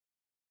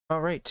All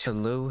right,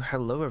 hello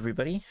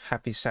everybody.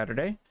 Happy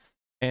Saturday,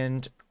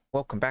 and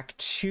welcome back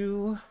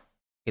to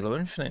Halo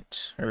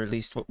Infinite, or at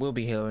least what will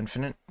be Halo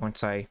Infinite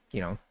once I,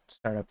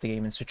 start up the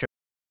game and switch over.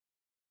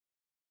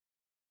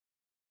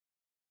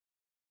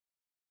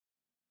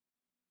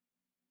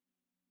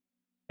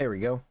 There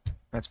we go.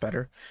 That's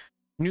better.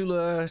 New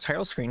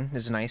title screen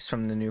is nice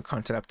from the new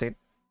content update.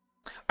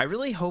 I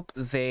really hope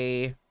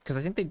because I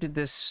think they did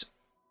this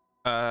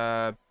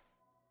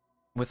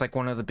with like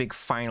one of the big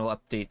final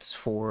updates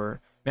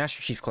for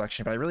Master Chief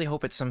Collection, but I really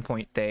hope at some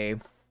point they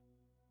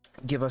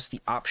give us the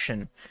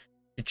option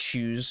to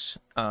choose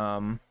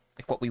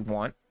like what we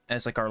want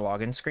as like our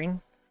login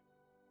screen,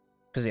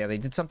 because yeah, they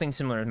did something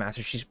similar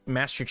to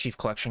Master Chief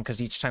Collection,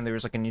 because each time there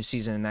was like a new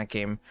season in that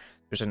game,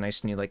 there's a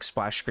nice new like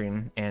splash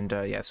screen. And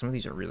yeah, some of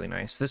these are really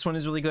nice. This one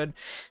is really good.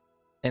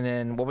 And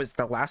then what was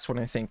the last one?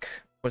 I think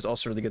was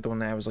also really good, the one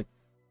that was like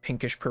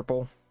pinkish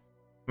purple.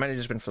 Might have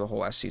just been for the whole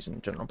last season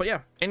in general, but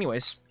yeah,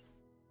 anyways,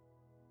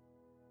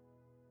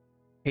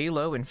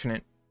 Halo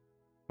Infinite.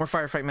 More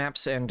Firefight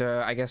maps, and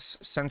I guess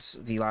since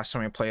the last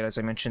time I played, as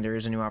I mentioned, there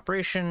is a new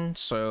operation,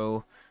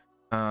 so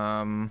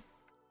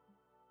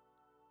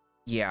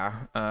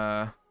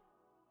yeah,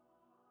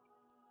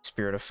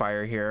 Spirit of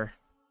Fire here.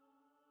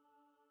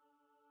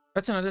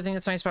 That's another thing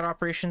that's nice about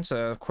operations.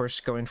 Of course,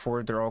 going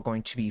forward, they're all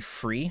going to be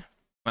free.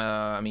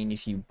 I mean,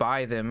 if you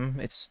buy them,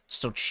 it's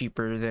still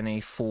cheaper than a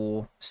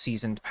full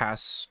seasoned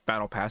pass,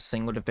 battle pass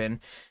thing would have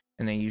been.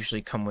 And they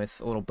usually come with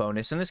a little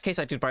bonus. In this case,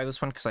 I did buy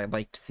this one because I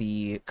liked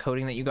the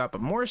coding that you got, but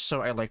more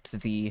so I liked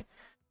the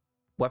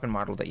weapon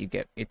model that you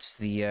get. It's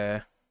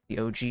the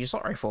OG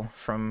assault rifle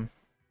from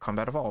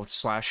Combat Evolved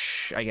 /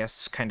 I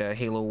guess kind of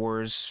Halo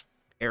Wars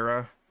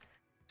era,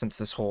 since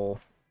this whole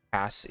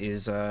pass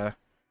is Halo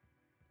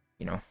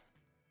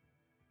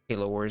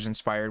Wars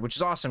inspired, which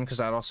is awesome because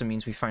that also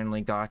means we finally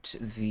got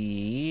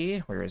the,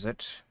 where is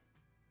it?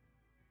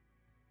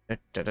 We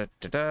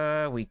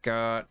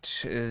got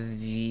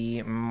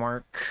the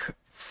Mark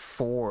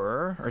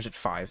 4, or is it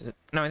 5?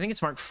 No, I think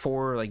it's Mark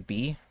 4, like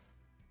B.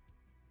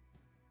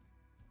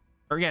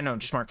 Or yeah, no,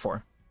 just Mark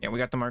 4. Yeah, we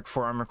got the Mark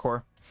 4 armor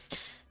core.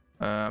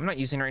 I'm not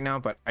using it right now,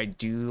 but I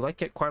do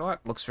like it quite a lot.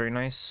 Looks very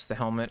nice. The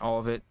helmet, all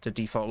of it, the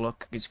default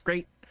look is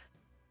great.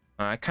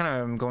 I kind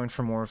of am going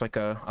for more of like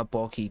a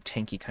bulky,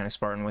 tanky kind of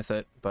Spartan with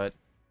it, but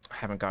I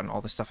haven't gotten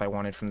all the stuff I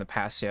wanted from the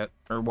pass yet.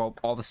 Or, well,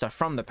 all the stuff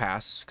from the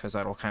pass, because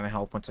that'll kind of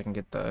help once I can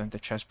get the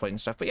chest plate and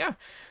stuff. But yeah,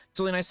 it's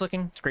really nice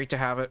looking. It's great to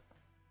have it.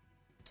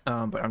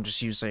 But I'm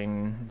just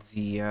using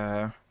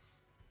the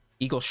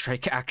Eagle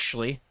Strike,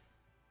 actually,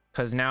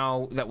 because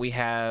now that we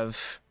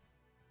have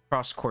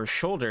cross-core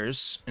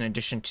shoulders, in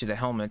addition to the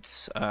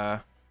helmets, I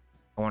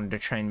wanted to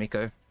try and make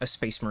a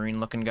Space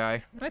Marine looking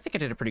guy. And I think I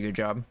did a pretty good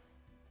job.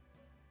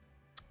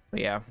 But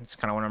yeah, it's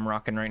kind of what I'm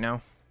rocking right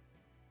now.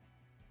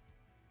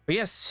 But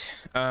yes,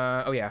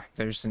 oh yeah,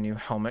 there's the new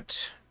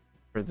helmet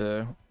for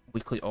the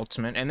weekly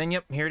ultimate. And then,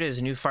 yep, here it is,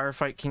 a new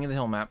Firefight King of the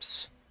Hill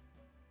maps.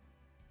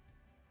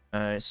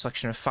 A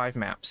selection of 5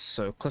 maps.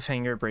 So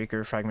Cliffhanger,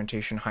 Breaker,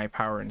 Fragmentation, High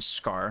Power, and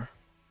Scar.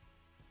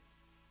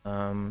 So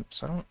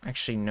I don't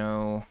actually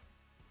know.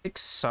 I think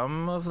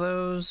some of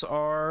those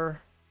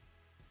are...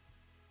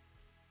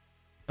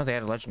 Oh, they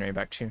had a legendary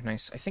back too.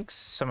 Nice. I think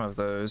some of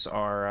those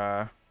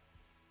are,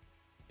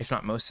 if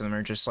not most of them,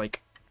 are just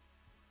like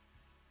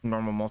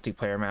normal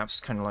multiplayer maps,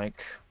 kind of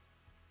like,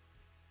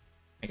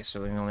 I guess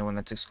really the only one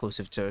that's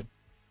exclusive to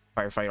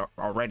Firefight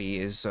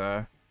already is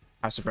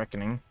House of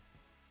Reckoning.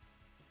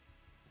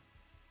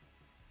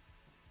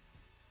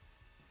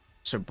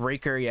 So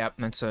Breaker, yeah,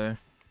 that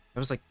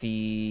was like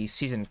the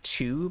season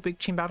 2 big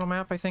team battle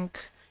map, I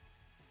think.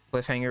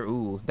 Cliffhanger,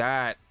 ooh,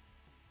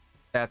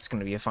 that's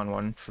gonna be a fun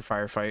one for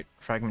Firefight.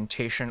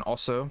 Fragmentation,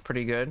 also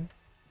pretty good.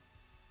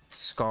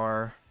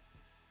 Scar,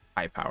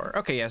 High Power.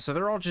 Okay, yeah, so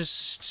they're all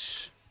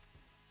just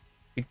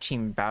big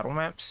team battle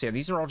maps. Yeah,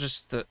 these are all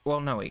just the...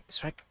 Well, no, wait.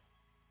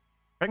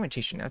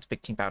 Fragmentation, that's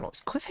big team battle.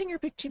 Is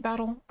Cliffhanger big team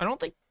battle? I don't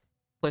think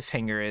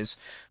Cliffhanger is.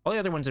 All the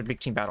other ones are big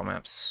team battle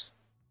maps,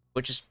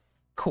 which is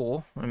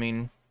cool. I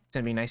mean, it's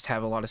gonna be nice to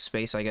have a lot of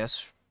space, I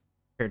guess,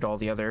 compared to all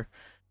the other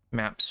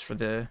maps for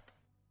the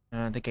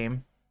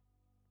game.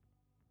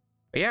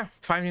 But yeah,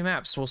 5 new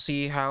maps. We'll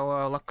see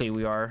how lucky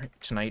we are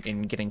tonight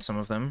in getting some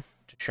of them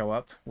to show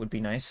up. Would be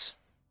nice.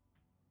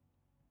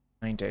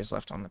 9 days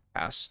left on the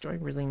pass. Do I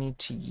really need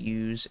to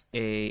use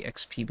a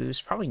XP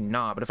boost? Probably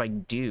not, but if I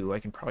do,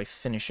 I can probably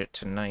finish it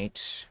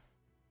tonight.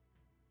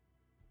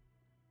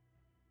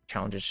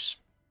 Challenge is just...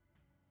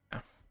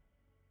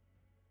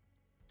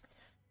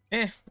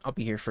 yeah. I'll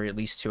be here for at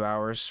least 2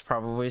 hours,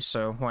 probably,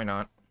 so why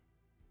not?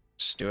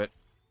 Just do it.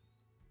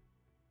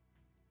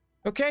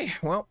 Okay,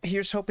 well,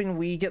 here's hoping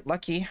we get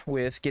lucky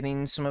with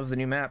getting some of the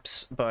new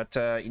maps, but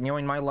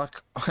knowing my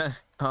luck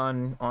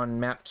on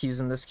map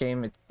queues in this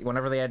game,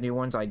 whenever they add new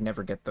ones, I'd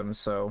never get them,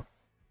 so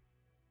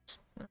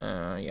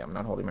yeah, I'm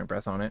not holding my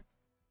breath on it.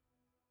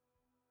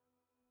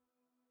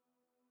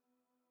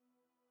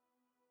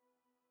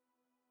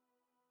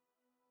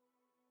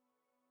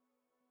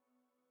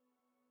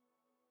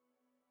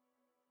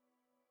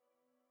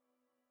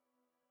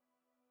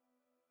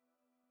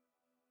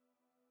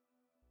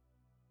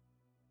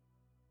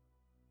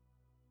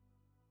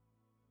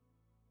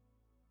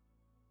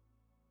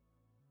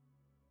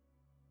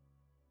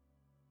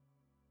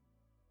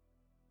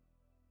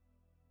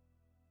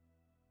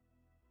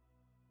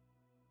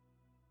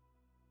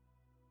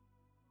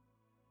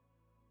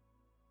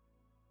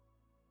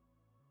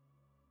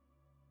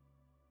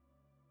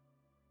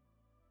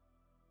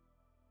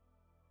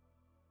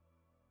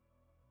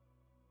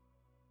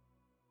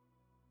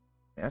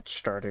 Yeah, it's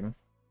starting.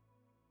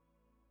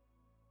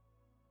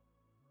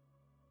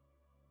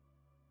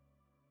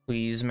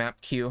 Please,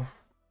 map queue.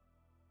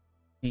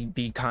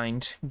 Be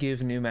kind.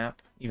 Give new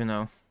map, even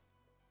though...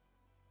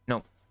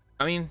 No.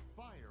 I mean,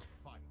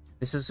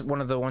 this is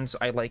one of the ones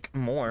I like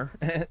more,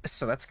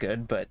 so that's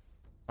good, but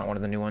not one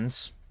of the new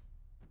ones.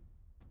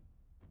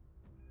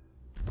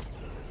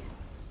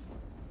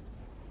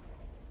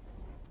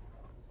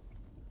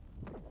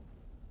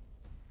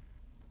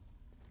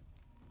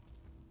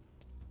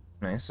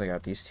 Nice, I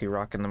got these two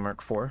rocking the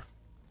Mark IV.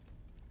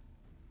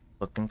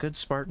 Looking good,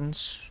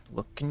 Spartans.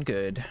 Looking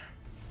good.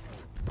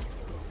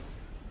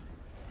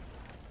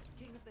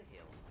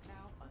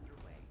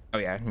 Oh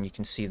yeah, and you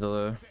can see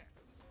the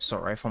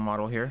assault rifle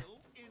model here.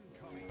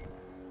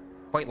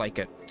 Quite like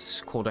it.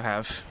 It's cool to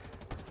have.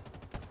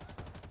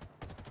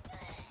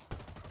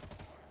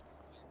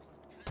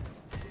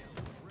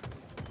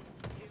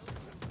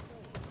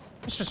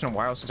 It's just been a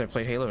while since I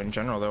played Halo in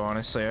general, though,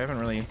 honestly. I haven't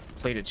really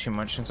played it too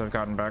much since I've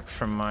gotten back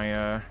from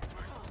my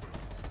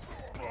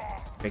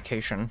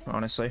vacation,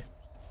 honestly.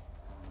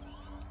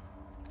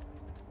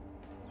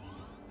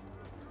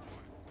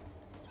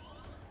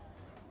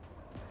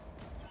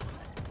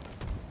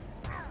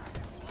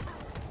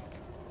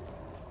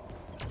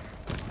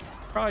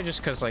 Probably just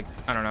because, like,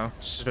 I don't know,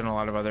 there's been a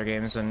lot of other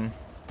games, and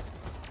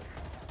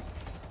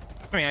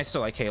I mean, I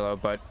still like Halo,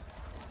 but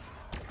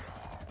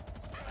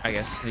I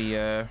guess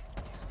the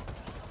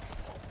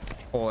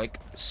whole, like,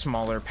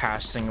 smaller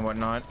passing and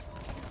whatnot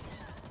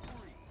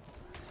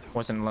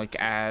wasn't, like,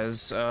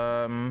 as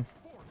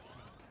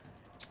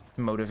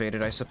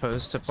motivated, I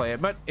suppose, to play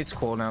it. But it's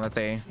cool now that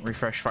they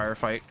refresh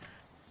Firefight.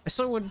 I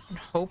still would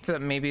hope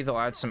that maybe they'll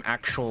add some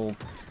actual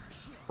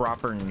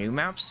proper new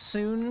maps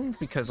soon,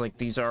 because, like,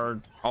 these are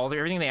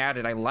everything they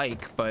added I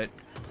like, but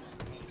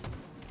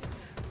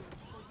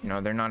you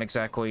know, they're not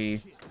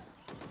exactly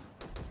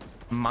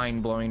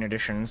mind-blowing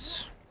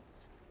additions.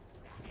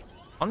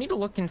 I'll need to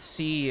look and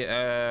see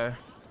in,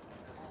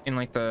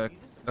 like, the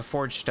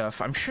Forge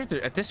stuff. I'm sure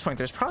that at this point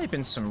there's probably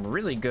been some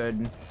really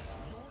good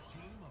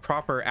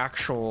proper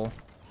actual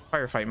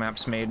Firefight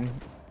maps made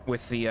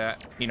with the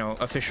you know,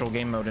 official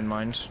game mode in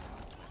mind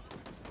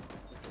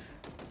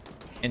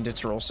and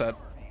its role set.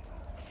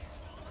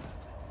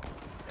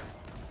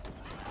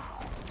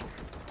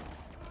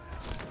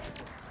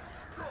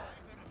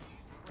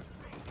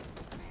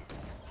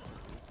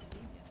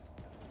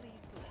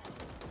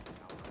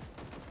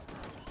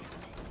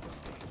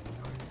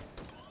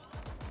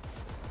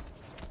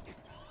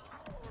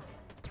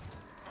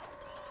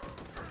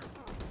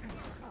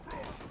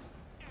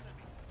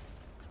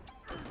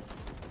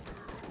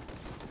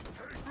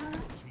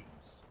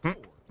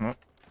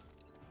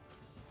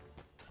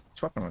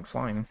 Weapon went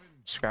flying.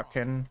 Scrap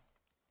cannon.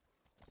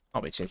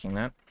 I'll be taking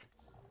that.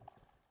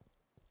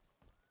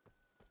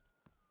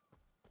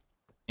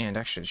 And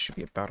actually, there should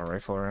be a battle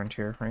rifle around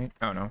here, right?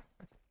 Oh, no.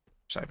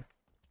 Side.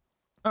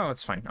 Oh,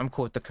 it's fine. I'm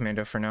cool with the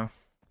commando for now.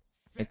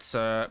 It's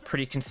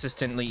pretty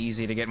consistently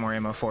easy to get more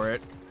ammo for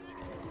it.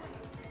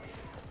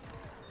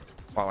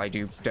 While I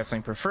do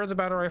definitely prefer the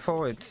battle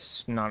rifle,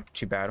 it's not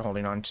too bad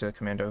holding on to the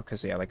commando,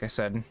 because, yeah, like I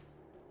said,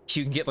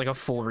 you can get, like, a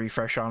full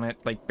refresh on it,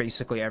 like,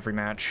 basically every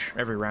match,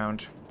 every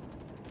round.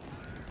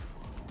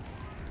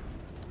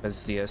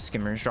 As the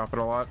skimmers drop it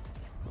a lot.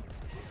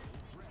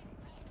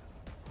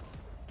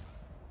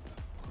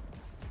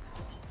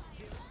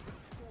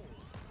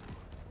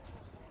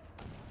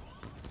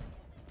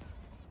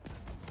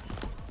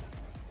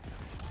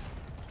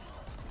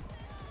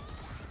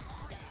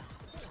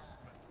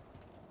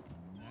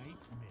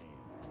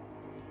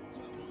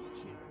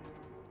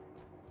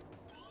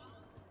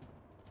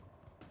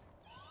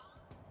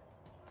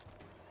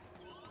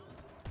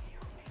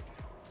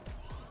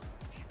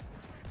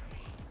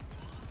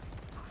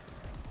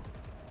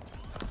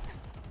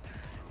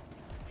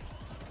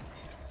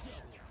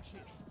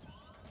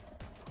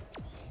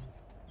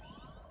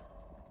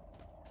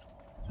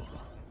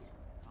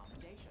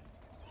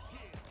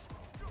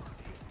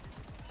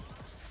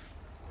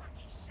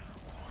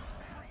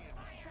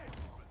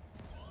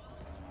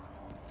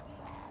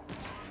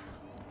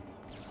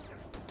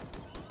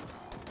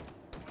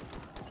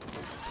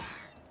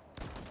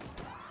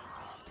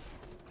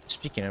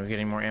 Speaking of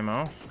getting more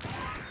ammo,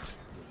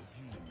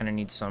 kind of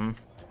need some.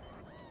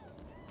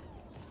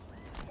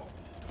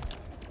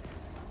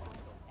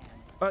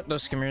 But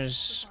those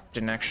skimmers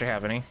didn't actually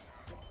have any.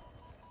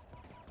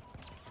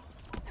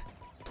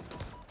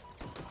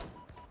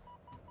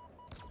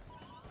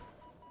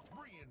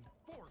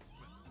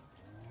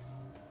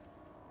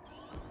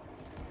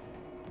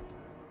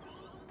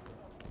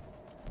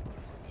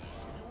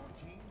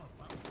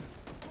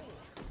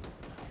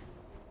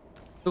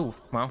 Ooh,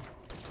 well.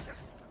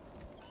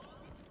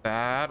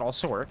 That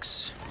also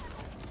works.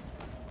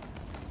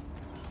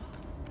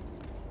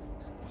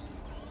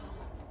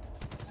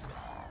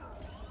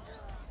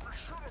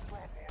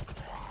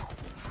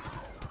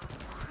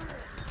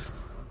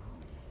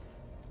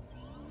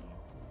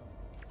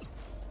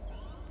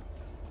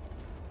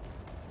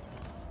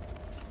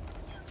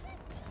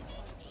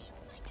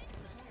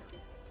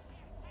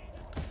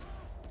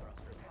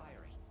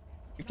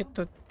 We get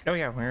the... Oh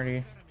yeah, we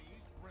already...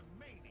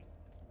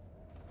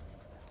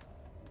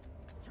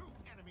 Two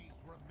enemies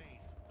remain.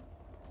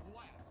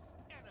 Last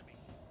enemy.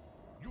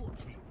 Your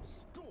team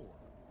scored.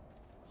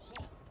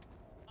 Lock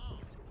on.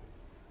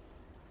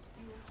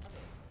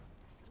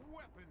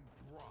 Weapon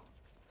drop.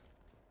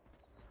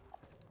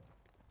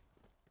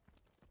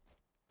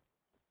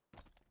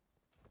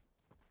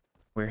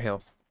 We're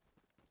hill.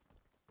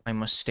 I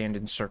must stand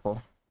in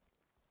circle.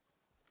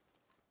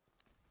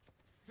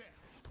 Set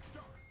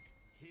start.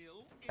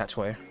 Hill. That's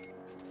way.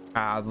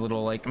 Ah, the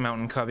little, like,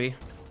 mountain cubby.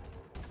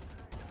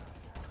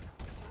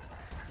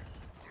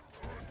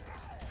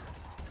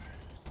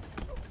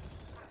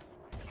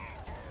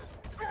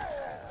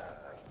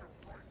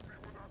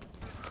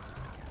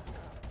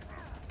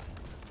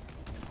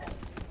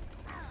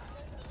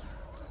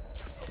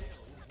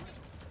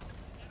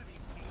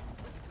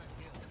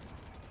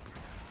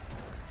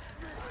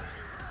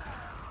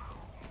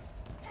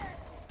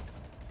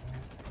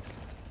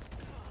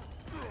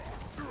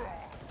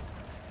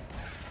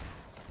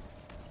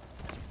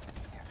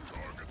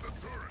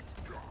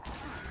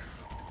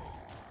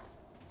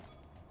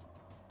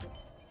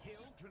 Hill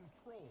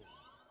control.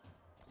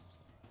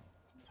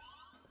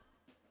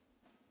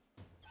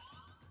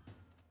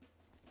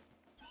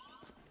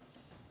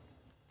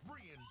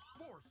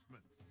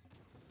 Reinforcements.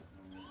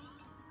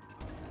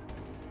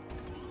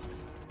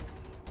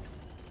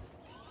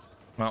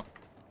 Well,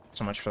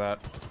 so much for that.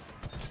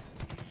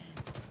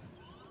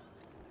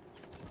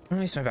 At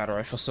least my battle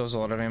rifle still has a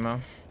lot of ammo.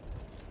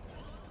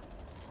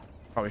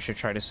 Probably should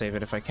try to save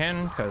it if I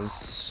can,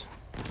 because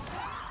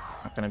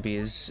not gonna be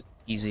as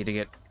easy to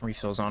get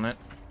refills on it.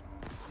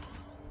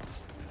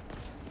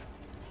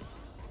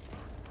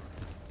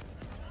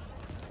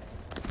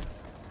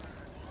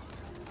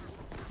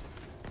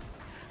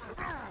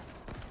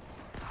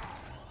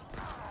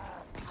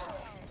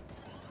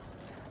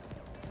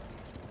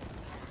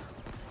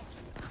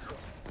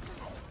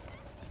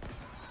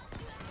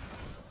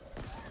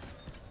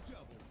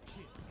 Double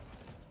kill.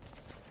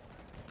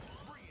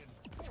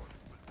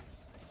 Reinforcements.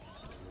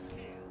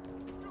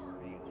 And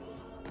guardian.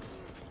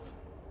 Double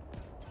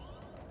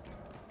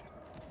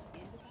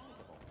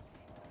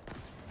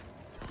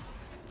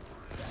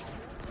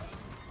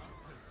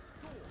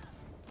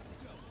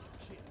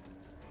kill.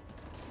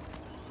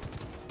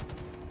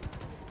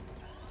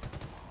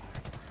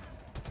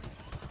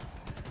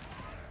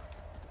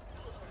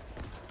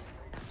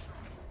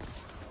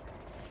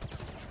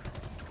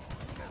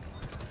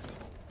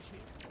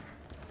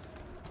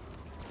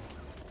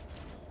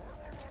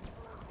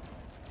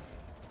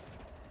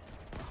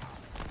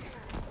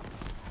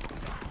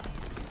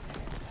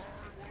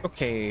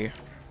 Okay.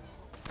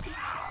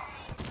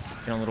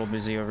 Getting a little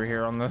busy over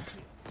here on the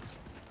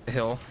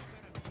hill.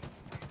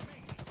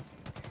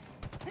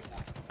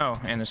 Oh,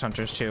 and there's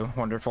hunters too.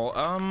 Wonderful.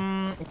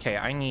 Okay,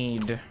 I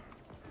need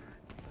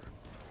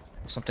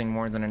something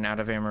more than an out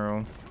of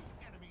ammo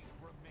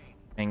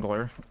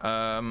angler.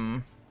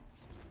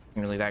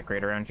 Really that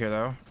great around here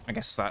though. I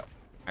guess that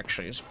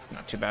actually is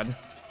not too bad.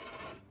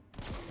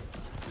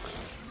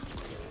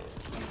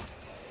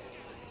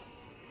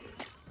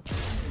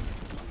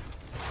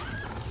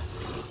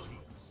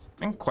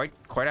 And quite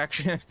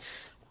actually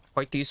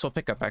quite the useful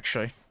pickup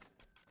actually.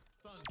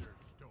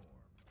 Thunderstorm.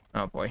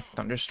 Oh boy,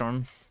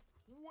 thunderstorm.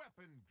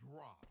 Weapon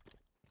drop.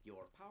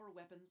 Your power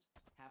weapons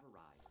have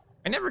arrived.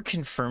 I never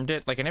confirmed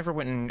it, like I never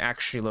went and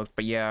actually looked,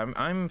 but yeah,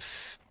 I'm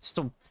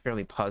still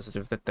fairly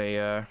positive that they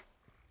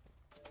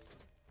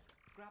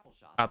Grapple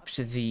shot. upped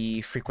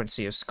the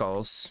frequency of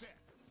skulls,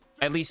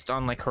 at least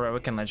on like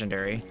heroic and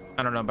legendary.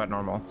 I don't know about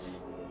normal.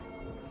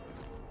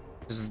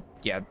 'Cause,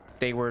 yeah,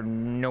 they were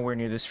nowhere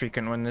near this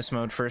frequent when this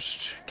mode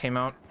first came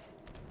out.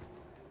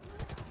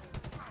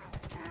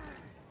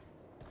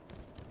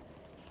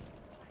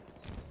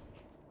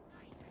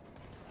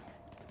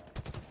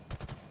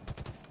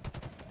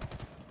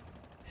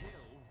 Hill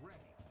ready.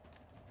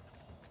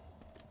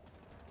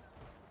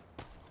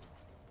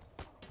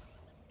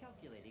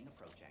 Calculating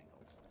approach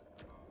angles.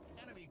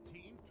 Enemy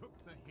team took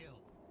the hill.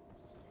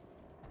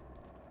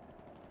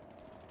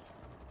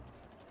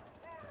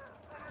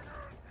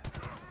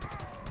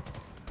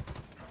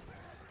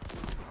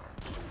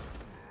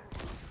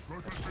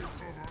 Double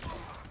kill.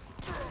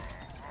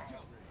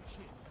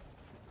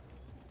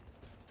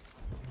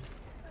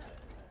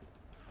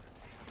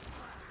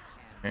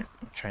 Alright,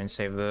 try and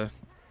save the...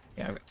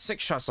 Yeah, I've got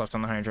 6 shots left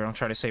on the Hydra. I'll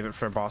try to save it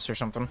for a boss or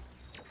something.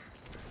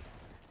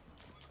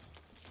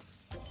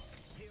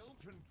 Hill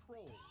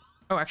control.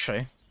 Oh,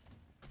 actually.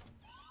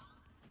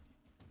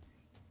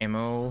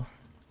 Ammo...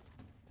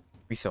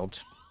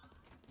 refilled.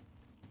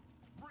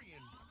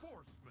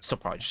 Reinforcements. Still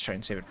probably just try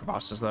and save it for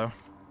bosses, though.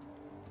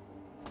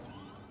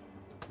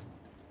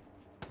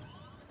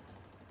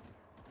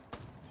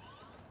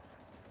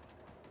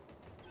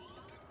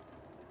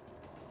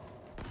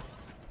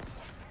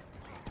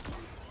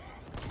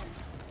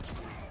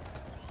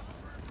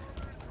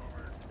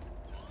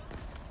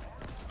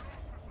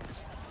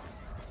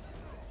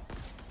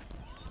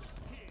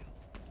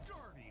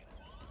 Guardian.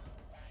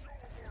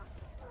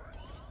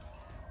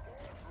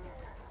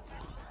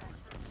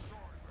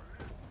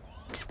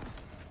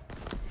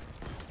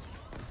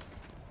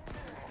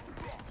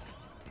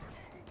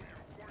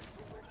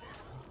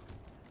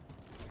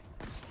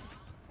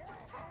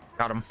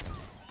 Got him.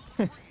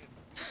 I think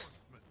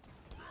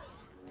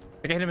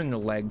I hit him in the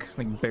leg.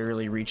 Like,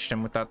 barely reached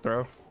him with that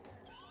throw.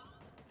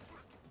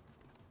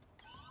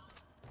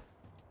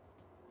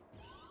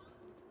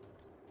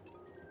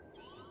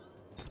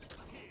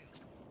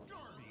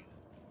 Guardian.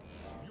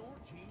 Your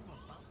team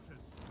about to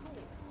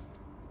score.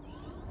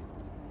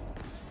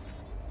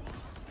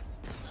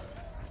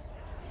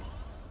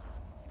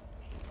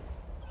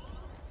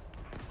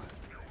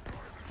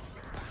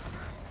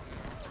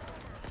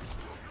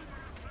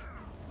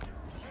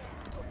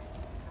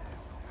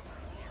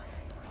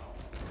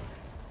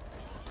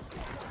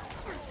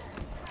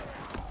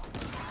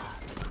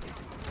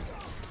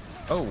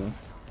 Oh.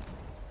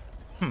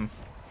 I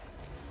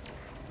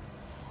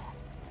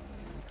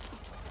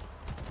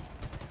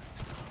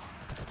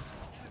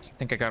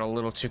think I got a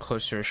little too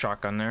close to a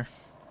shotgun there.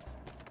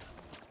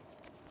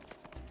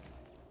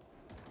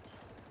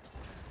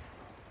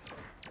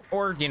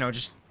 Or, you know,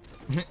 just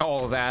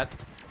all of that.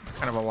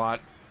 Kind of a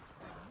lot.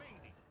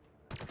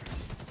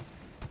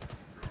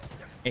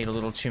 Ate a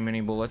little too many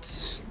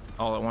bullets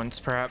all at once,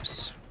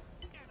 perhaps.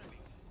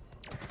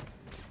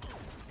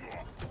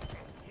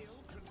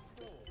 Hill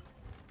control.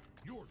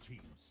 Your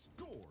team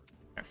scored.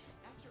 At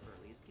your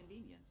earliest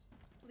convenience,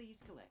 please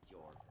collect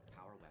your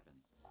power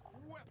weapons.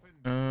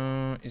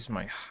 Weapon. Is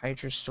my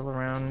Hydra still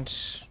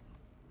around?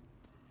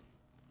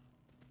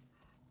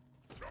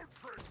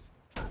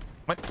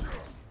 What?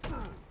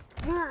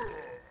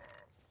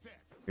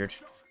 Weird.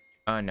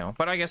 No,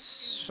 but I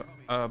guess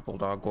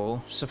Bulldog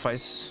will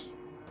suffice.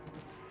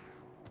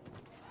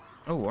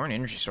 Oh, or an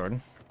energy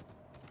sword.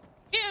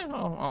 Yeah,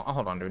 I'll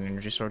hold on to an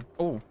energy sword.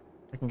 Oh,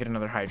 I can get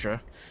another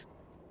Hydra.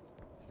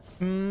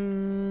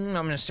 I'm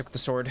gonna stick with the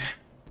sword.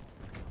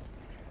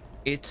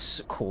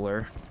 It's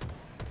cooler.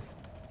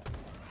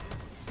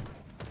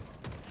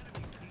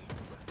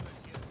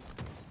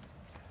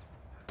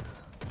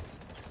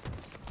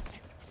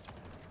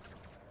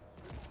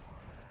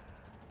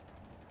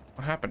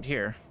 What happened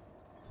here?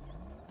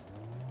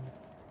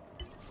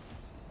 I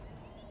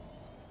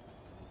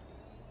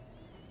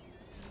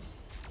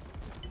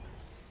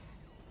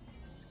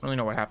don't really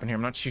know what happened here.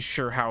 I'm not too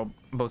sure how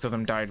both of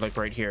them died, like,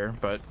 right here,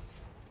 but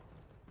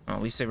well,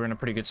 at least they were in a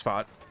pretty good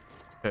spot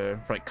to,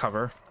 like,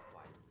 cover.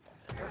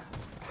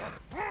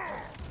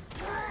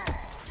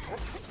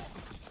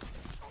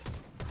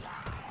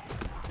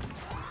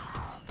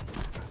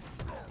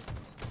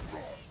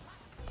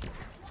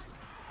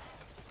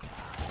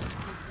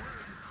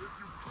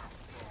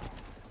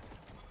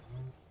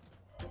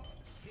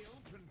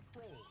 Hill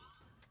control.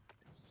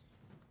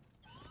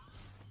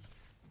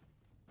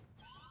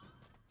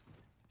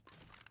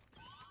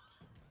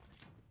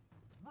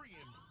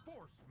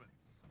 Reinforcements.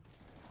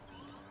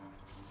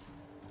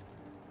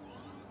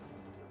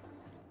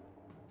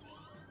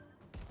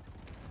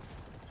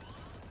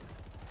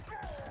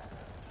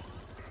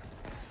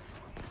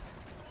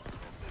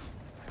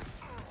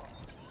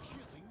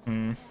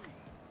 Killing spree.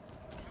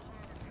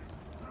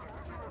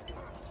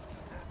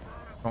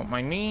 Don't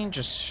mind me,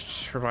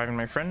 just reviving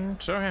my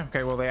friend. So, yeah,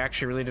 okay, well, they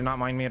actually really did not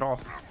mind me at all.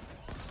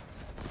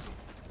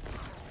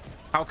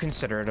 How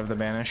considerate of the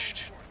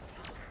Banished.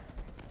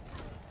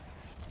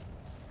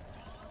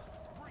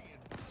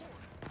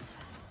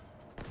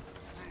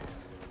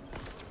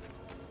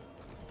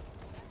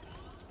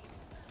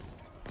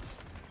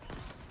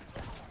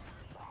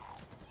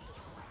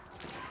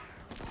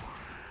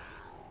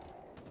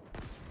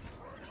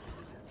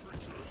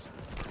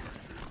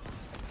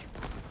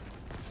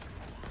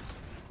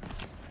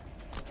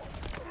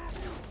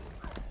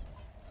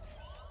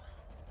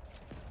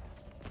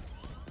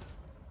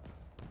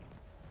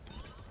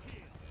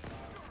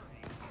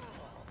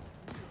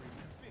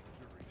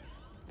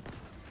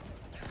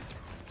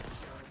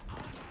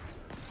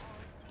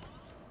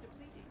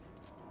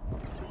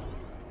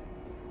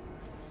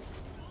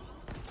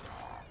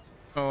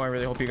 Oh, I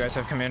really hope you guys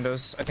have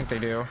commandos. I think they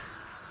do.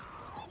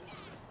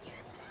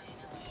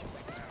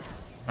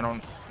 I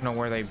don't know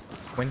where they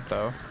went,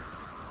 though.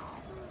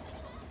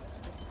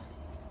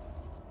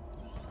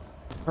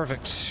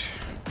 Perfect.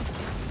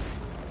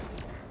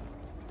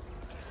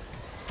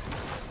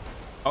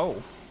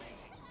 Oh.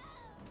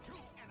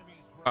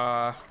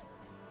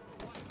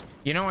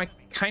 You know, I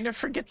kind of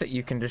forget that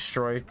you can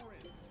destroy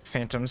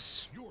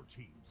phantoms. Your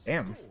team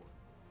Damn. scored.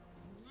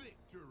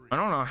 Victory. I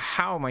don't know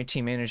how my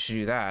team managed to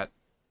do that,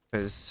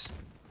 because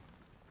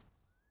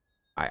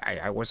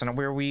I wasn't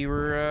aware we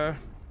were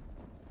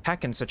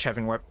packing such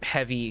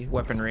heavy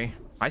weaponry.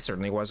 I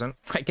certainly wasn't.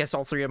 I guess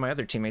all three of my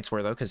other teammates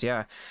were, though, because,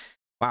 yeah.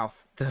 Wow,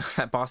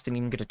 that boss didn't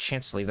even get a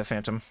chance to leave the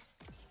Phantom.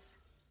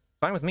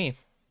 Fine with me.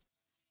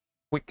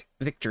 Quick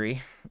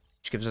victory,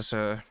 which gives us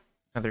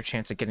another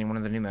chance at getting one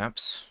of the new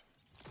maps.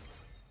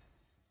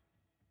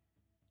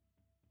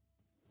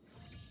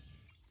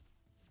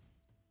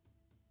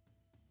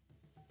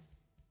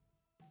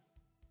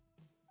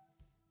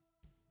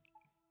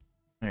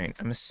 Alright,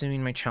 I'm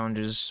assuming my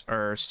challenges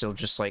are still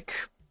just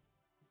like,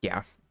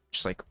 yeah,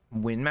 just like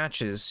win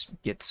matches,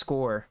 get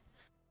score,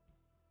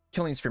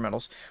 killing spree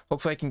medals.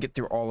 Hopefully I can get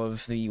through all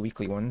of the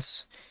weekly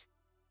ones.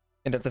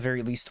 And at the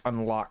very least,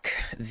 unlock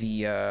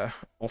the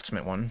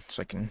ultimate one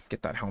so I can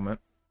get that helmet.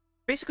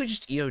 Basically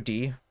just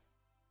EOD,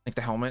 like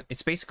the helmet.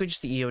 It's basically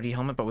just the EOD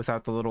helmet, but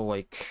without the little,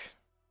 like...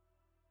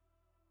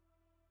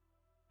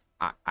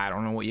 I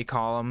don't know what you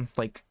call them.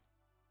 Like,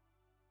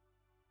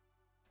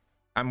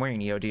 I'm wearing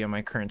EOD on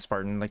my current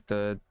Spartan, like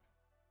the...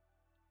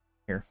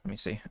 Here, let me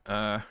see.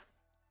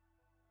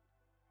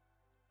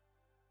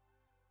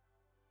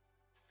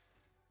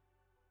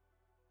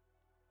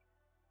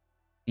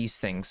 These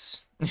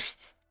things.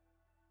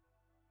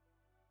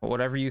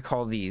 Whatever you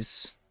call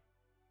these.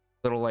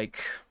 Little,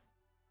 like...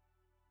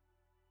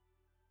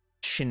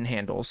 Shin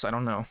handles. I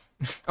don't know.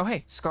 Oh,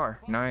 hey, Scar.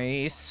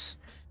 Nice.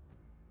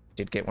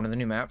 Did get one of the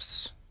new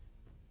maps.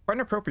 Quite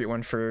an appropriate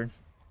one for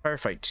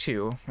Firefight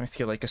 2, I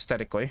feel like,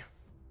 aesthetically.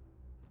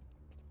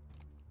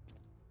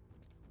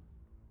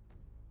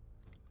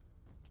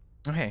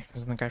 Oh, hey,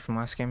 isn't the guy from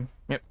last game?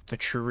 Yep, the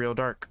True Real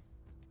Dark.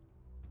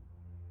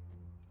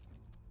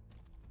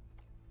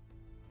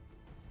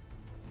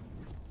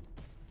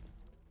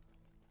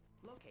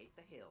 Locate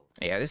the hill.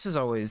 Yeah, this is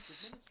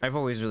always... I've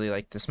always really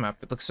liked this map.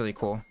 It looks really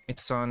cool.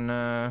 It's on,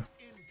 I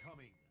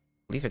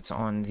believe it's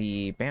on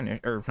the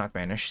Banished... Or, not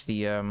Banished,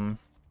 the,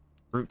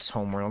 Roots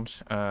homeworld.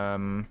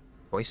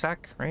 Boysack,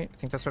 right? I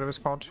think that's what it was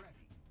called.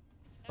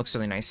 Looks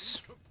really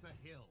nice.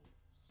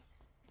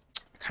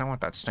 I kind of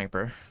want that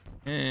sniper.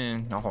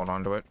 I'll hold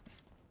on to it.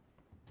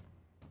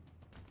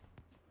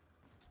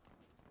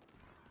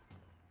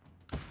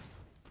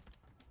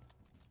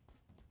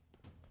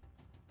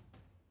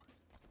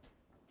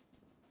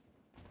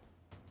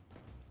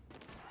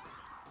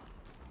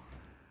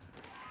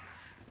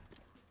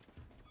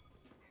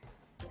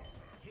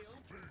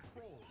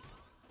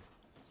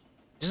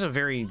 This is a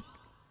very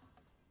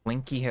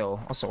linky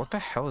hill. Also, what the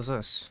hell is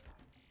this?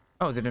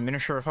 Oh, the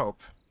Diminisher of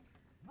Hope.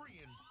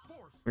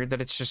 Weird that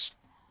it's just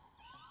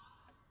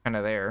kind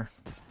of there.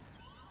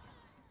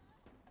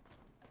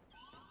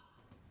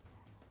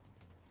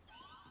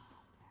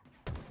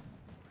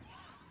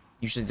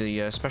 Usually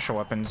the special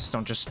weapons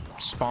don't just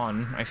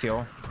spawn, I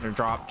feel. They're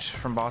dropped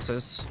from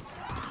bosses.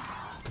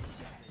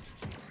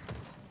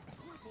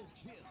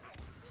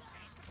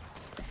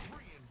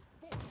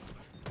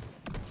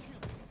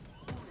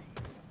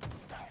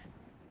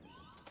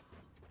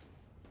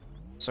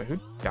 So who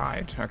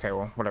died? Okay,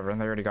 well, whatever.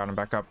 They already got him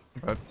back up,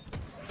 but...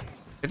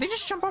 Did they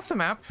just jump off the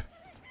map?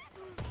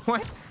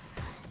 What?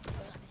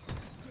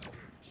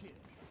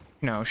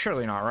 No,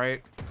 surely not,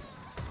 right?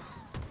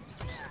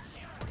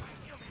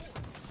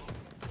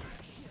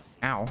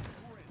 Ow.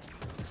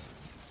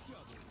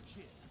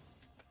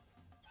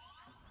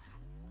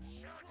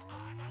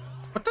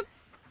 What the?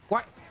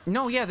 What?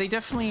 No, yeah, they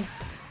definitely...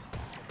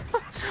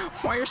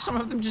 Why are some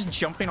of them just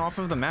jumping off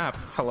of the map?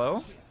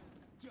 Hello?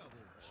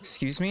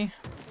 Excuse me?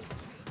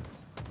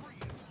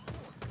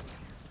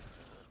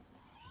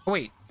 Oh,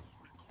 wait.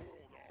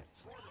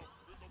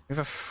 We have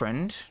a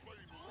friend?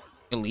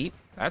 Elite?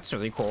 That's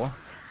really cool.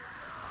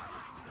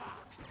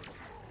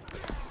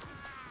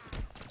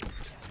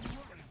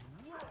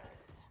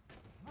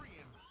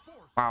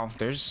 Wow,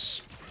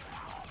 there's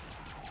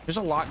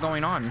a lot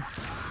going on.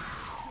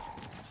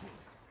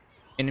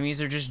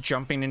 Enemies are just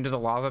jumping into the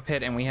lava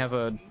pit, and we have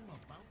a,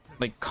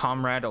 like,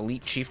 comrade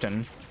elite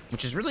chieftain,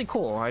 which is really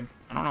cool. I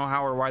don't know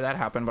how or why that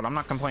happened, but I'm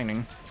not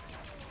complaining.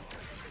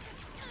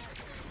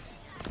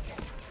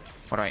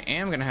 What I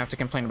am going to have to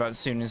complain about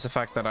soon is the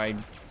fact that I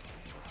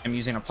am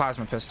using a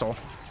plasma pistol.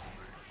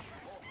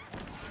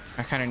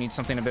 I kind of need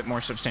something a bit more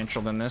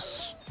substantial than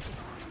this.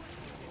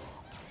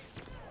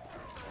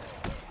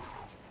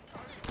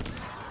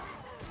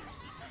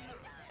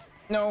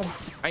 No,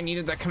 I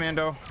needed that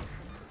commando.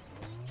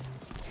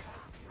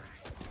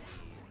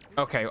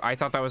 Okay, I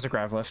thought that was a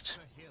grav lift.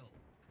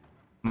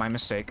 My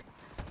mistake.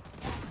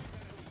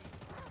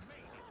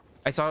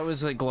 I thought it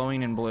was like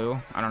glowing in blue.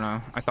 I don't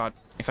know. I thought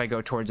if I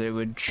go towards it, it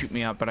would shoot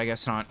me up, but I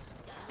guess not.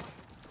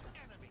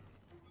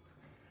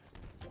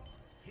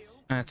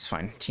 That's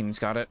fine. Team's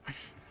got it.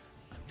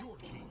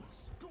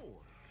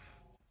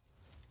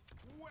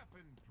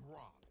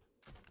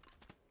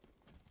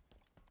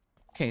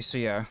 Okay, so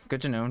yeah,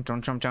 good to know.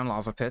 Don't jump down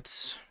lava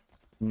pits.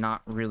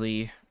 Not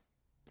really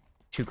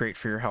too great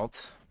for your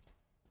health.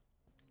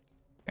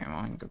 Okay,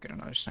 well, I can go get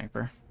another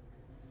sniper.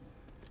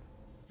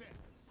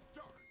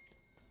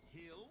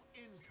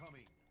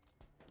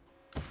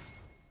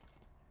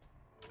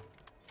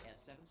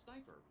 S7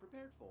 sniper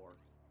prepared for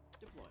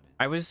deployment.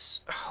 I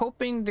was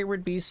hoping there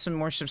would be some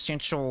more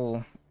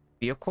substantial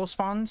vehicle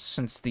spawns,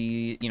 since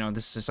the, you know,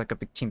 this is like a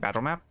big team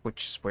battle map,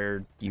 which is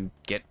where you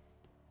get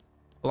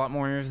a lot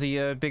more of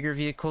the bigger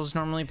vehicles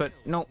normally, but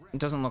nope, it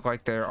doesn't look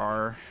like there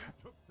are.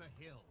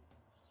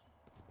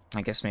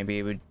 I guess maybe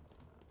it would,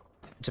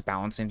 it's a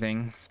balancing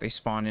thing. If they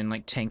spawn in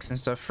like tanks and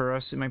stuff for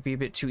us, it might be a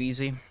bit too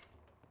easy.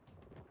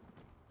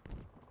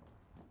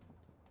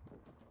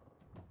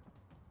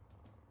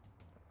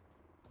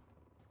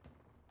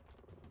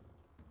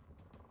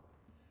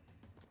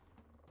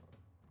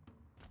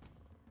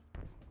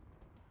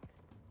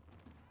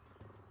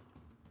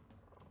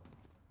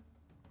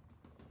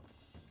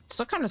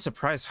 Still kind of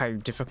surprised how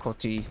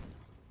difficulty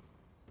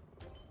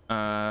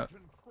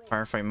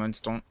firefight modes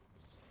don't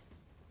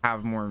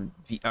have more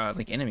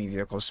like enemy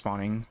vehicles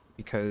spawning,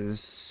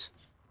 because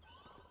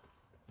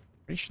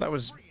pretty sure that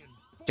was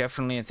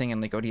definitely a thing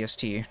in like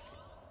ODST.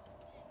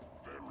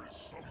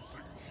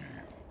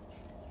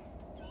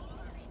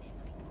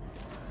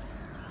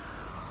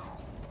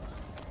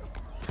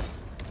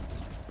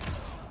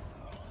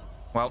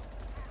 Well,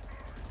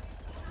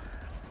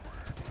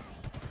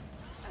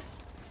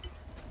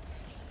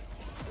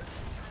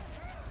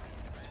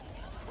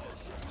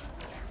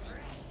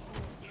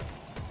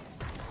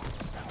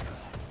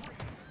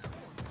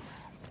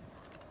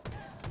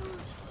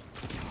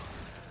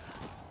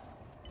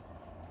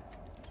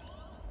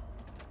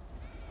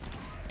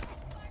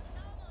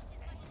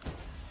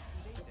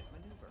 Invasive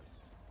maneuvers.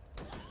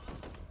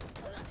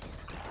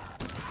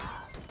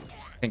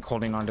 I think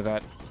holding onto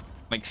that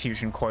like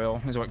fusion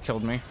coil is what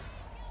killed me.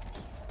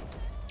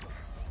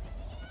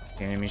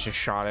 The enemies just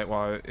shot it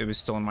while it was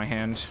still in my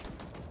hand.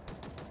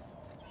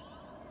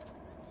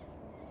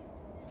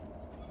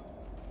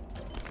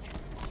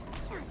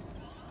 Your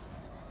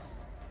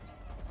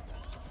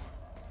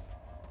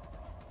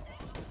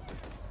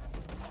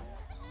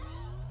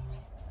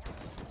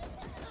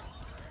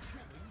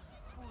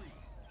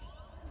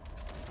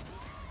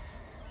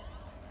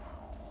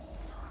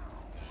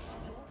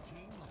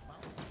team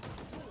about to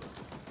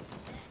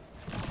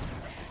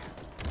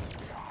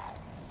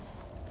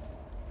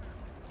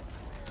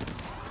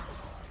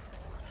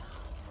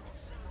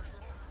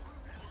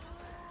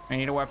I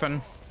need a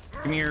weapon.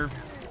 Give me your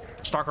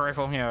stalker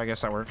rifle. Yeah, I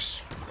guess that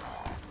works.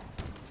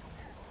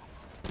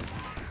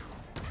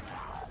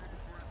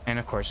 And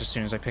of course, as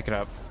soon as I pick it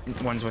up,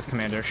 ones with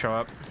commando show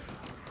up.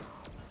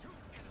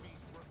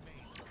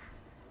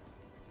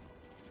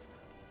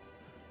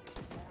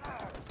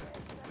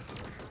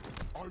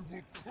 I will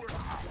clear.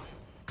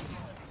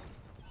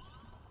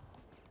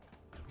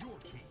 Your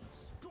team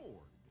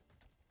scored.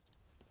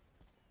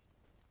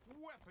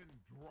 Weapon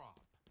drop.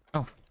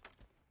 Oh.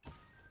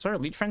 Is our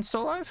elite friend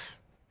still alive?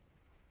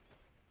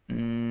 I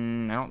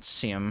don't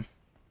see him.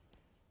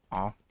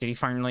 Oh, did he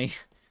finally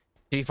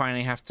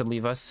have to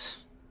leave us?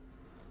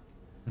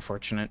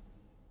 Unfortunate.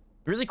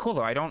 Really cool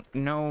though. I don't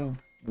know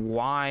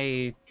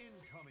why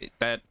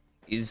that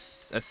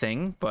is a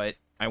thing, but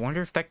I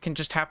wonder if that can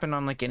just happen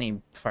on like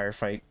any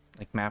firefight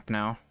like map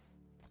now.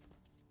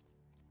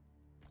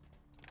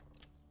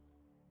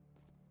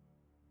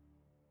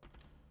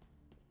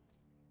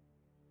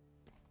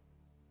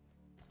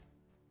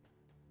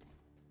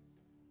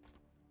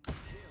 Hill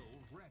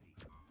ready.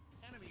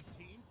 Enemy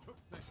team took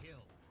the hill.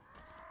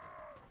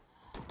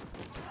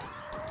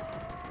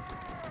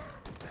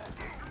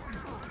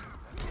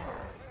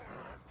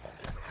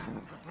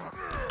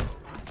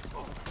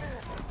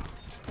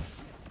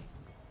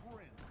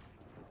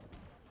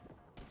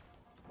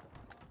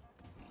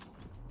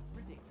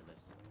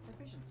 Ridiculous.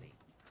 Efficiency.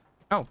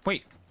 Oh,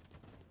 wait.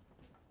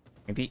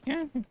 Maybe,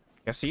 yeah,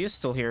 guess he is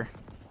still here.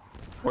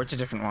 Or it's a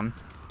different one.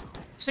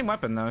 Same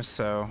weapon though,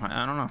 so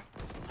I don't know.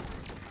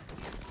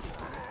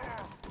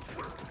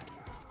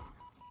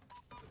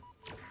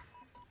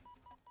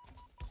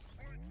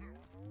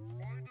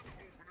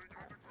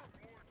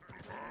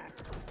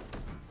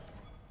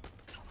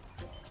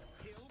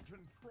 Hill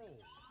control.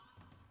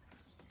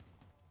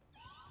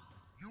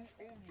 You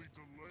only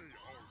delay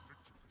our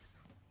victory.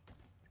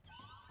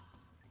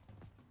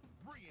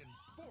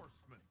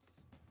 Reinforcements.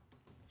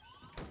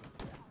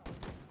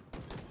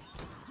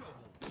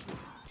 Double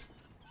kill.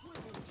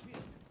 Triple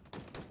kill.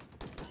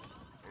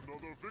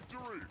 Another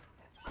victory.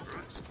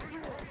 Reinforcements.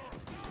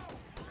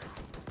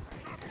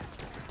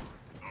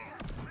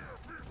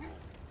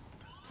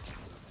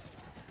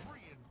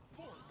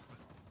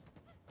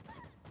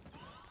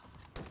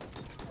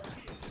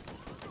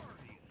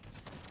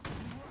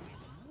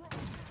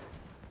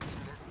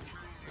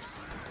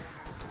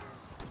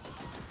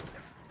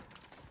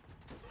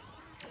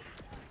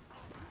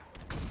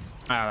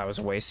 Ah, that was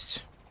a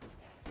waste.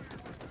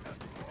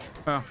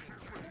 Oh.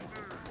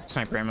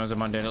 Sniper ammo's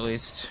abundant at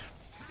least.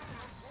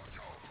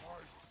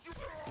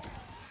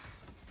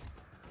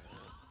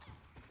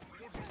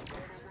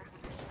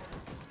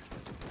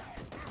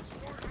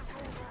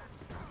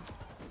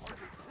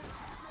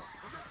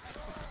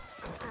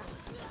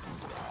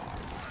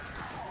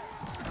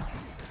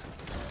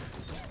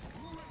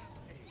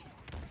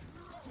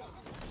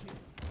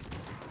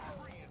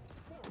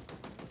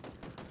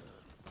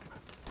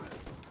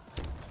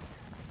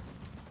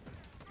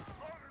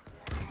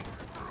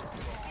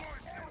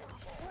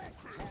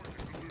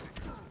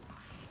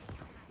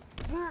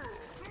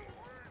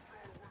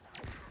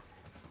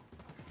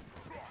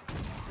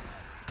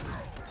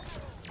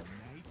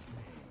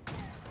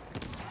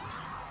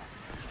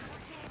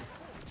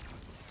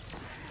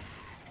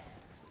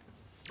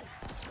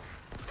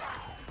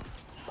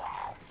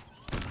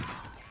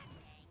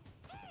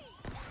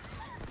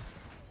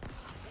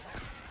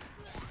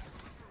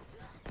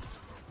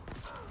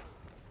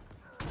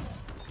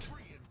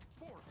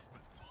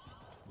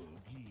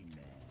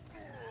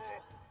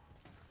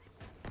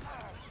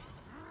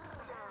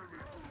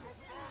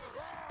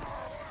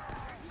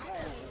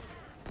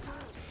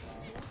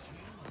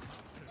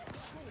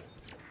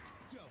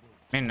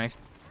 Man, I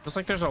feels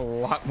like there's a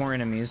lot more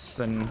enemies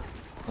than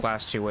the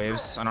last two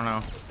waves. I don't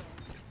know.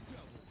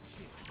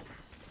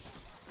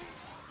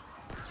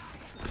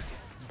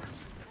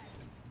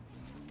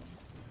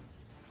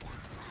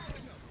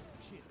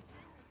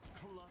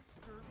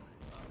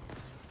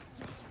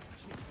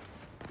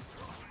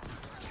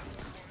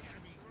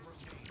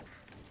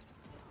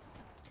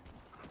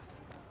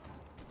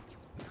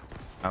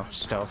 Oh,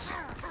 stealth.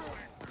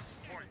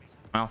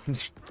 Well.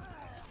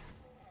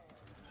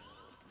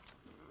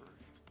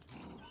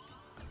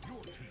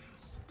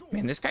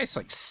 Man, this guy's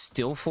like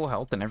still full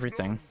health and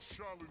everything.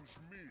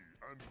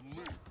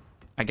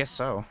 I guess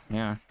so.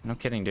 Yeah, no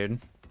kidding, dude.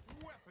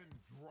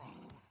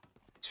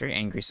 It's very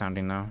angry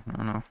sounding though. I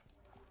don't know.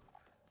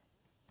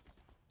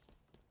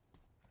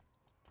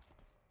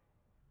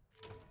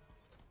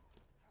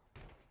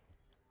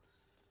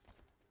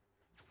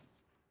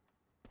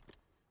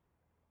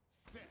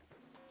 Set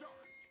start.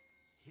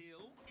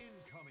 Hill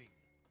incoming.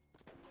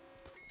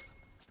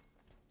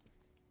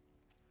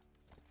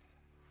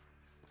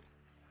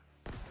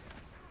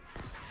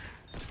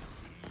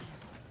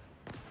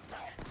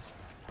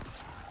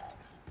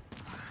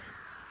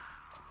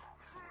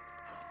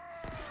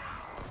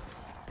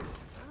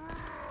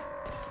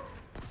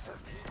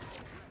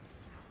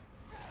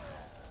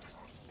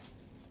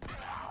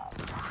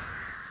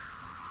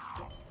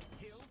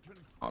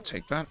 I'll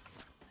take that.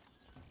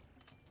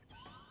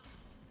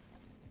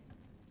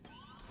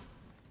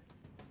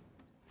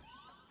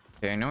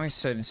 Okay, I know I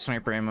said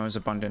sniper ammo is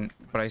abundant,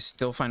 but I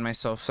still find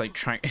myself like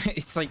trying.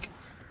 It's like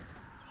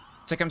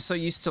I'm so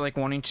used to like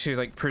wanting to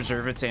like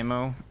preserve its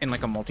ammo in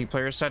like a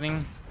multiplayer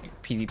setting,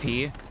 like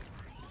PvP,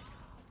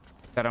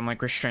 that I'm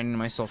like restraining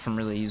myself from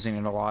really using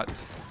it a lot.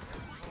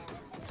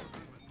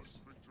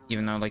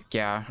 Even though like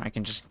yeah, I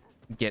can just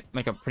get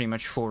like a pretty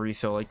much full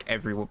refill like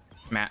every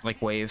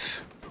like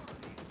wave.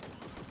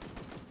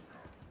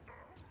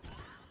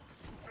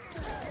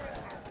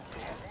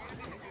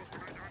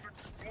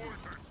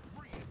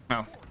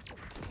 Oh.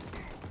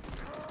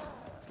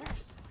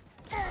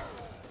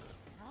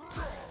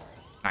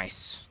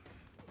 Nice.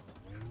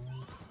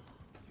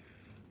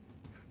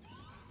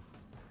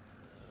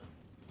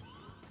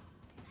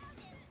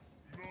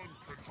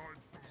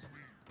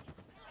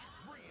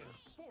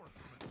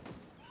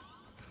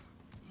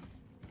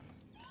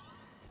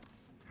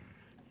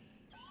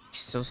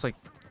 He's like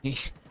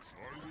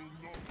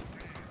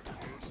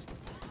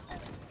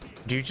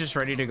dude's just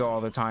ready to go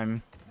all the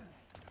time.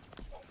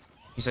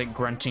 He's like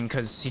grunting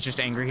because he's just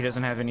angry he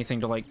doesn't have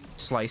anything to like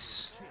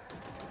slice.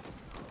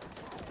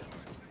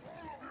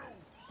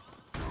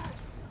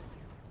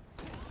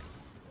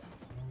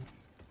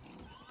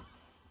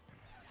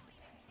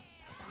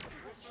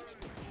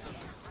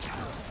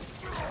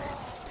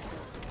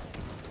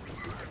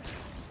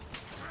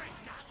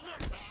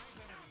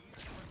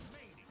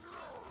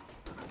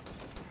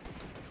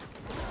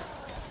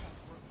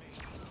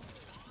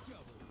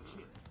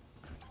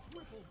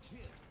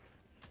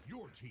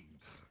 Your team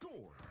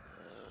scored.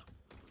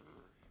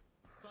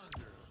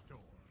 Thunderstorm.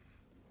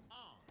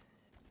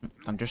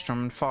 Thunderstorm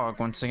and fog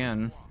once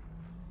again.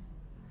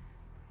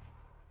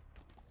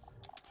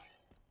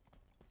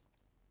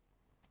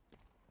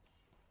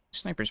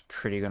 Sniper's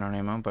pretty good on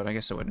ammo, but I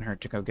guess it wouldn't hurt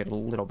to go get a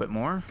little bit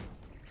more.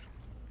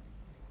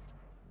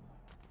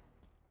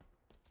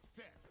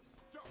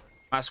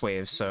 Last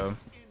wave, so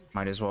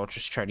might as well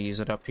just try to use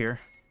it up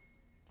here.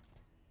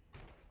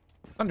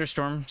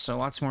 Thunderstorm, so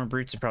lots more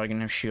brutes are probably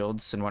gonna have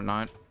shields and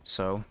whatnot,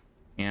 so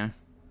yeah,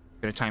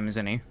 good a time as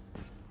any.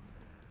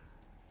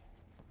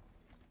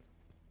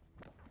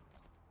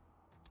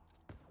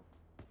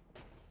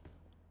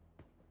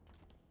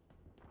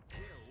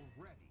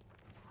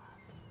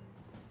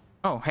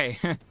 Oh, hey.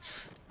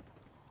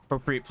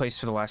 Appropriate place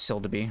for the last hill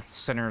to be.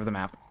 Center of the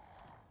map.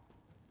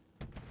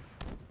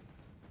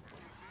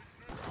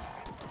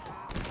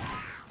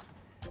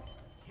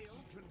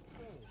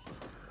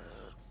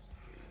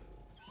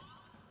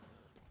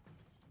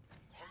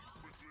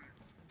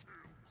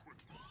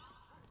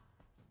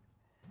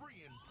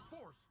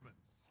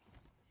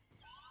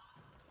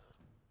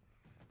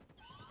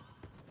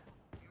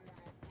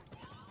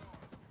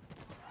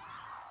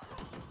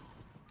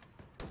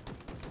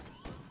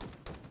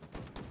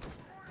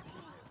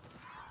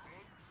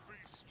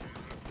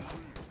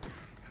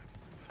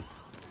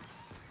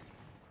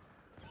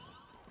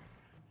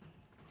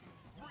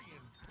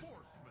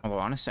 Although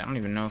honestly, I don't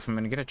even know if I'm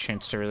gonna get a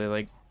chance to really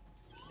like...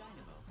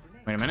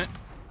 Wait a minute.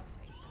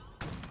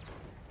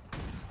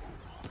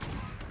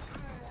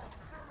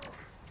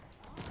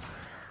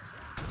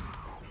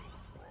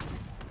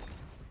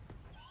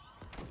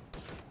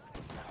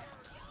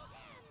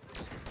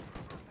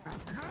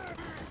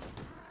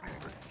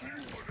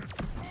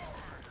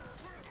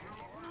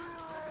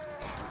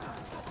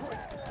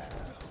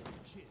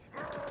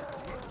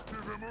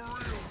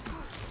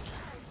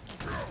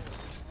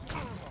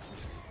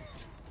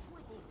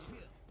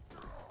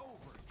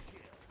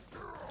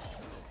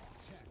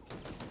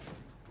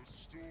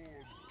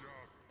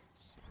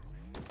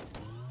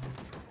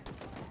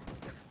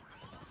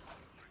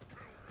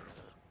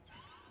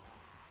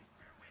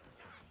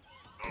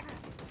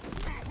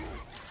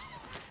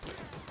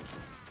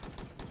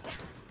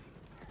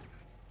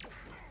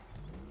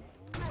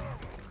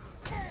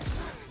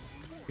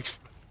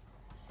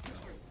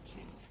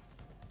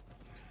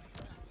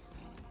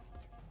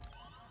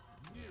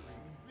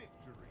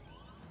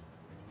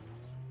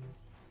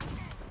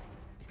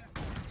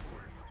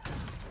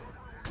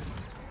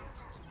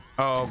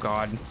 Oh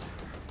god.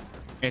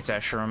 It's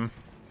Esherim.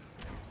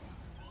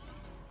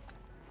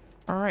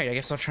 Alright, I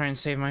guess I'll try and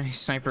save my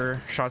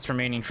sniper shots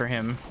remaining for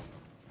him.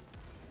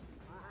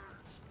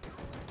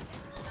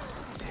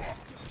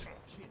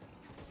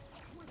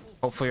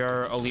 Hopefully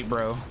our elite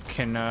bro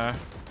can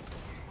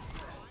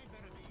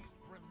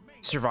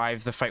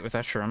survive the fight with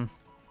Esherim.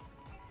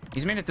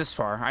 He's made it this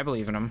far. I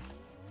believe in him.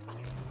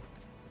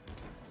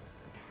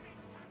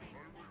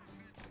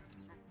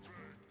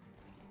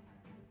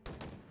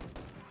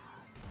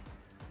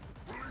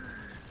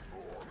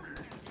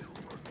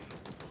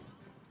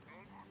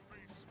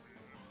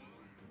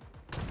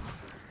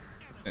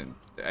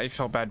 I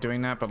felt bad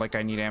doing that, but like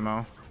I need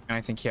ammo, and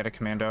I think he had a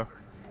commando.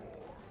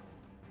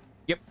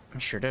 Yep, I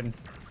sure did.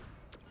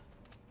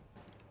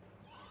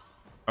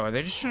 Oh, are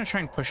they just gonna try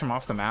and push him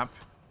off the map?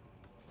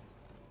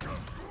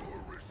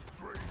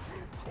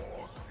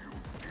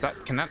 Is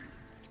that, can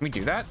we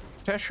do that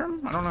to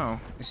Esherim? I don't know.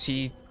 Is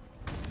he...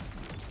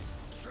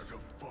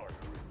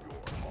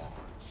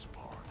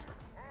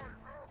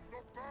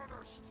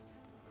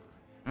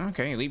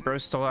 Okay, elite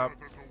bro's still out.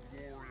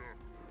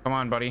 Come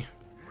on, buddy.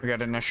 We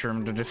got an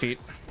Esherim to defeat.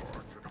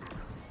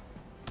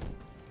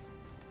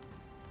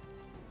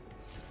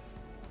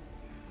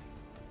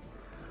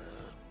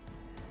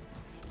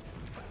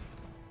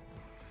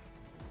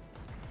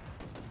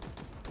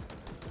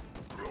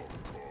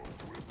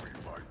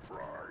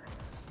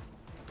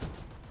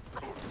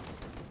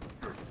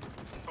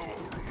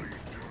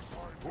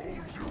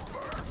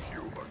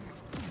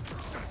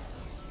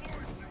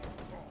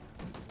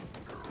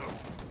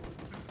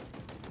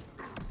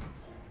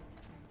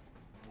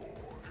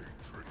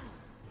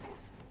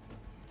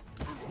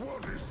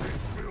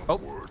 Oh,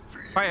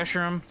 bye,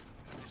 Esherim.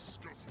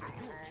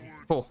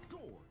 Cool.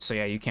 So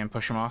yeah, you can't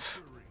push him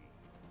off.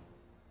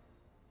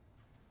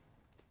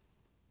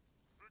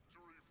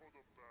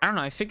 I don't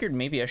know. I figured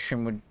maybe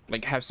Esherim would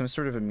like have some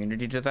sort of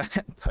immunity to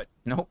that, but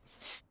nope.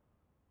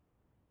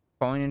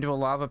 Falling into a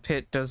lava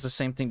pit does the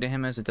same thing to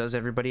him as it does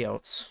everybody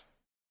else.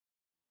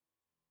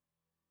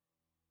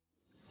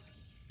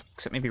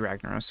 Except maybe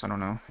Ragnaros. I don't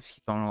know. If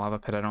he fell in a lava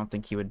pit, I don't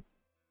think he would...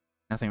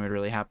 Nothing would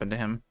really happen to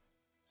him.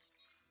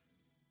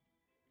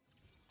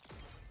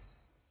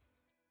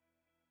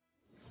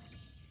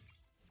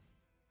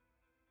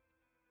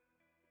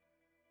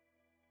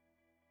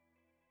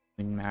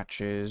 Win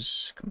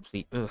matches.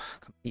 Complete... Ugh.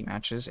 Complete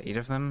matches. 8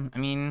 of them. I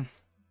mean...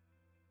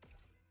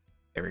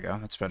 There we go.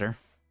 That's better.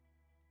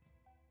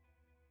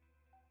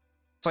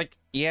 It's like,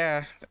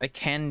 yeah, I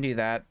can do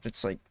that. But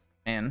it's like,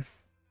 man...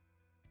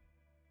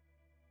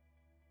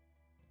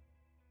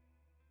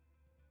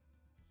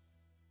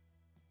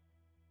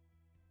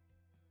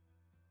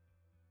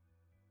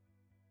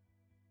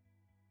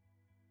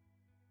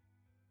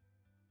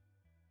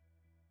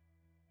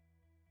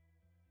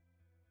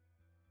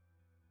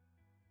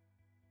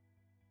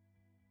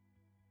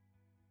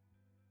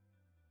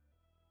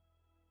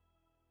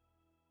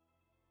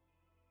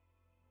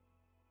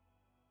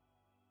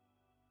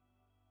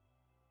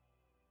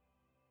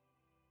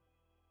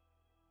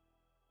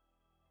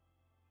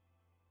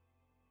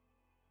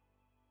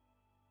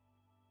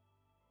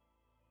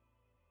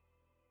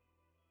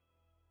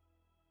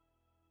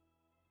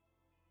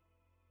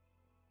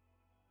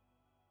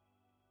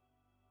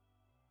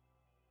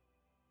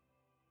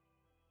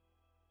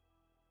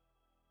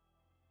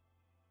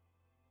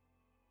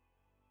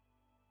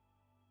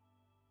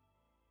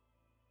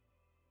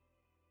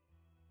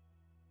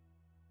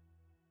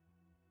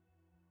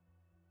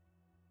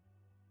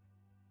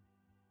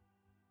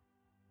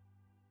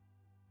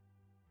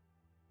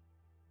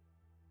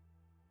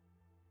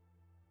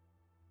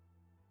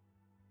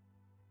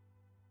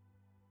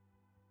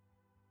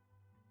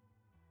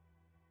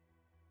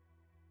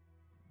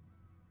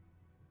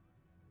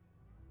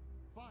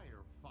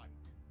 Firefight.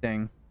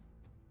 Dang.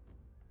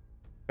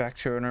 Back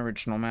to an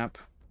original map.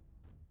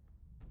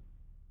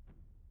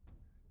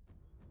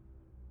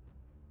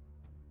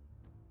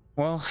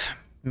 Well,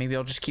 maybe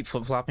I'll just keep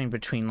flip-flopping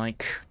between,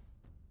 like,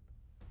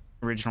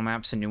 original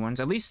maps and new ones.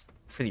 At least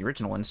for the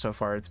original ones so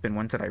far, it's been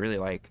ones that I really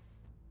like.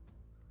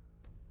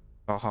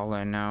 Valhalla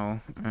and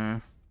now...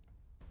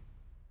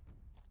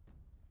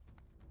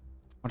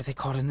 what are they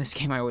called in this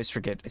game? I always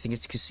forget. I think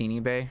it's Cassini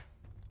Bay.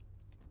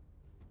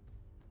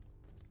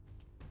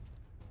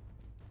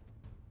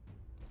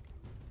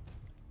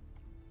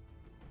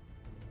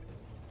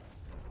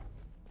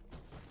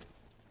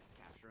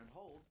 Capture and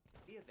hold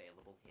the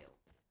available hill.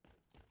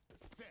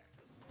 Set.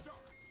 Start.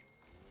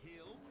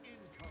 Hill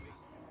incoming.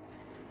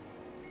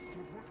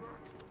 Hill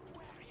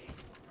ready.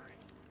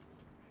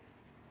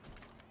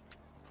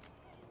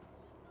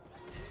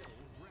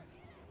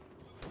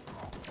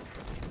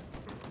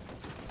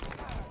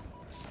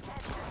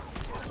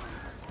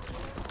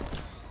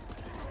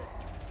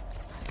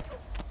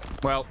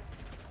 Well...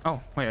 Oh,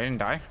 wait, I didn't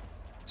die?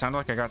 Sounded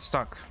like I got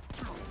stuck.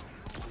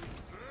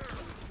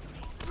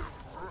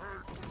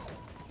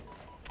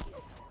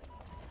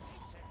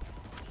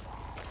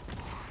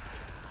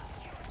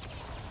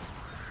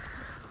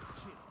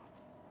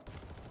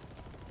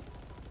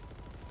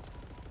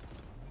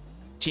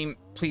 Team,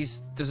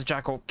 please, there's a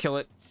jackal. Kill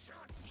it.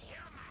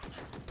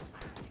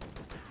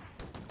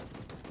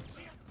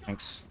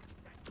 Thanks.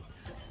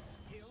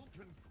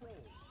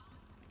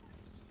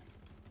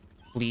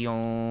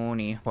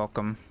 Leone,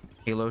 welcome.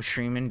 Halo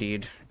stream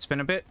indeed. It's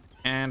been a bit,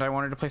 and I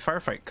wanted to play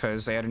Firefight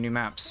because they added new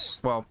maps.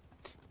 Well,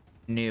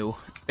 new.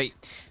 They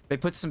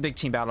put some big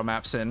team battle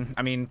maps in.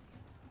 I mean,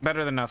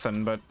 better than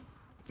nothing, but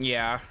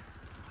yeah.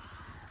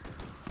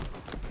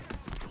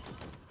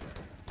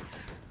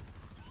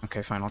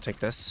 Okay, fine, I'll take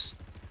this.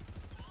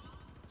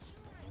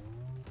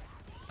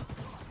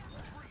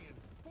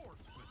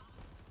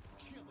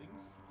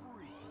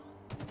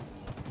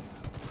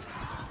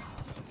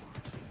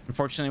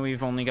 Unfortunately,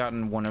 we've only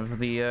gotten one of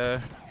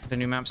the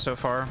new maps so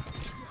far.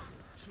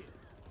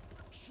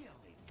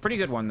 Pretty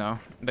good one, though.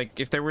 Like,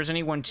 if there was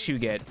any one to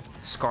get,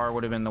 Scar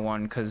would have been the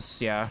one,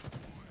 because, yeah.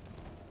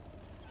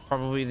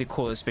 Probably the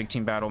coolest big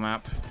team battle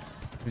map,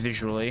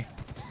 visually.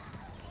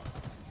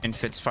 And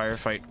fits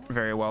Firefight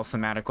very well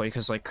thematically,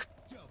 because, like,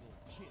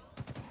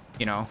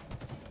 you know,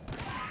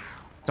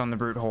 it's on the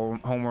Brute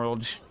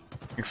homeworld.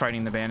 You're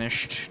fighting the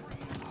Banished.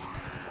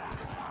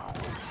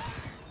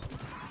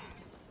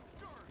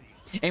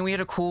 And we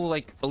had a cool,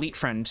 like, elite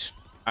friend.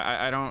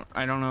 I don't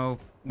know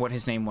what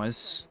his name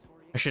was.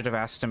 I should have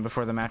asked him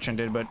before the match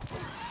ended, but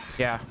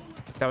yeah,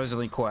 that was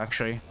really cool,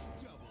 actually.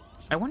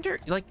 I wonder,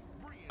 like,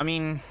 I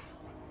mean,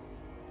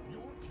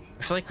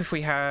 I feel like if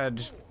we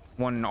had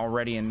one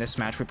already in this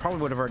match, we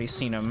probably would have already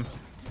seen him.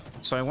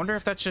 So I wonder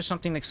if that's just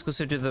something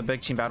exclusive to the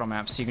big team battle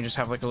maps. So you can just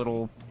have, like, a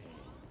little,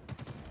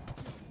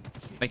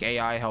 like,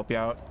 AI help you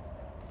out.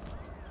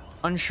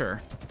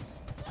 Unsure.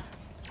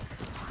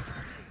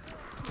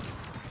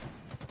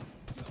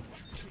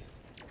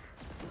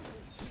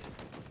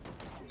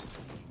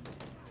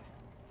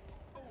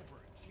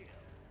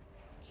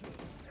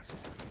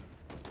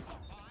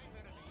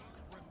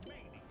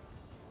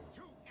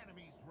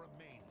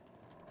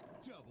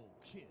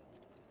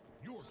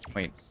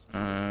 Wait,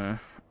 I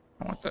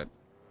want that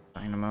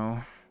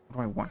dynamo. What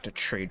do I want to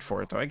trade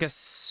for it, though? I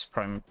guess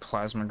probably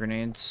plasma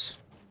grenades.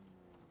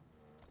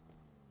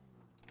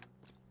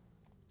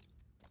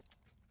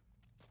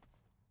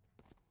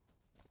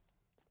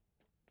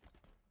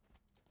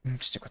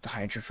 Stick with the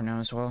Hydra for now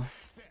as well.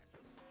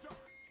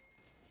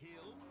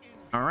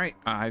 Alright,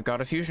 I've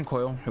got a fusion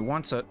coil. Who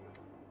wants it?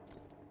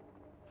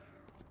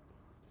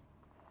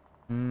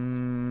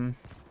 You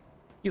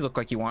look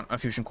like you want a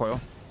fusion coil.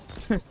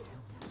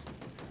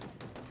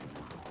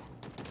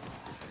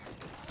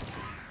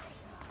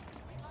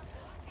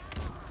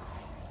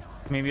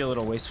 Maybe a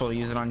little wasteful to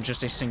use it on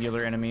just a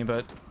singular enemy,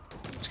 but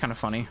it's kind of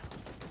funny.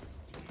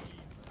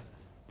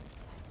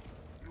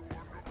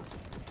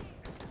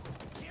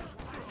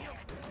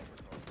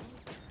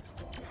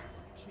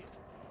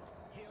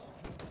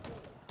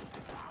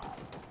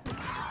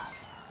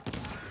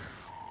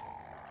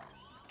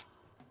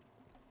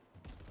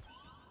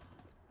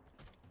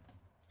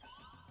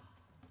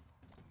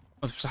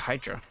 Oh, there's a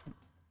Hydra.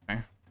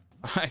 Okay.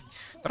 I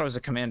thought it was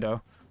a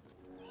commando.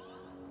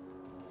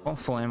 Well,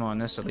 full ammo on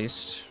this at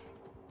least.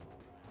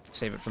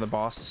 Save it for the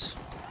boss.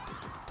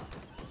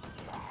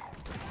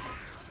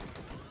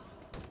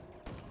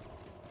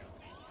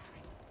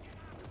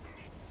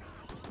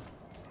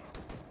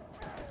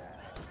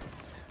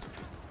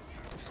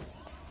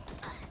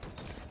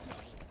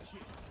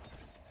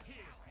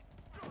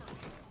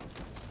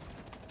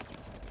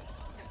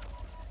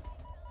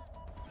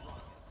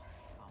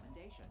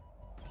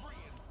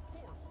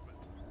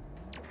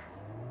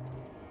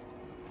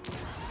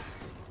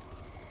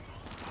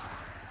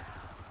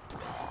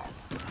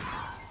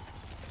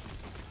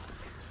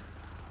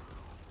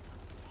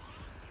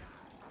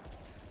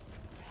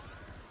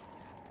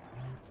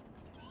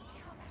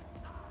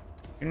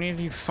 Any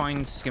of you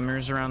find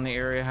skimmers around the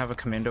area have a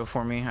commando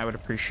for me? I would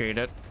appreciate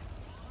it.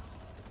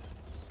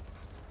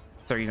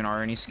 If there even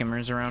are any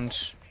skimmers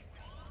around.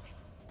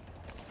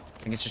 I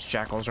think it's just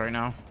jackals right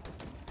now.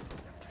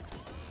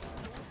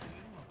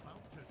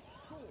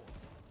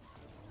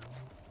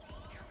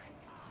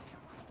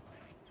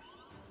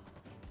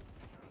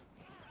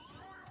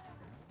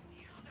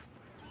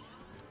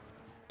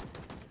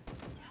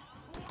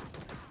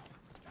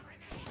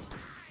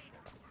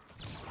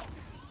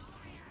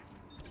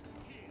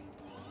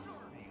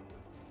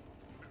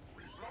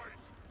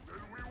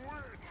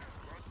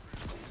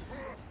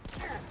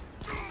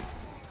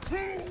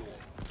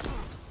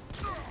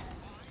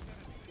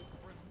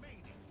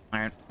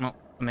 Alright, well,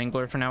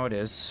 Mangler for now it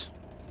is.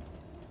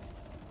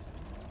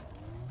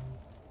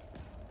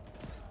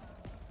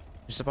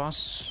 Who's the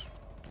boss?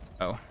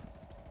 Oh.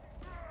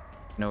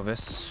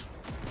 Novus.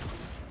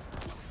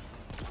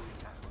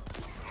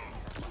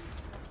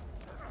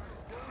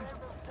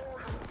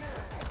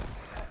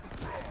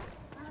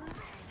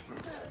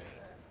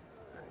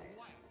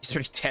 He's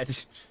already dead.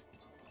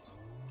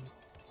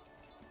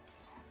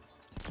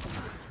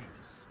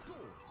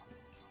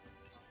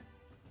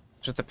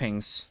 What's with the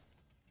pings?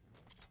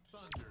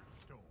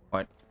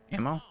 What?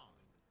 Ammo?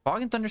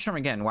 Fog and Thunderstorm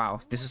again.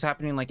 Wow. This is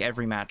happening like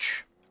every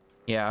match.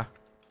 Yeah.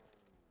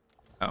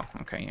 Oh,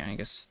 okay. Yeah, I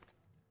guess.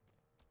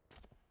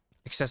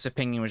 excessive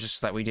pinging was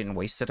just that we didn't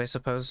waste it, I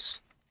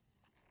suppose.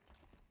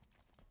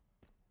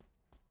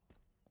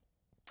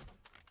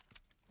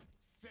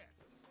 Set.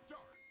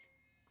 Start.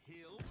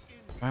 Hill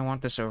in. Do I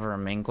want this over a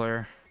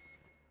Mangler? I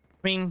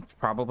mean,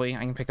 probably. I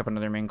can pick up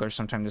another Mangler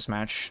sometime this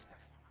match.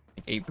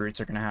 Like 8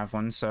 brutes are gonna have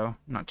one, so I'm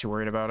not too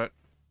worried about it.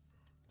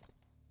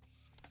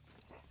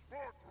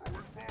 Hill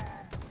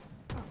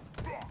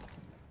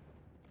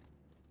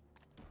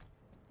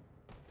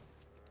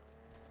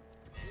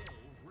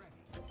ready.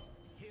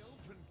 Hill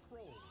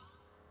control.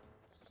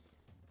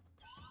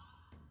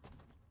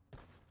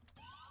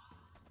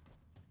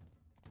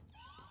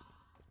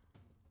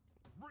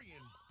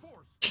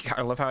 Reinforcement.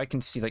 I love how I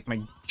can see like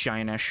my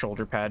giant ass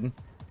shoulder pad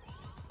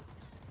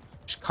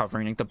just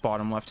covering like the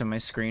bottom left of my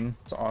screen.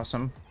 It's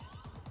awesome.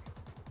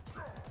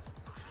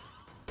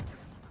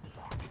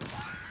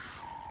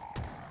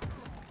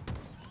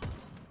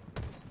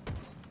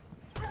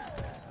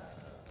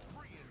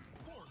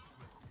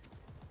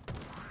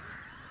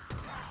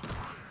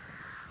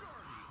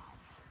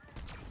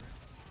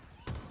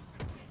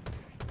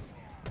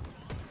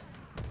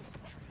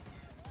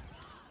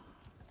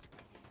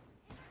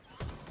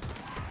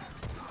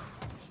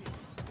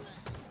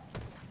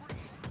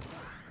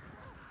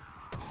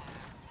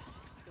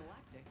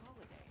 Galactic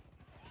holiday.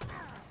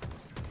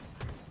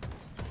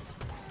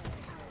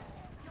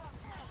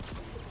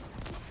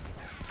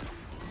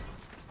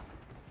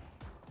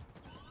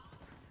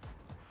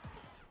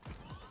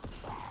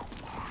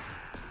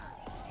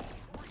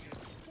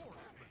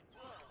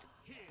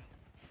 Hill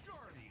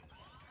Guardian.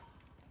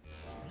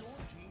 Your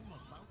team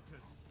about to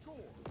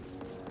score.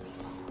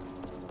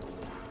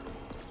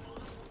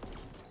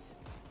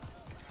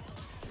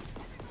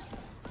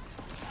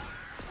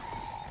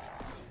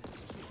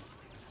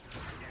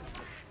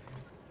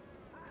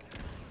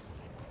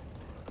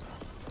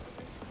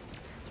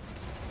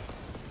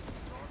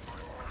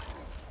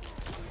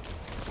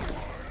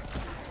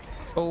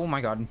 Oh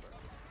my god.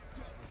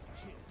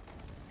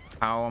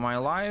 How am I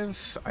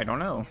alive? I don't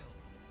know.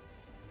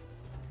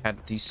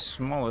 Had the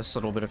smallest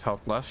little bit of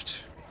health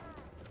left.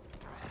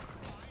 5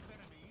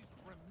 enemies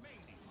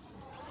remaining.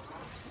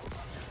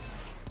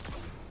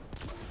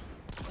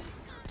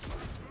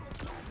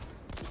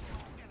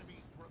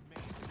 Enemies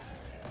remaining.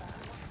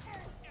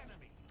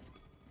 Enemy.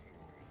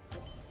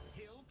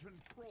 Hill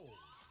control.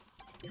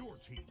 Your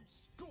team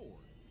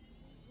scored.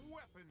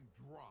 Weapon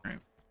drop.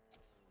 Alright.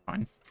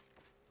 Fine.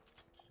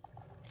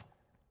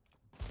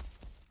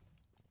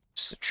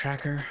 Just a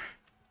tracker.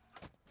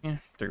 Yeah,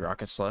 3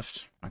 rockets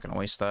left. Not gonna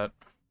waste that.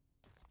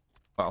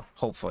 Well,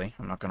 hopefully.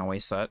 I'm not gonna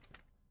waste that.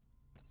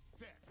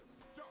 Set.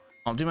 Start.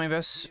 I'll do my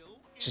best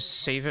to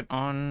save it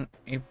on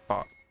a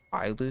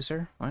eye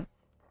loser. What?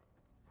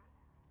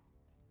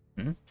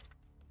 Hmm? Hill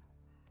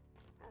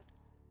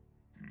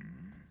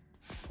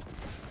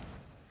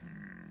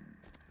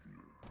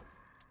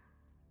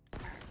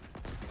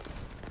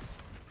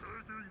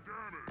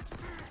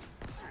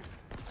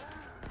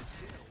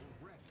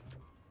ready.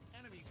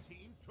 Enemy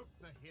team took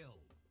the hill.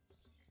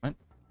 What?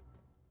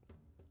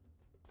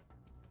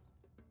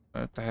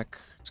 What the heck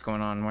is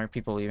going on? Why are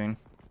people leaving?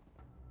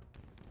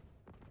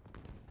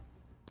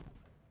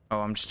 Oh,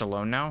 I'm just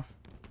alone now?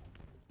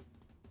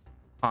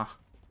 Huh.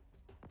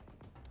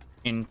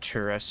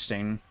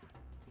 Interesting.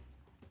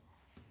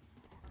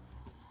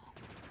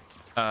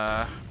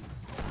 Triple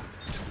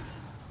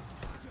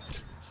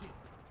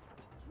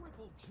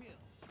kill.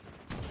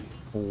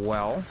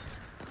 Well.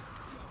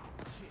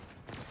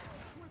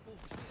 Triple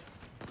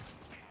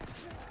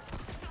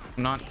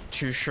kill. Not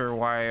too sure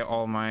why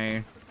all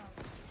my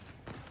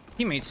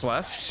teammates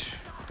left.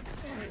 Triple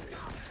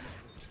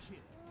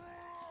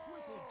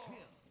kill.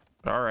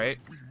 But alright.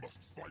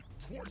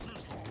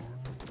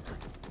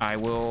 I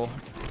will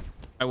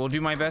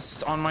do my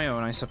best on my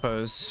own, I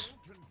suppose.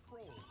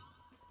 Control.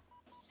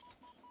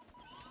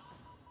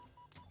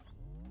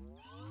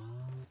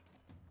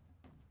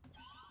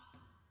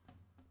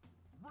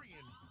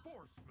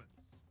 Reinforcements.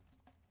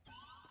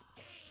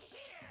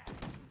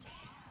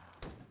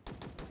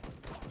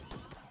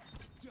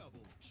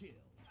 Double kill.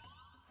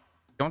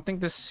 Don't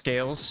think this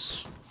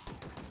scales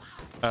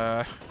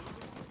to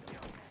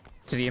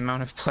the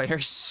amount of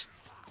players.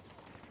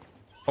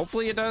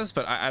 Hopefully it does,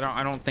 but I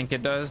don't think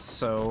it does,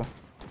 so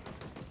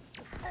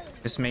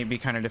this may be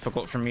kind of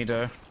difficult for me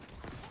to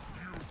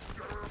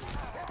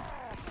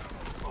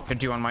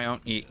do on my own.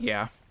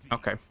 Yeah,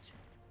 okay.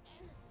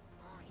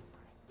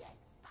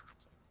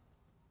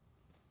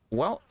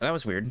 Well, that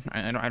was weird.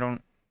 I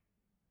don't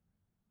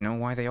know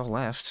why they all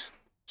left.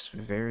 It's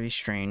very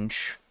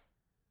strange.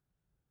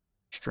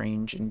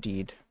 Strange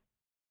indeed.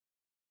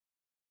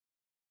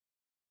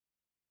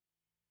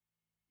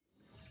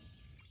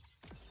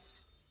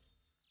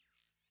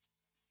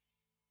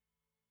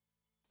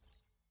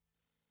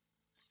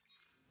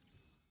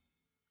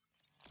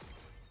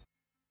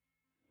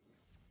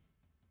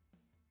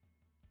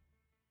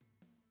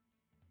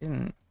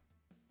 Didn't.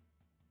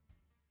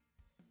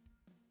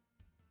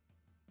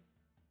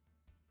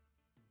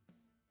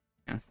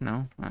 Yeah,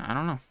 no, I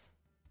don't know.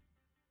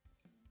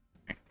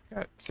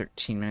 Got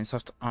 13 minutes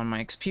left on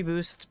my XP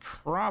boost. It's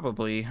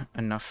probably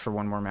enough for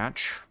one more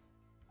match.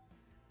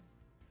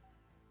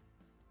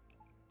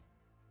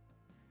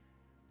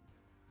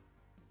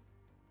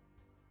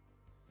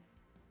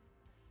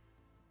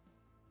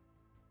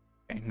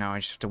 Okay, now I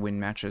just have to win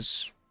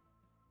matches.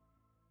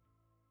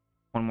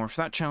 One more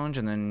for that challenge,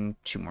 and then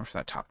 2 more for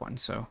that top one,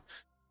 so...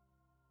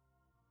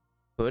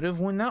 Could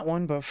have won that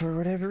one, but for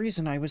whatever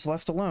reason, I was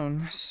left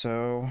alone,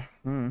 so...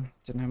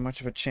 didn't have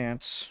much of a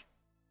chance.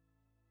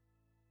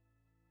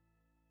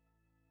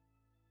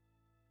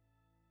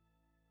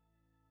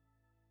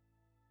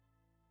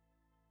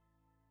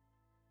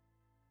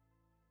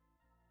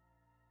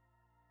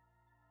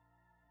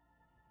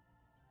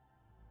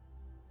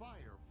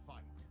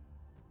 Firefight.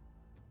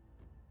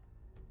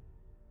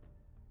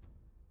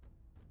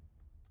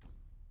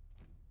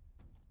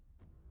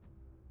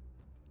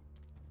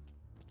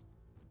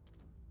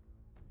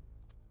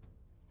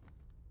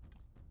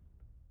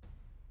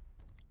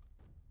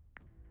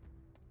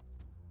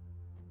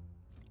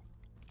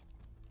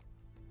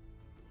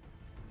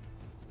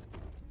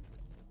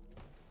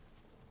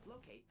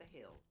 Locate the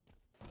hill.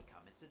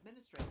 Become its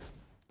administrator.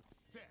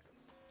 Set.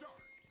 Start.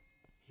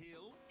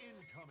 Hill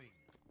incoming.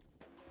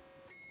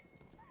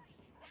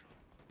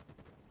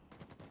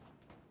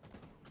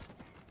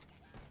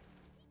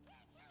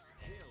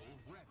 Hill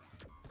ready.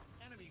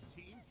 Enemy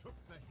team took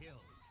the hill.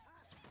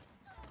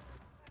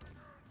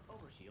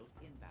 Overshield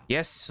inbound.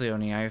 Yes,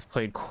 Leonie, I've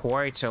played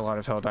quite a lot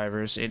of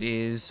Helldivers. It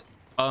is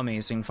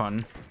amazing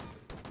fun.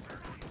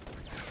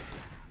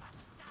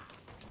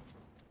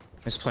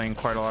 I was playing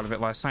quite a lot of it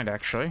last night,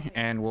 actually,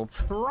 and we'll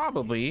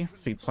probably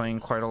be playing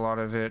quite a lot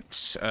of it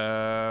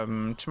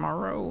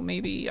tomorrow,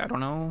 maybe? I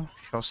don't know.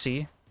 Shall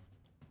see.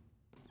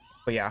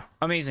 But yeah,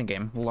 amazing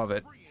game. Love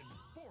it.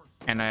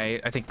 And I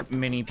think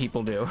many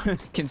people do,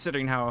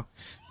 considering how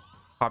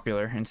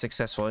popular and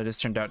successful it has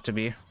turned out to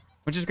be.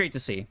 Which is great to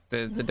see.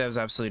 The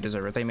devs absolutely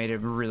deserve it. They made a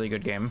really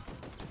good game.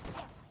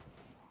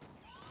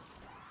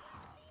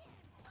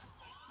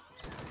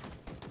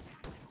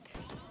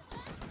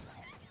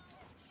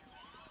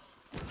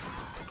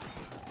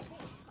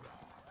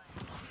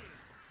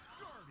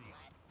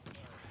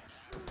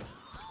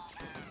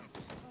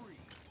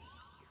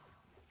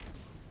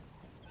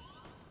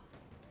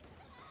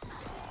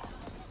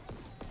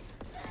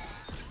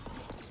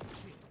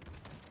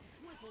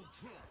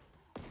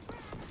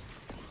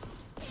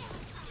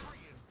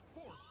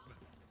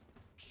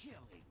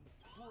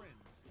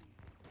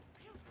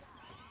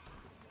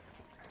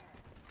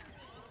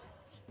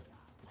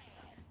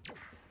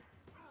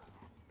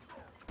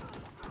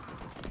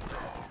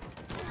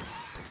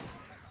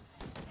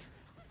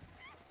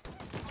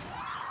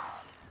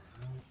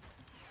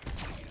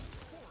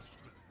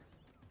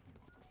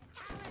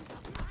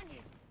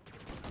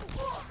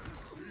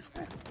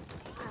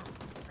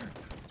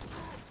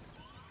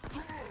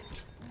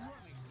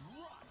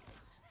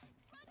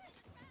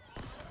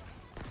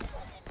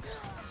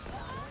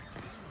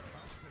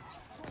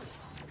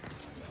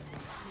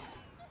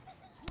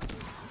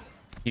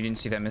 You didn't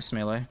see that miss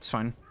melee. It's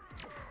fine.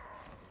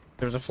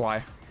 There's a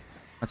fly.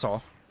 That's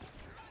all.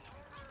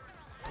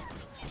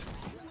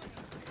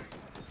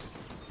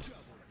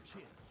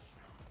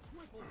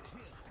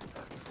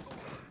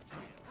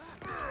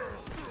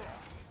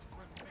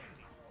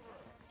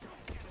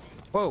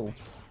 Whoa.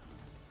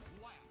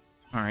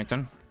 All right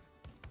then.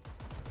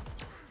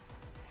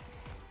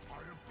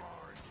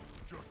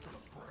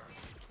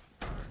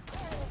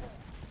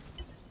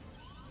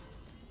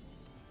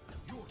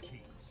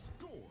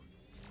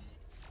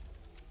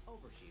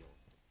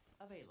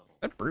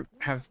 That brute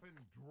have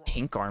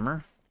pink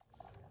armor?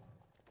 I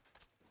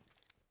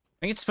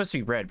think it's supposed to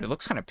be red, but it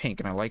looks kind of pink,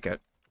 and I like it.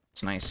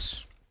 It's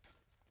nice.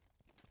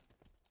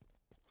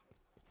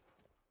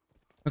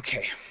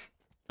 Okay.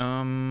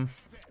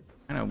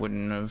 I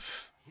wouldn't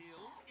have...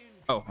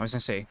 Oh, I was gonna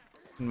say,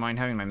 wouldn't mind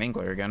having my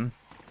mangler again.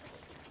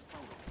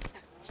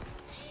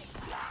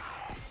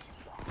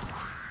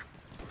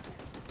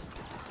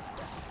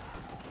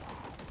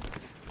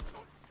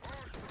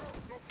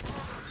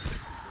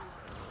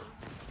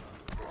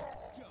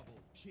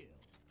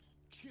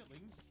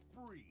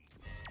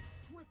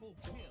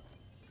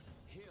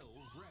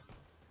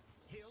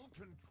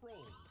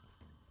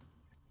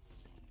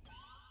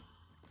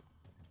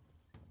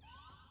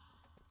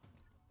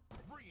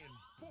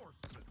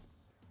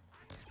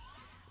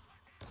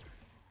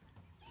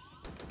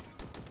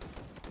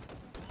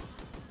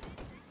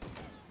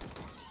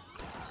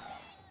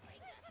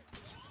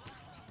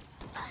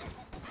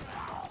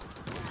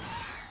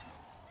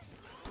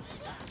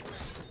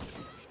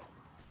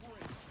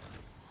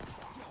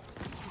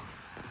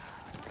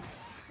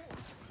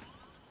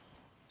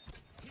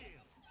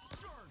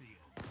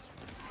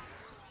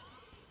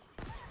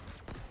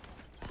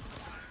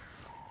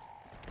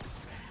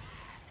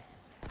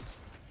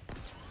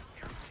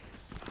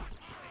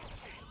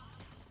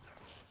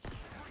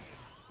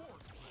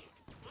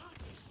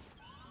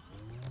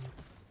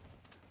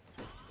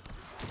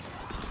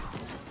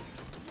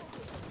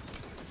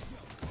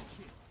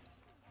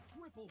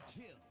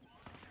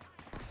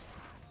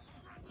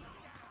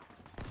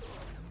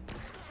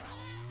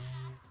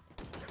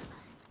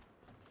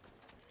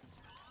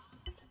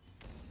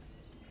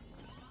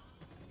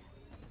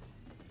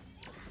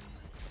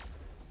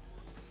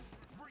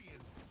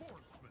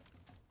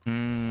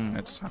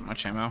 That's not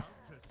much ammo.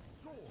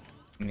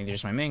 Neither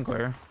is my main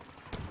glare.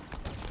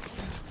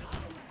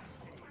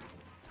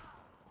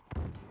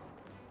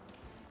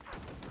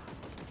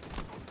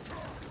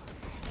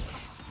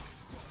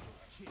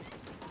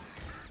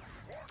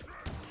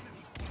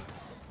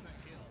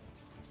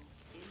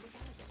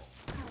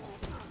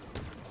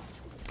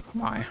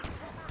 Why?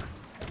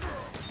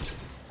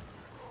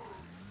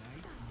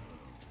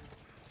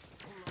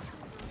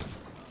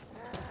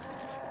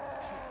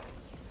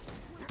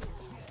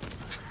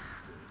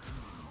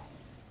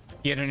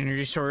 He had an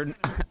energy sword.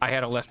 I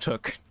had a left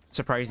hook.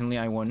 Surprisingly,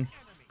 I won.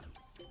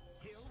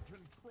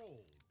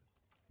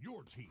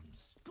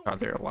 God,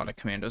 there are a lot of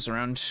commandos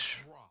around.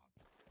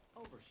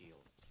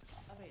 Overshield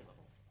available.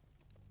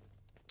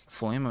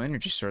 Full ammo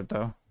energy sword,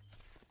 though.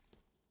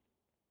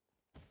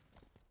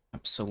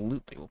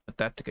 Absolutely, we'll put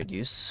that to good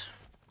use.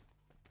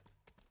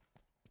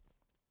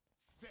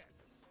 Set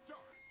start.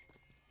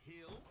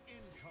 Hill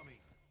incoming.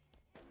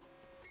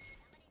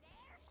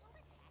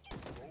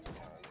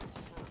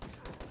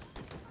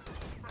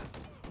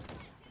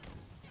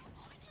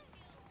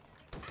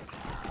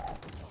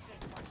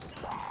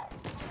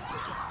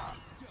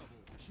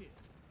 Double kill.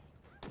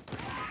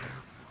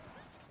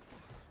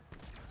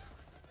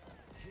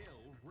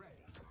 Hill ready.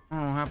 Oh,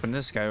 what happened to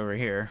this guy over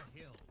here?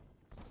 Hill.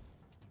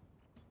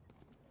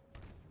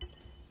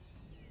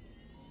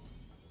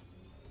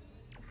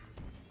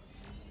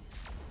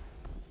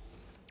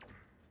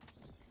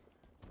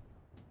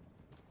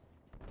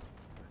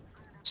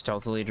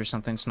 Stealth lead or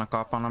something snuck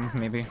up on him,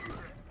 maybe.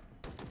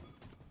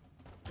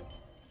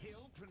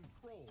 Hill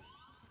control.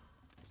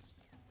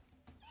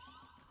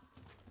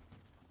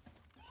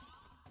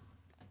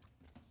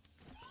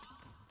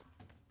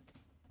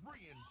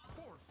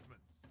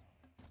 Reinforcements.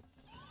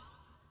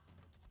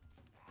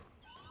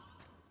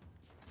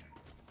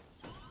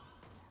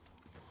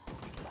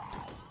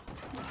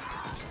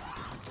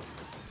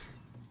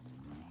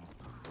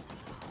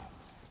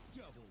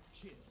 Double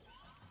kill.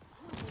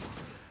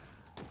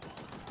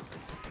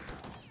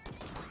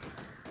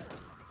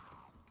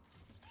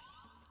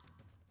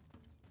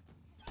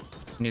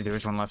 Knew there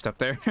was one left up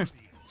there.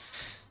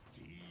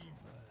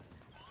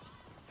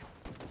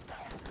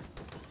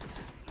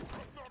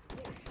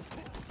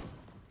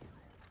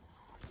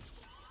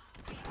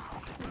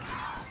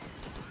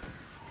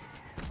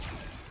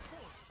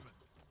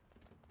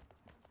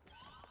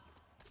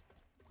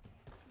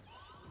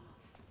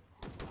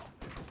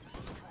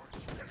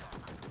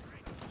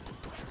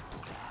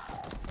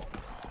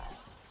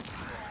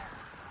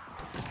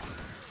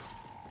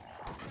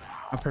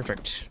 Oh,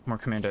 perfect. More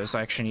commandos.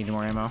 I actually need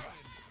more ammo.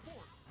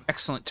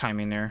 Excellent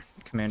timing there,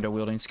 commando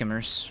wielding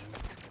skimmers.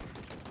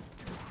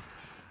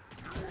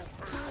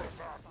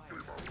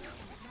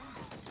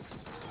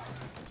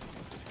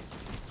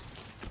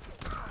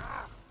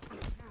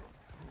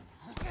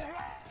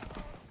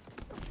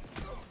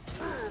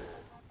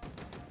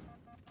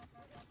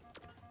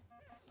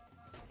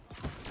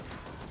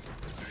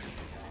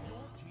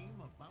 Your team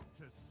about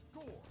to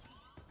score.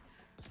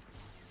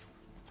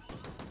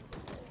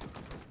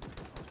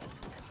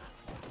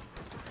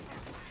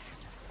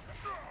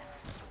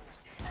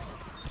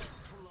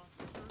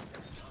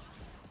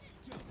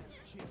 Double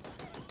kill.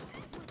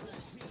 Triple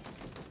kill.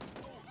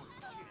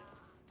 Overkill.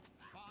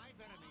 5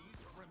 enemies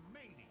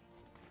remaining.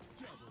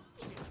 Double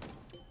kill.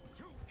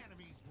 2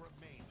 enemies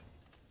remaining.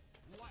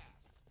 Last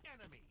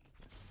enemy.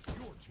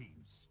 Your team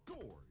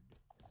scored.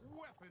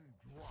 Weapon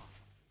drop.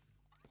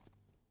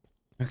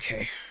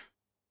 Okay.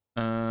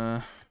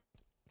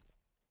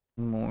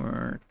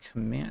 More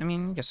command. I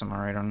mean, I guess I'm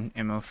alright on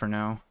ammo for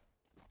now.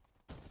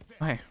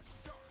 Oh, hey.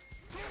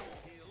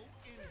 Hill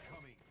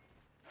incoming.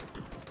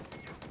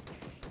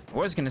 I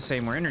was gonna say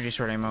more energy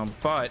sword ammo,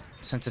 but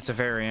since it's a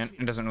variant,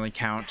 it doesn't really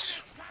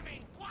count.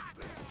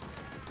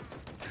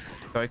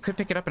 So I could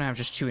pick it up and have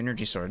just 2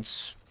 energy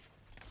swords.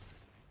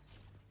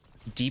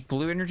 Deep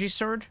blue energy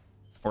sword?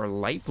 Or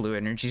light blue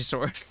energy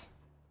sword?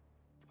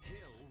 Hill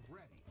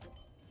ready.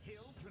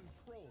 Hill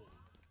control.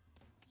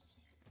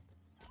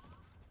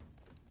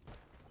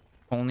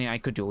 Only I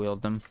could dual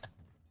wield them.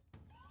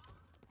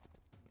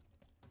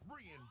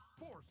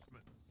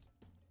 Reinforcements.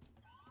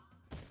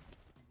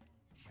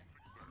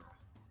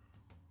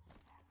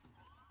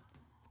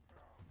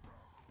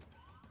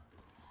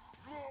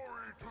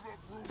 Glory to the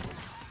brute.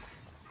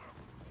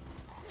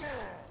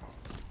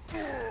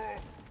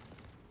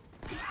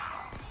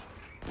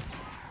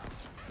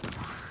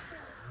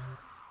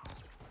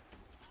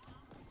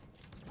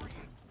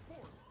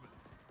 Reinforcements.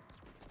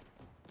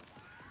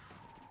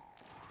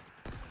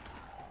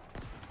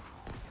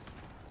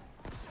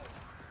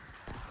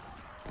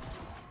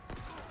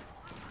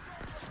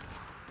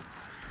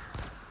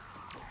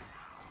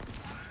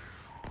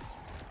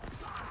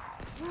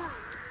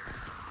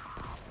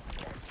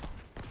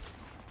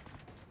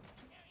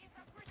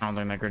 I don't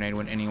think that grenade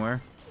went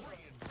anywhere.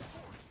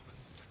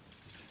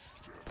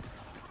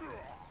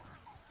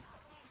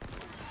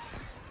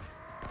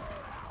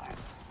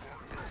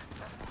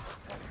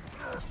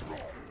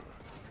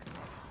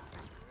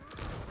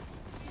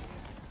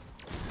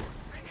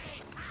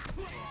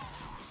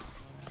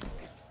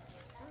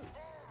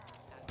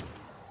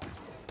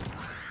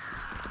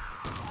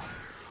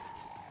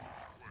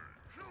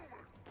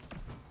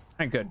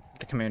 Alright, good.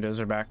 The commandos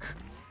are back.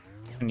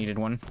 I needed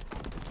one.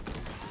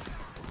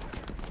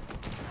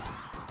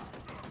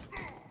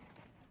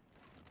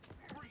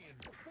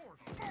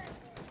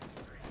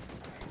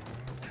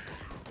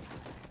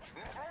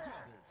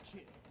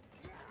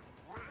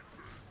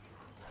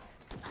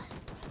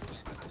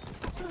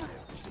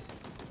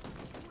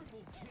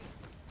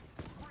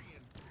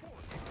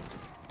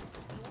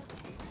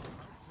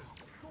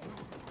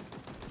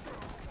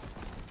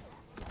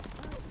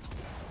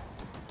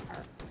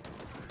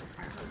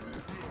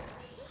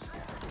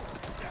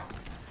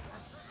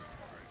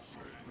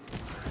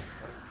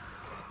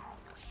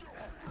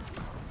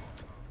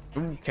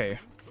 Okay.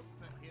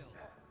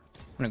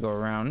 I'm gonna go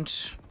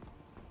around.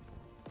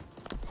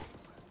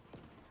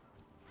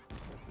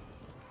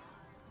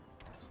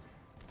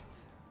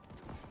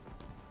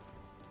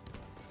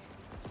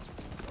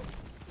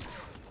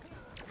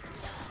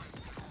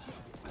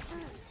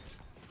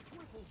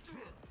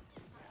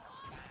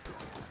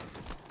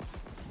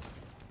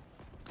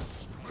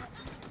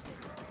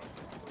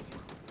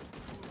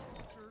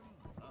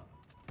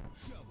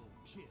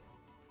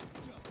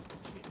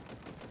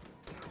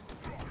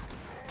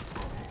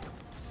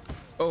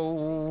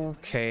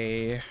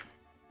 Okay.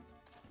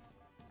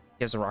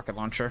 He has a rocket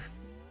launcher.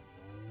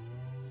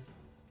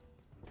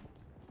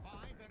 5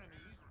 enemies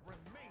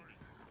remaining.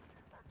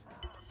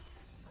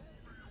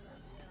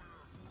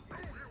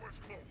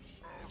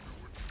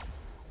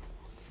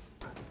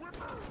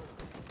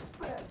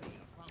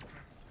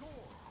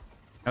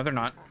 No, they're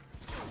not.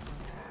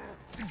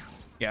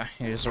 Yeah,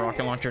 he is a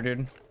rocket launcher,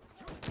 dude.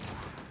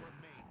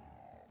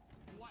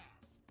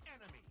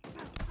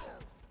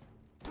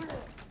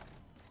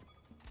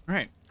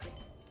 Alright.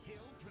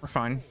 We're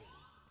fine.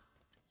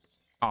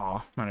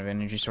 Aw, not have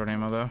energy sword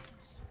ammo though.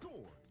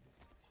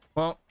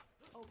 Well,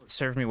 it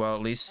served me well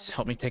at least.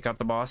 Helped me take out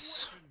the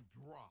boss.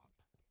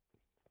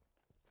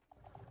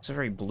 It's a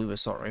very blue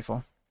assault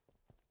rifle.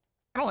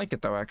 I don't like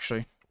it though,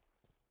 actually.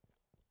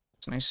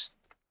 It's a nice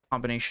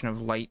combination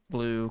of light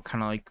blue,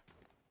 kind of like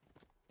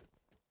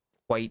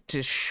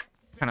whitish,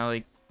 kind of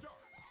like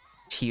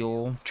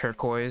teal,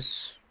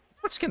 turquoise.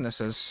 What skin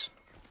this is?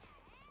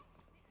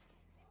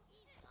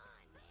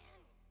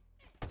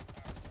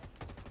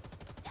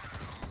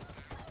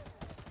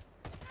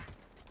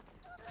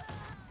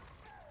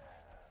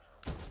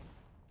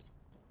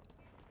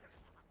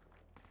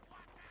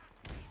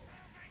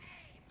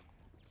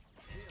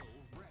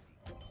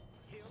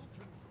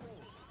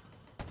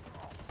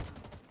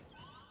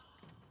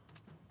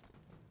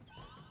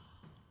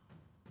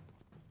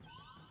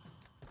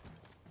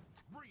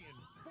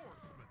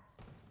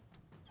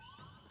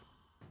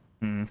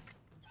 You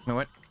know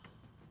what?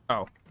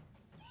 Oh.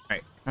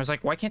 Right. I was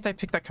like, why can't I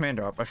pick that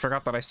commando up? I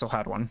forgot that I still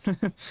had one.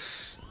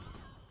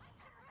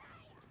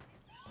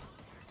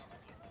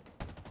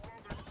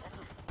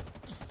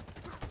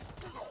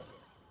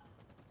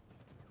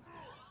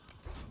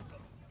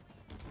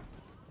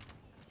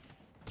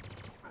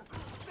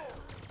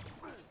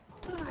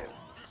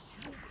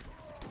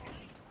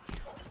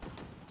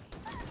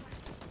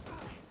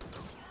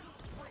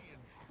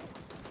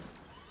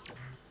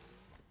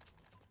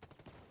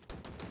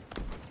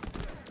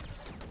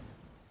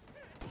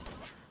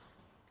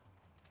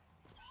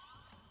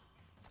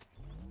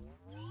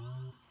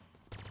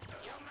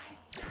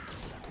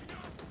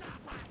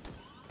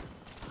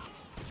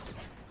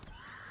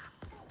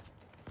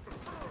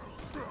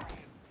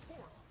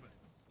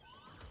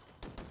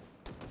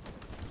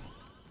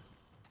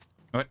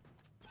 What?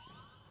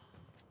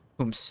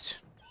 Oomst.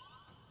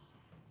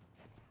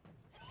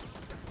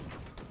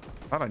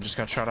 Thought I just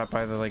got shot up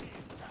by the, like,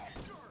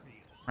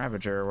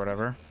 Ravager or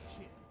whatever.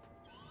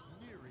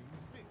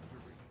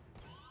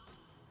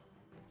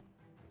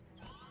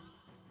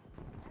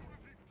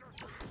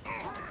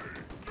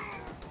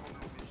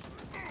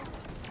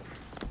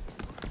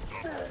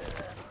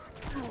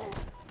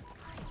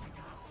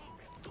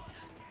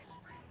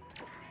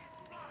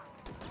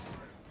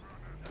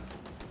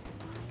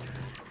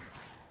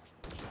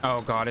 Oh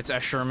god, it's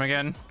Esherim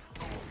again.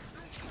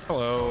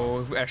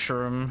 Hello,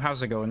 Esherim.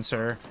 How's it going,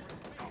 sir?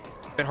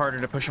 A bit harder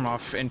to push him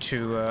off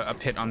into a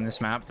pit on this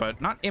map, but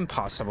not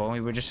impossible. We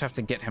would just have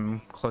to get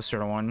him closer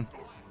to one.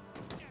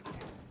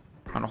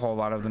 Not a whole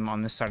lot of them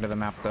on this side of the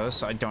map, though,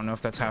 so I don't know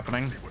if that's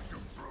happening.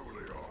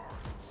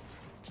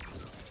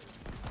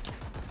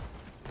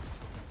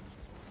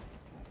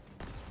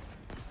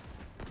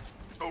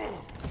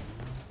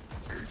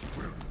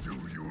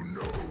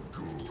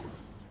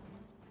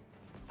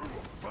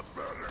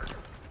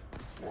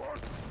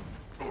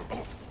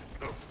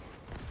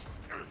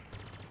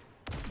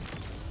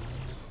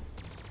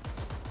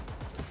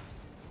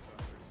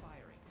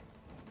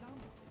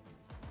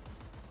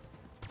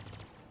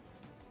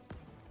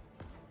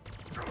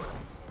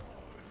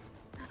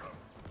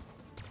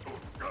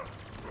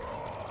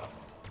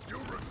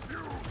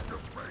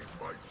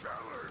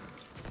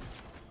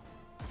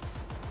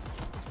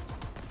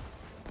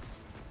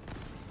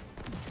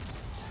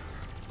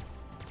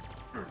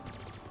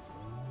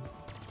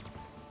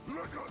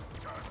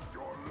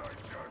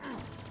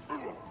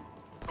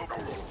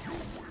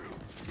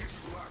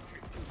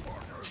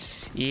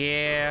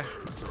 Yeah,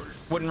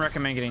 wouldn't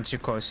recommend getting too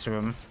close to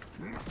him.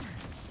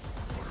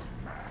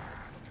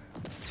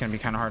 It's gonna be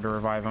kind of hard to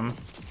revive him.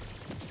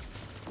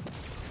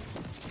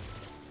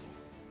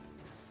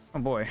 Oh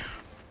boy.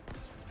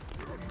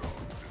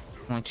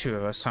 Only 2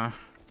 of us, huh?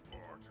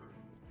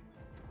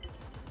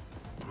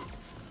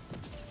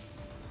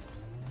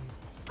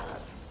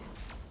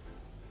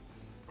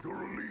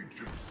 Your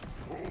allegiance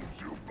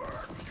holds you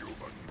back,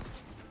 human.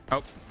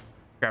 Oh,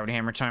 gravity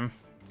hammer time.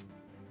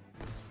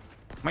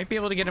 Might be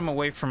able to get him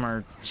away from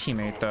our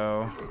teammate,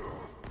 though.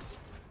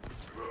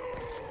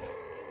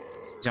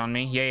 He's on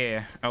me.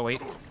 Yeah. Oh,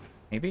 wait.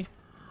 Maybe?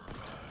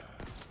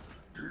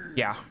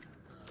 Yeah.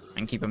 I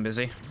can keep him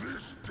busy.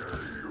 This day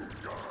you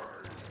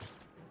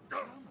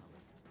die.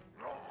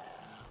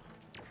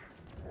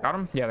 Got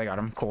him? Yeah, they got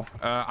him. Cool.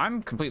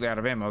 I'm completely out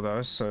of ammo,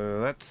 though,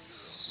 so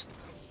that's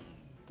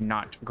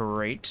not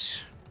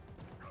great.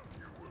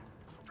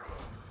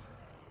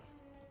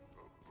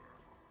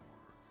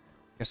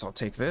 Guess I'll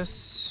take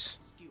this.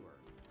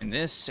 And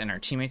this, and our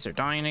teammates are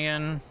dying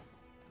again.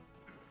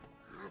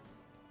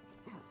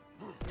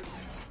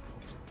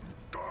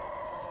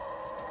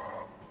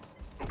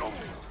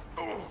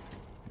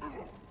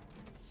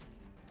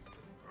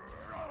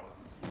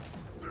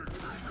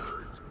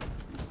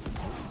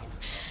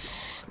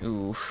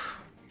 Ooh,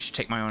 should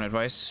take my own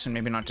advice and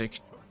maybe not take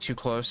too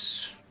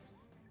close.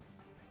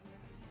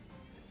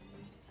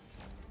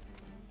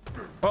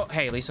 Well,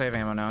 hey, at least I have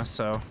ammo now,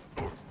 so.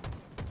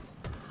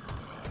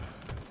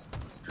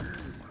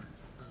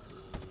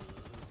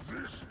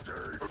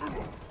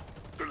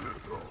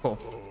 Cool.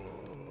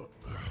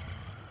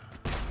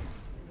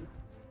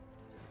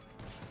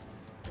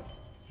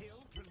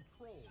 Kill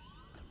control.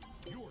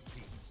 Your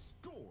team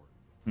scored.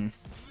 Hmm.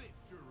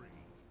 Victory.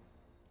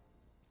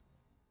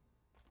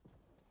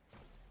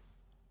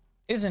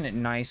 Isn't it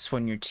nice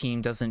when your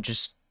team doesn't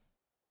just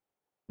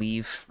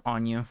leave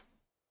on you?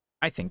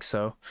 I think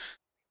so.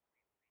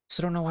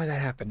 So don't know why that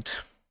happened.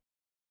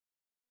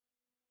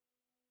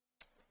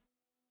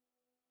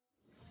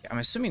 Yeah, I'm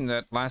assuming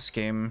that last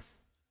game...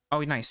 Oh,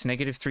 nice.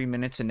 -3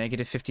 minutes and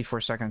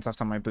 -54 seconds left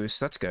on my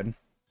boost. That's good.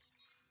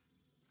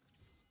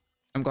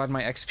 I'm glad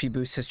my XP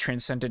boost has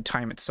transcended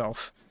time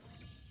itself.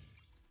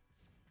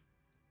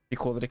 Be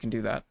cool that it can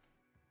do that.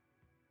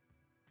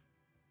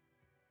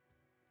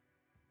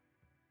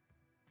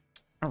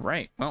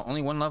 Alright, well,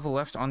 only 1 level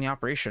left on the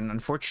operation.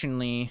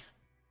 Unfortunately,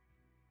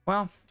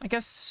 well, I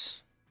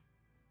guess...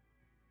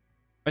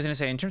 I was gonna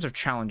say, in terms of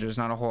challenges,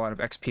 not a whole lot of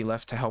XP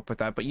left to help with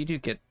that, but you do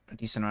get a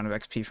decent amount of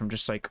XP from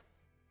just, like,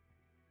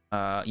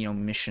 you know,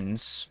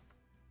 missions,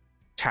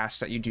 tasks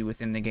that you do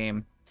within the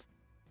game.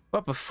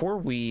 But before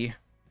we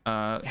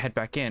head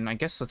back in, I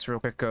guess let's real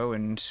quick go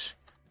and...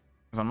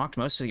 I've unlocked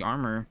most of the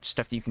armor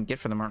stuff that you can get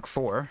for the Mark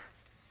IV.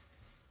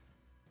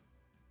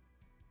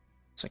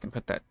 So I can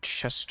put that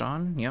chest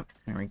on. Yep,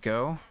 there we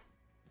go.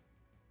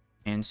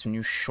 And some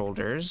new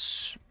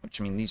shoulders, which,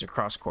 I mean, these are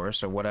cross-core,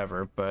 so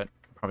whatever, but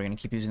I'm probably going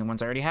to keep using the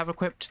ones I already have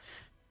equipped.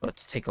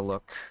 Let's take a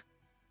look.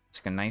 It's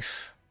like a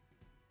knife.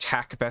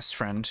 Tack best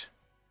friend.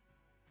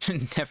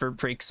 Never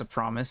breaks a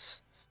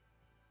promise.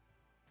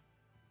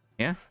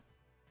 Yeah.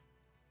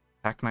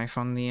 Tack knife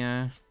on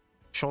the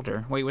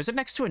shoulder. Wait, was it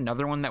next to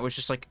another one that was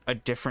just like a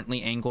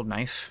differently angled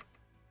knife?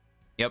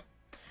 Yep.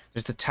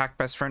 There's the tack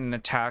best friend and the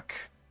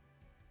tack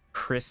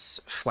Chris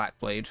flat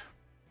blade.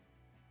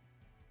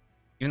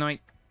 Even though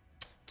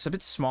it's a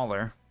bit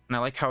smaller, and I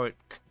like how it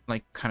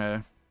like kind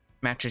of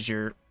matches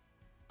your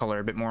color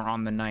a bit more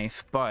on the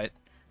knife, but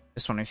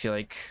this one I feel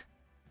like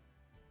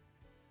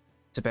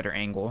it's a better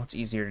angle. It's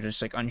easier to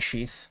just like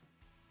unsheath.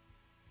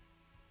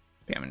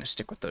 Yeah, I'm gonna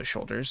stick with those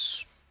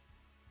shoulders.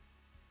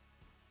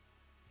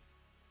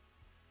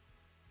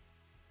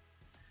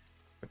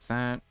 With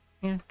that,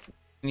 yeah,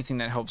 anything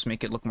that helps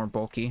make it look more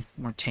bulky,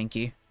 more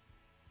tanky.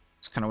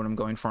 That's kind of what I'm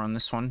going for on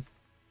this one.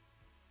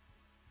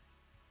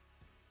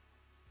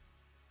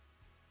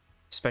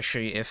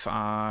 Especially if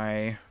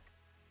there's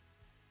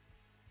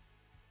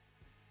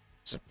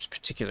a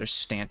particular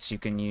stance you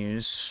can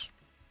use,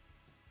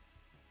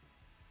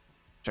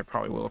 which I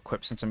probably will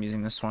equip since I'm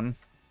using this one.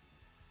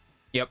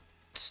 Yep,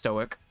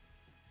 stoic.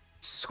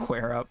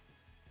 Square up.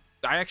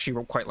 I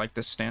actually quite like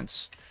this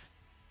stance.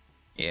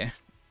 Yeah,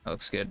 that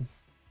looks good.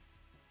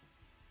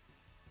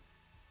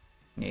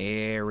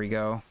 There we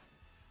go.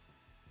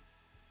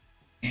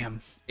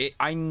 Damn.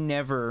 I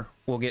never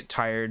will get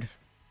tired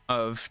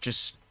of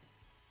just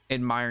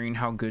admiring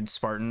how good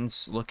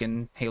Spartans look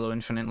in Halo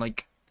Infinite.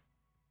 Like,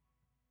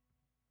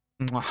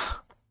 mwah,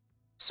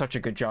 such a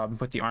good job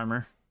with the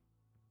armor.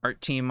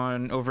 Art team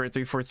over at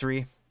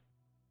 343.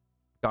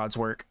 God's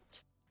work.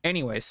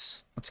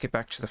 Anyways, let's get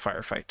back to the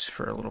firefight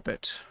for a little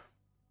bit.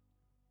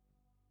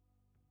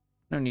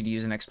 No need to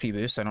use an XP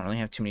boost. I don't really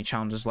have too many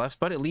challenges left,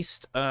 but at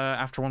least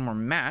after one more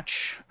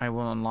match, I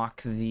will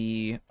unlock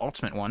the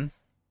ultimate one,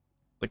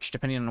 which,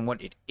 depending on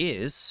what it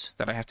is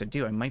that I have to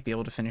do, I might be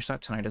able to finish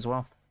that tonight as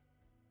well.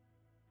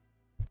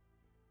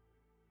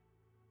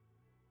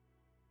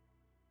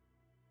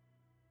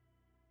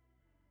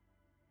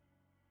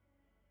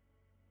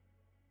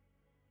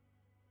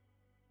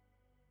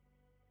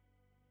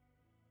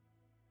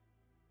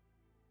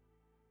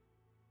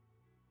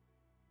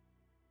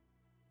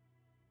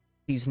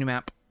 Please, new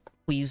map.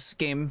 Please,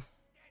 game.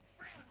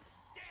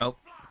 Oh.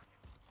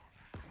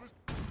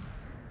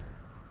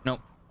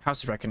 Nope.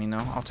 House of Reckoning, though.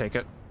 I'll take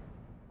it.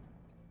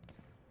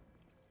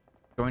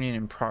 Joining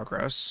in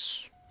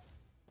progress.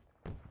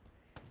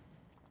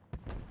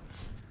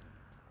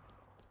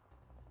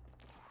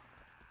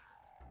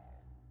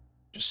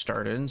 Just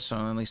started, so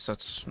at least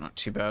that's not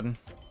too bad.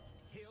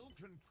 Hill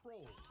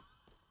control.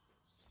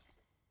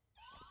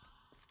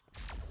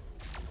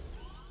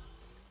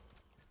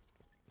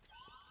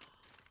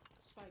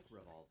 Spike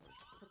revolver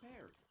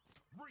prepared.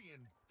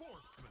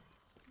 Reinforcements.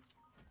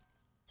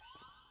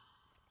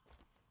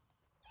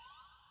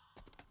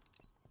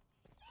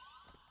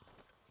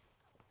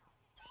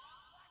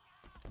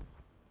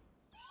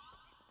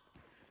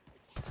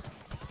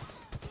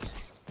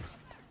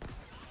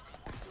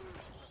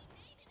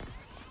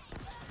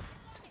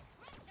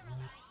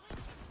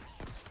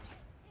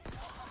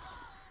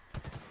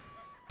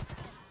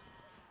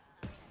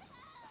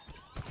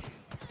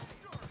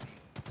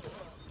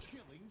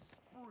 Killing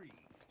spree.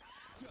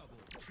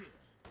 Double kill.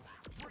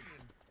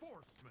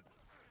 Reinforcements.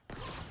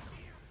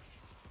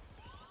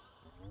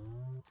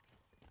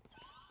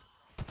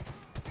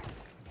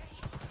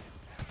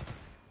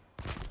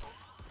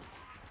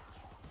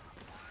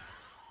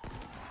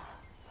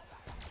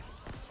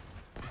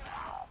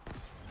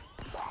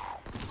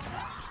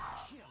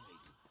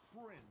 Killing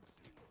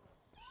frenzy.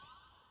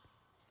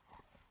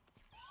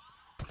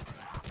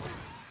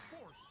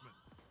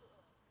 Reinforcements.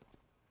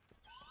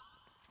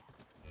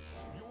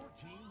 Your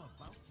team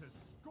about to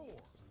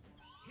score.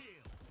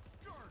 Hail,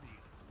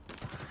 Guardian.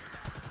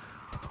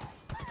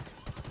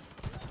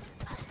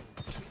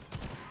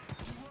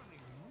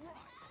 Running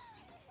riot.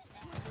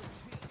 Triple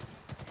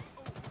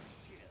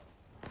kill. Overkill.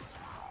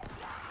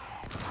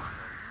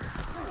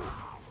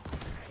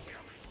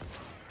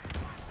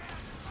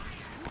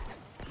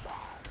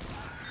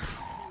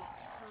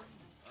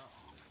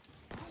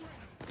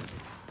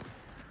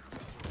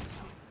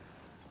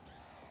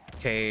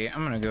 Okay,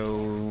 I'm gonna go...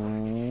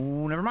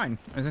 Never mind.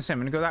 I was gonna say I'm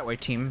gonna go that way,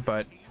 team,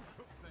 but...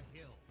 Took the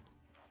hill.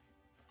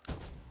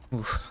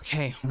 Oof,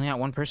 okay, only got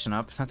one person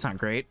up. That's not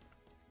great.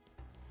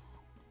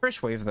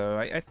 First wave, though,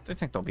 I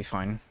think they'll be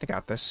fine. They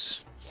got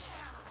this.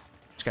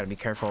 Just gotta be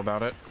careful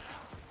about it.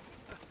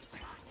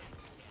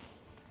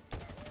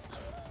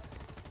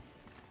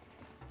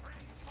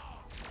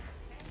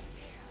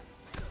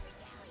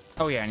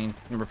 Oh yeah, and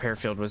repair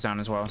field was down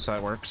as well, so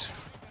that worked.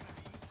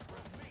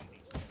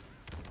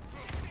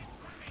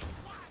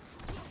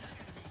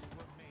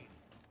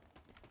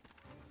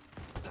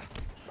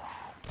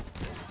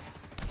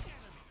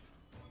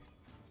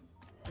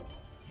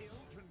 Hill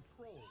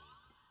control.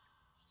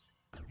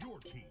 Your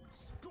team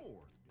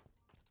scored.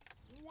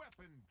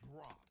 Weapon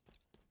drop.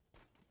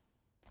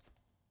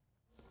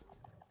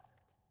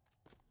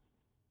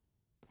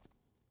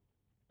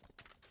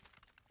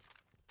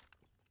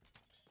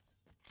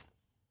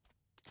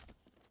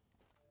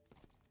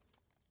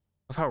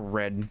 Love how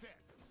red, Sets.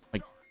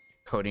 like,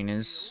 coating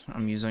is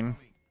I'm using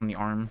on the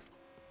arm.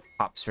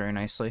 Pops very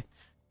nicely.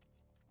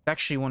 It's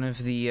actually one of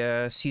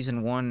the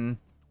season 1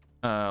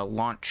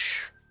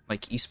 launch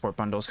like esport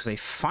bundles, because they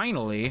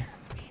finally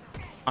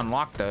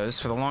unlocked those.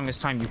 For the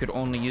longest time you could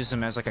only use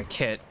them as like a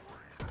kit,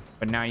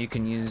 but now you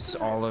can use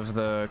all of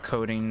the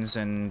coatings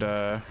and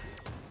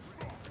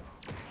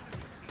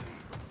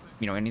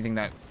you know, anything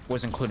that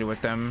was included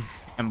with them,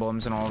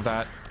 emblems and all of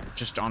that,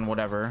 just on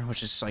whatever,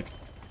 which is like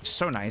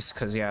so nice,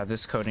 because yeah,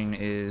 this coating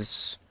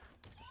is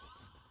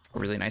a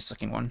really nice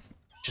looking one.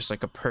 Just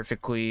like a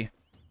perfectly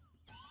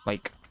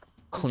like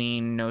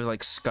clean, no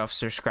like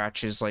scuffs or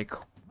scratches, like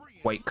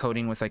white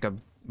coating with like a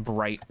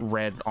bright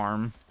red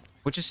arm,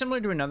 which is similar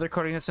to another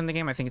coating that's in the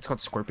game. I think it's called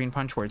Scorpion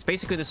Punch, where it's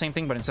basically the same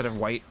thing, but instead of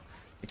white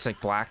it's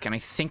like black, and I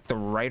think the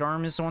right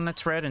arm is the one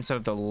that's red instead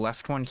of the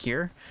left one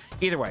here.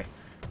 Either way,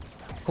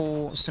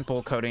 cool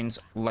simple coatings,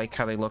 like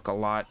how they look a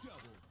lot.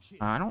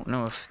 I don't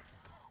know if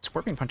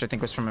Scorpion Punch, I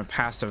think, was from a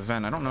past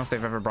event. I don't know if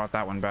they've ever brought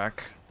that one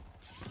back.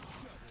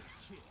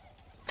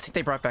 I think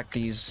they brought back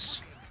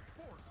these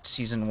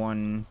season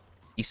 1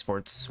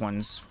 esports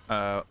ones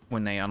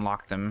when they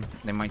unlocked them.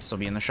 They might still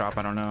be in the shop,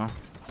 I don't know.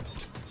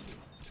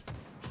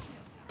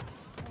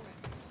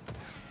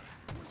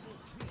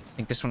 I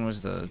think this one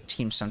was the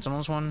Team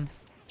Sentinels one.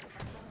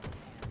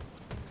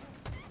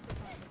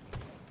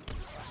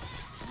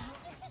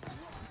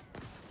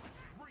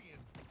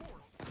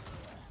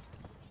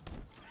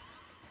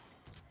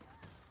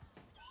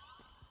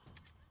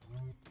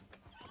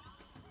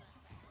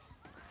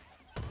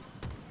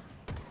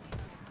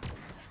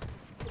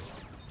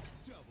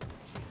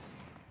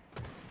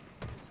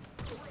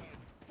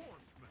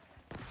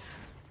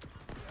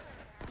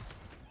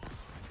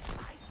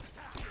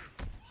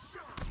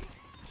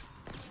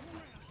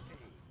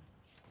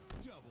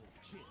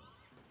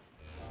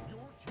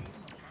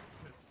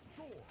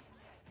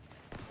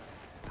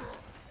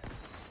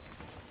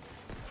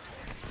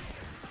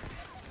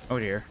 Oh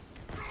dear.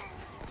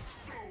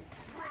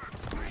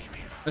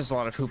 There's a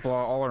lot of hoopla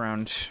all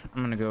around.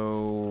 I'm gonna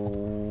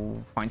go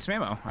find some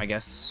ammo, I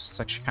guess. It's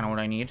actually kind of what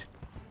I need.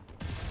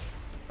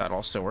 That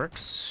also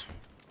works.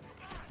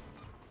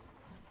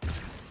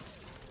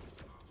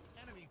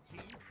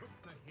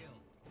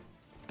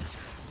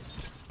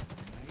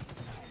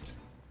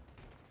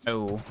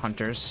 Oh,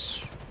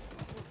 hunters.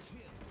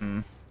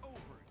 Hmm.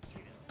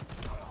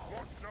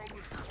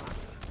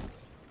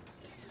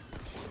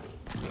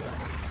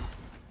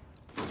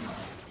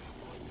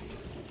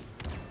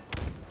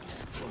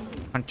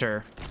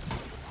 Hunter.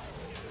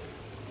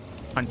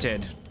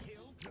 Hunted.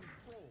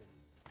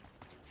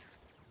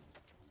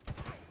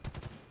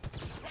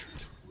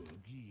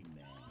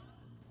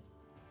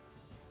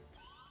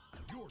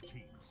 Your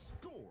team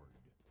scored.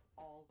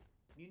 All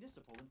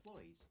municipal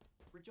employees,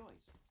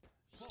 rejoice.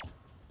 Fall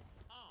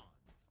on.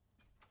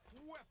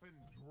 Weapon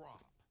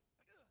drop.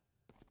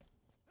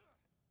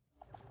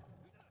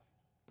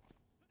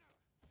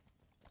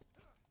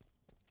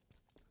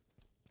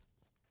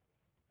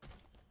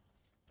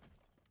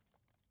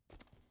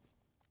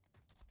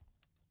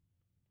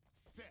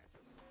 Set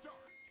start.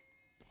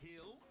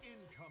 Hill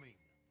incoming.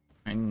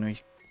 I know you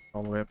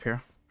all the way up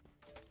here.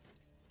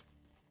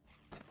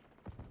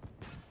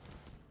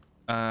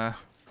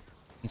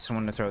 Need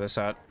someone to throw this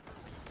at.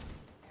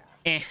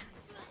 Eh.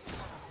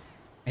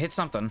 I hit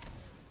something.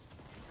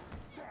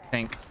 I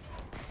think.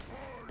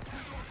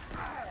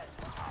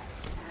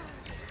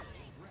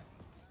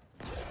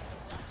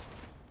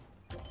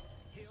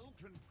 Hill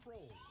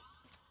control.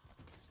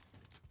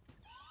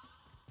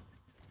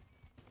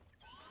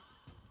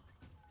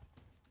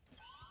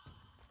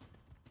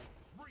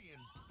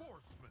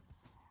 Reinforcements.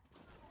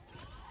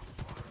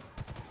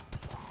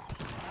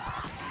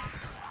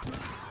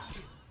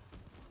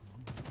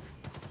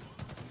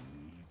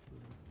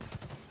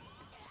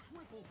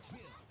 Triple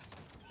kill.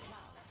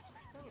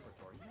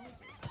 Celebratory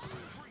noises.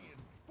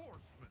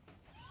 Reinforcements.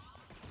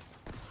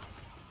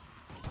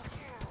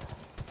 Kill.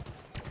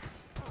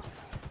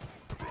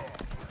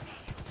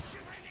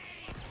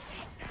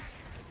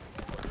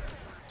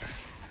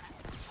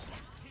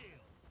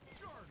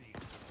 Guardian.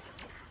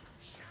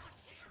 Pride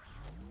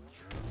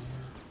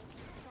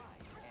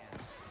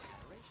and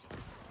admiration.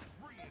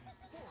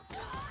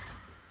 Reinforcements.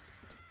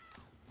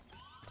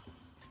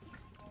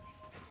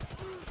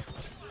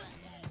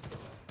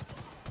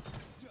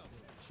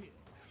 Double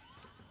kill.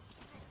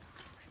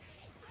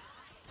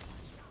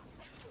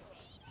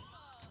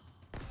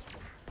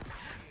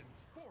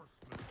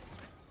 Reinforcements.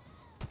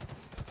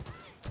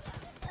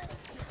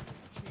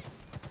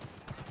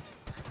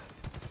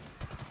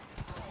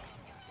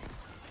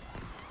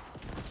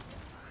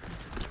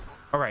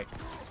 All right.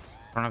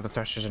 I don't have the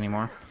thrusters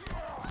anymore.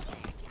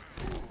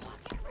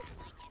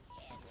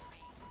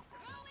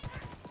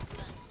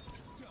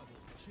 Double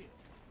kill.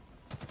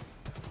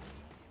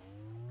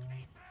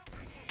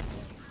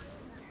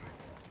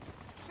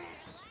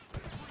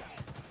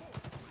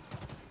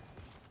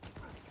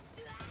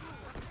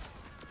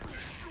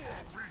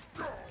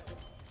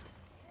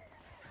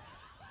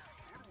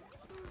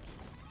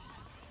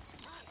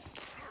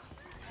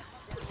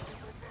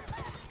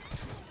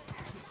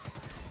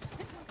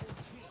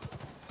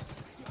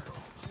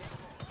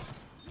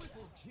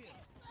 Triple kill.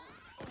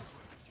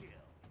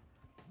 Overkill.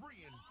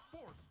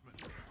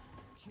 Reinforcements.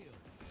 Kill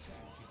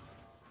taken.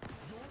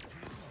 Your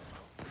team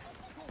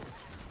scored.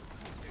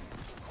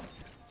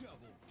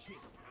 Double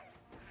kill.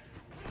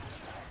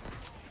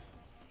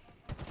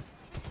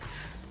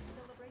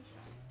 Celebration.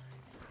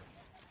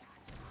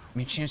 Give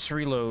me a chance to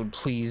reload,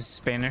 please,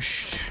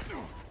 Banished.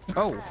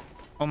 Oh.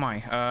 Oh my.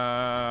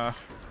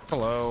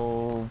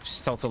 Hello,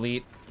 Stealth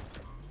Elite.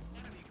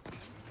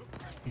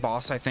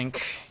 Boss, I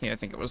think. Yeah, I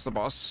think it was the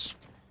boss.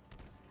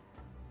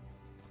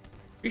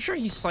 Pretty sure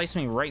he sliced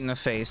me right in the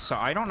face, so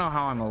I don't know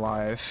how I'm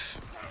alive.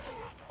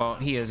 Well,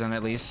 he isn't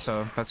at least,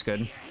 so that's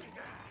good.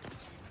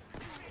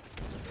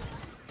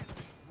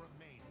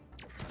 Remaining.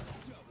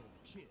 Double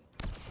kill.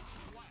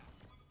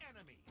 Last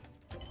enemy.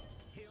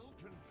 Hill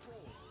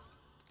control.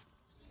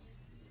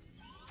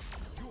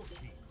 Your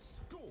team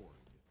scored.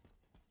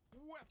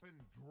 Weapon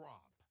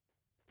drop.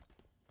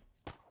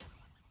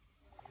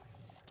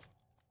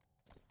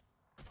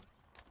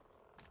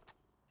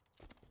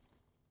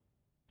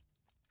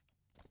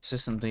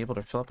 System be able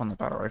to fill up on the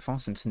battle rifle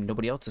since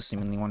nobody else is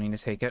seemingly wanting to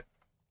take it.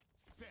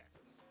 Set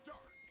start.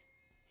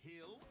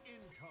 Hill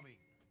incoming.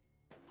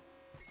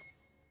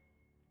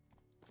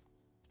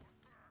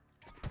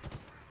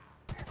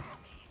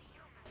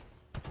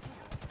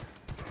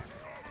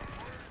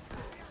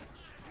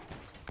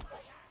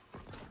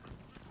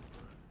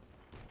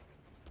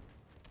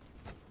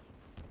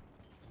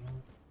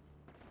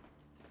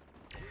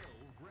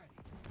 Hill ready.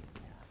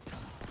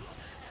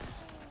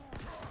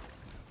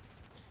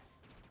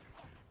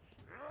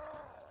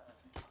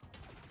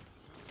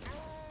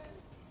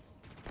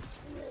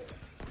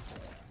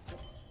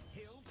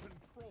 Hill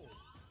control.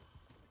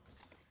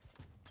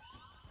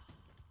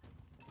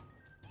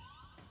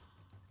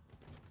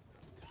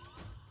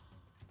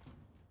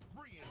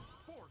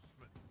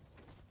 Reinforcements.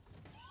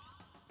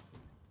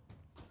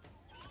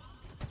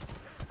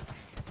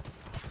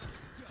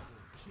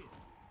 Double kill.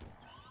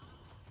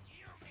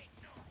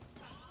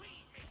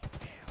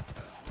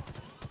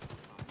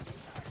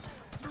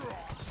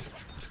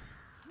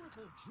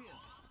 Triple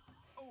kill.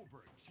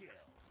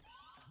 Overkill.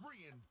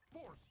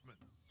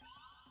 Reinforcements.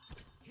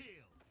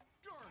 Hill.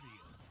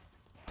 Guardian.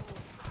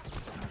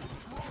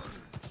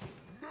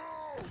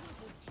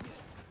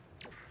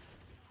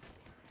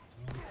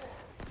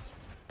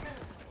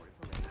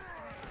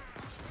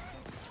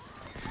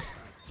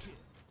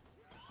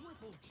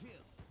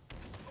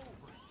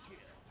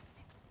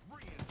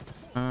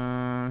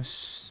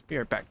 Be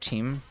right back,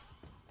 team.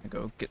 I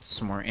go get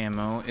some more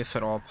ammo, if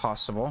at all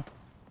possible.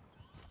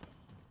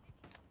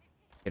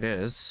 It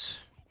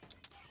is.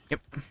 Yep.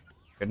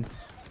 Good.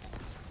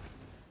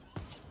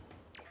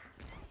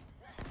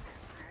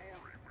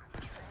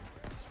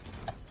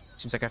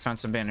 Seems like I found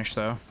some Banished,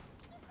 though,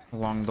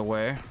 along the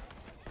way.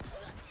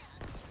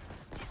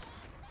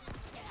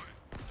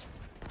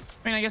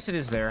 I mean, I guess it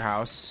is their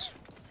house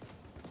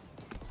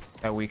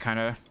that we kind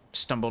of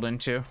stumbled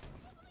into.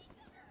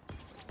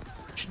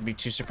 Shouldn't be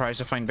too surprised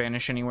to find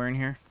Banish anywhere in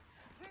here.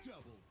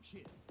 Double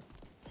kill.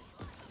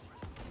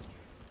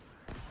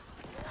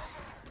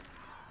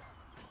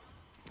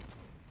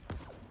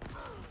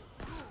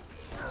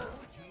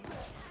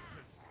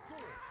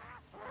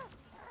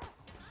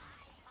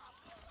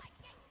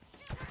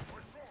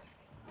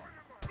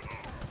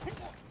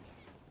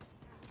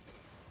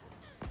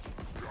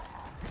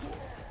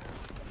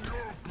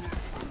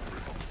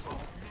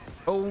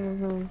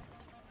 Oh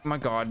my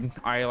god,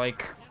 I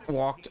like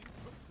walked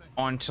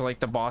onto like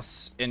the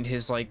boss and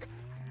his like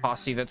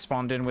posse that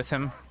spawned in with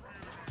him.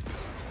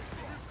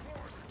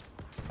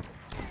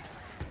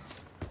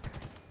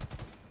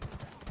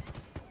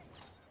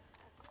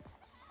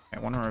 I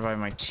want to revive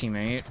my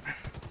teammate.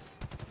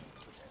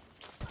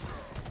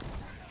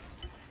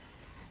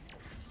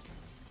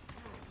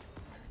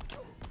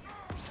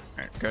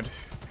 Alright, good.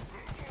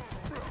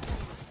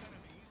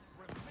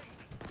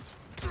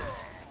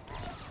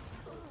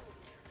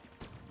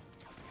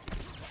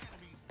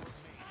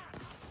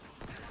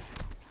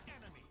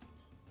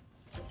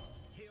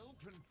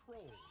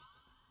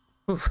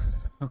 Oof.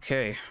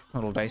 Okay, a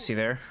little dicey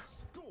there.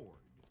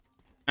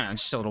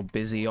 It's just a little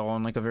busy all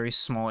in like a very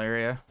small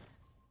area.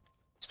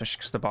 Especially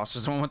because the boss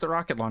is the one with the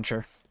rocket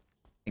launcher.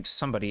 I think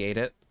somebody ate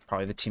it.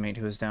 Probably the teammate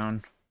who was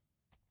down.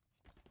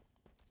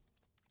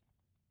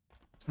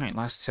 Alright,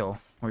 last hill.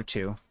 Where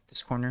to?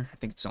 This corner? I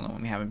think it's the only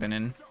one we haven't been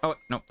in. Oh,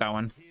 nope, that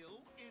one.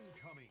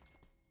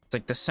 It's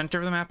like the center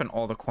of the map and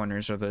all the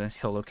corners are the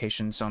hill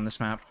locations on this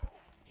map.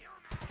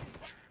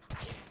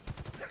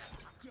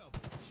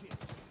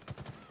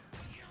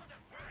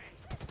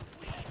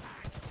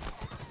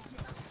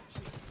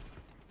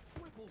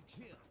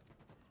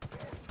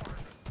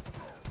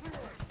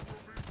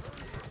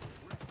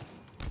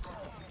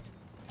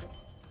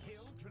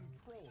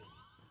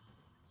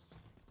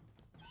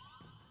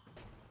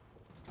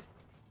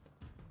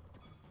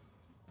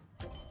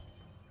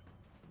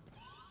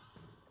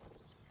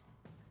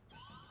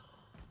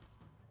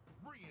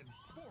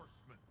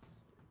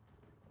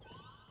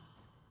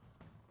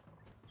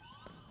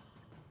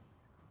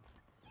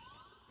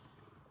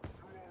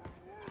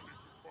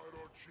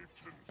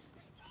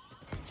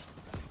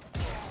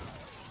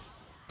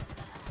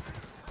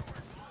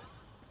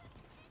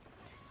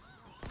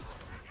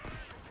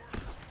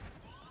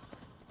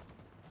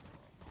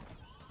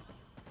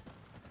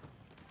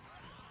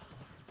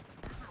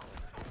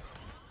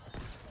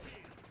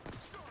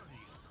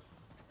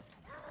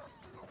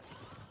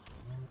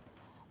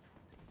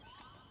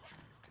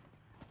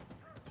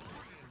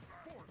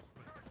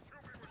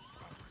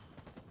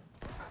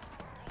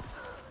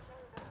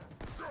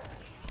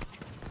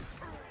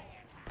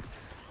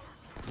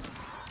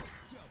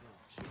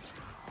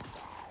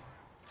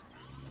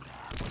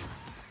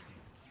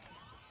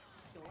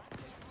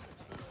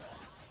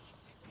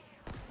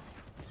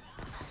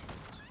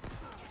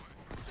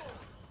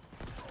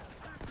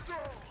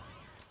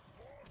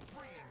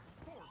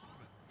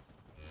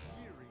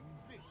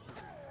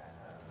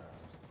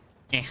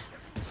 Eh.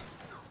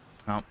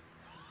 Oh.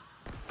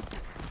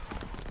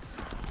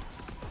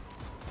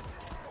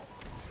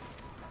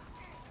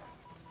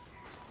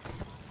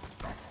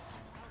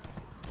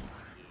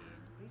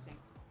 Increasing.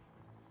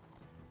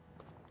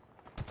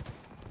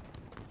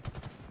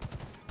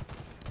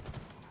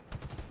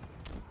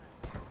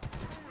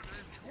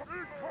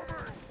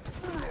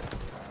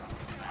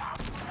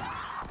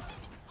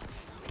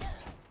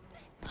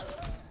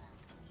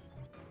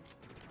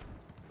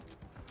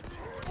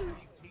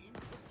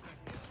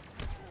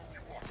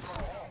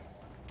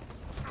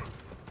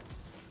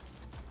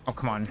 Oh,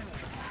 come on.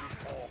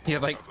 He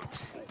had like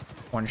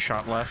one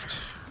shot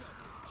left.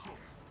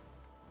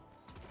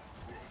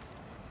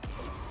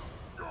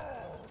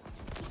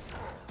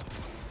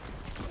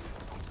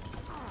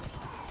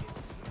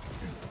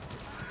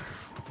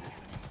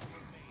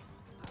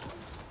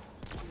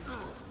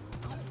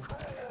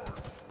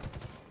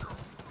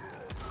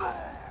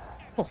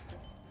 Oh.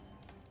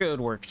 Good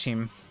work,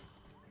 team.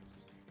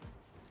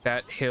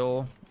 That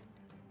hill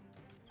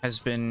has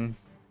been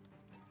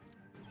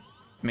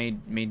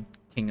made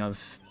king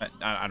of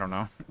I don't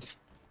know.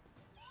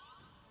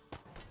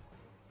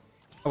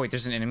 Oh wait,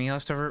 there's an enemy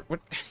left over.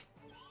 What?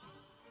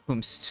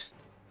 Boomst.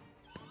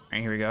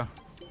 Alright, here we go.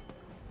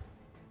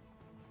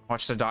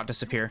 Watch the dot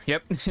disappear.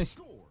 Yep.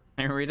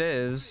 There it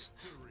is.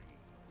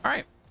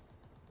 Alright.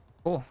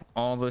 Cool.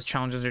 All those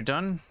challenges are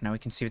done. Now we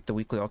can see what the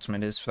weekly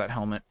ultimate is for that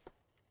helmet.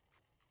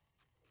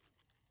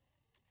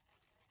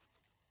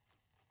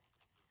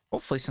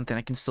 Hopefully something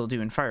I can still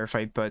do in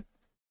Firefight, but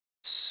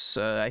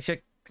I feel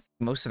like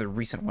most of the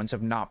recent ones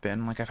have not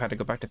been. Like, I've had to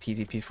go back to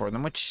PvP for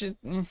them, which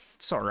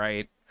it's all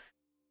right.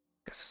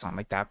 Guess it's not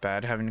like that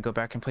bad having to go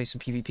back and play some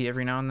PvP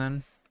every now and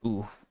then.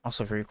 Ooh,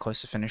 also very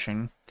close to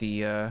finishing the,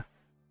 you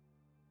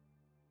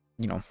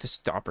know,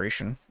 the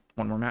operation.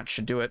 One more match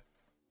should do it.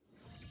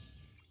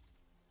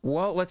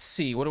 Well, let's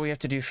see. What do we have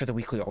to do for the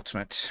weekly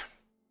ultimate?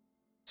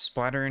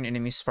 Splatter an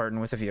enemy Spartan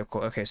with a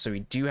vehicle. Okay, so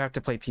we do have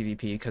to play PvP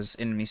because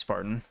enemy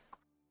Spartan.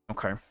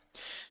 Okay.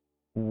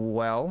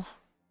 Well,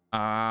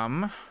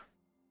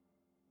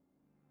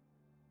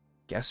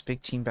 guess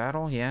big team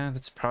battle? Yeah,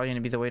 that's probably going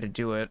to be the way to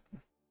do it.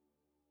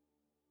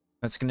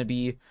 That's going to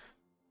be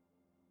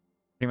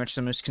pretty much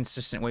the most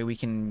consistent way we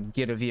can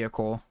get a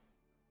vehicle.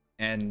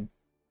 And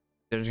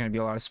there's going to be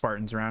a lot of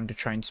Spartans around to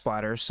try and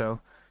splatter, so...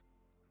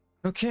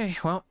 Okay,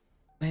 well,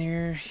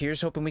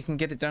 here's hoping we can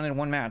get it done in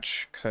one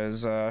match,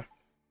 because, you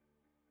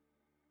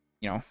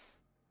know,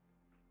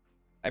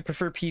 I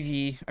prefer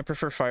PvE, I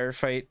prefer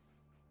Firefight.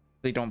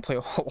 They don't play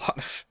a whole lot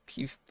of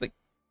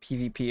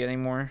PvP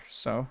anymore,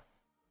 so...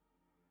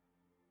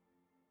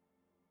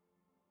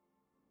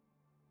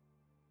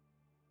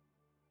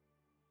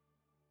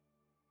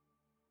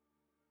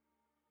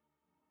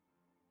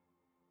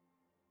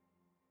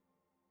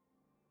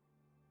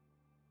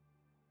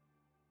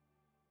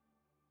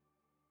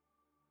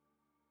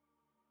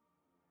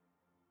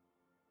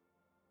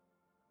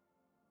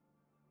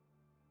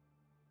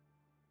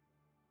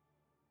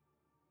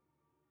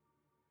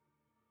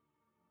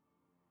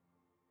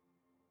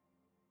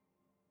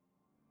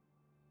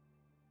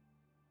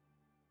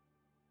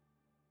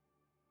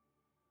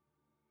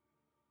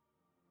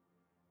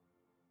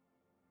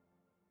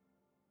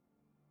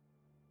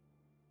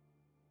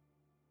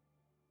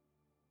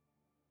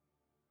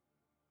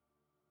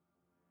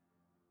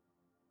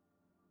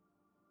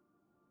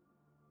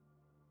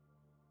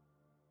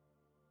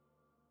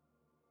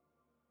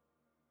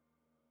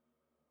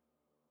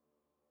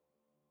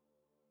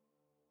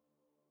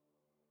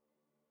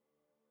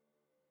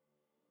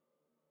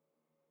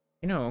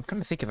 You know, come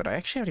to think of it, I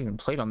actually haven't even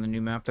played on the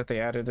new map that they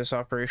added this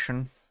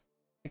operation.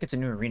 I think it's a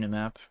new arena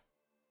map.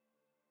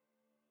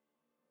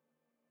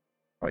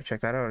 Probably check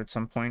that out at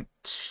some point.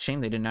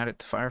 Shame they didn't add it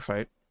to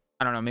Firefight.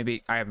 I don't know,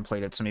 maybe I haven't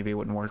played it, so maybe it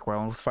wouldn't work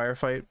well with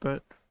Firefight,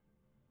 but...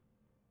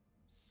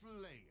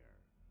 Slayer.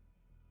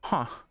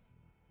 Huh.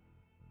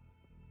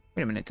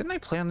 Wait a minute, didn't I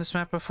play on this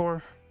map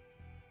before?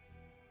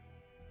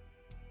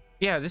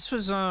 Yeah, this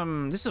was,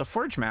 this is a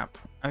Forge map.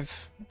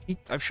 I've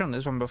shown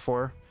this one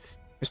before.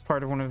 It was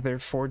part of one of their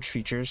Forge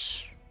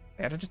features.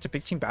 They added it to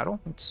Big Team Battle.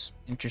 It's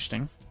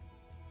interesting.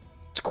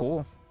 It's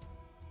cool.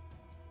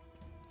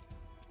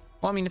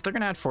 Well, I mean, if they're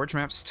gonna add Forge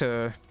maps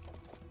to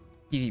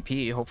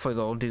PvP, hopefully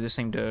they'll do the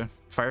same to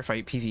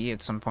Firefight PvE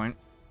at some point.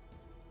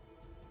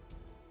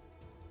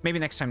 Maybe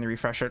next time they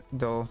refresh it,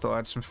 they'll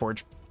add some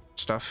Forge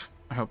stuff.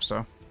 I hope so.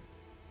 Earn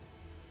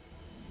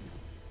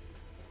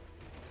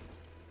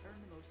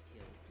the most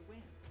kills to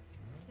win.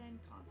 Then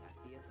contact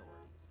the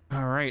authorities.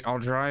 Alright, I'll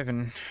drive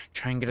and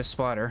try and get a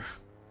splatter.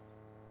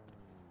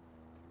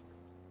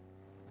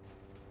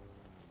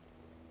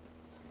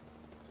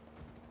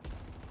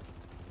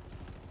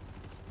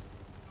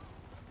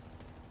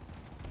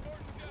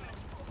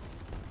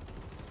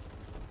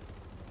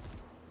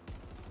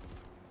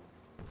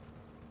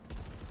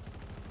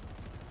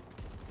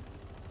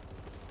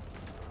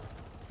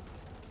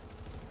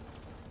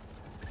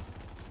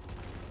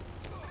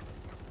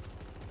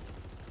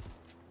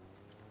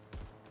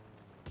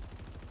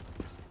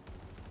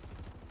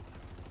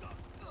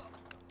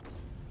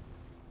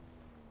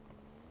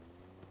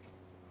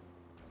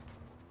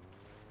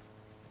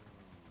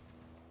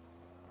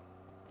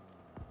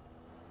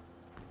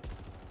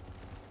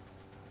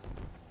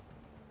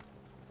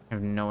 I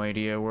have no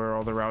idea where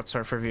all the routes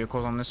are for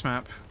vehicles on this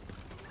map.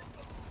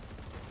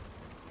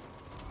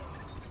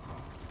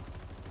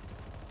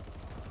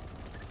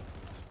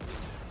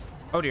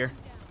 Oh dear.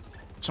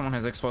 Someone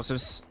has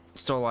explosives.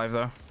 Still alive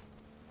though.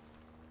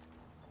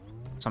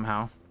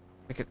 Somehow.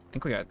 I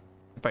think we got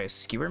hit by a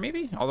skewer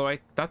maybe? Although I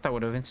thought that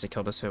would have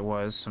insta-killed us if it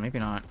was, so maybe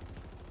not.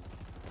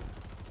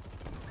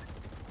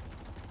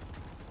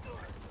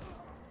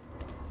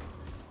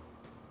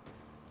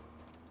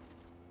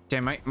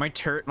 Damn,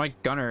 my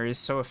gunner is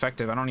so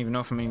effective. I don't even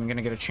know if I'm even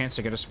gonna get a chance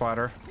to get a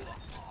splatter.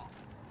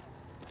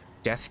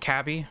 Death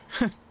cabbie?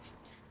 Is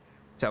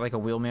that like a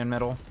wheelman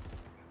medal?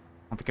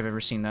 I don't think I've ever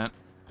seen that.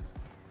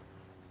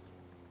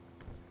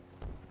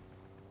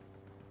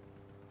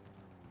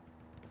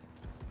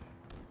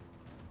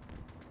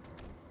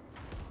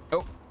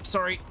 Oh,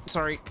 sorry.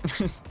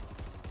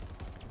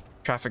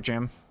 Traffic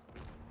jam.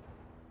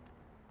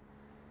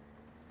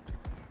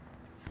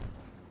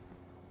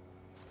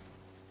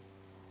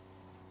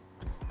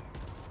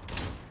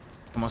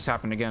 Almost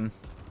happened again.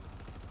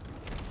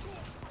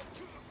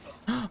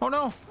 Oh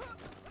no!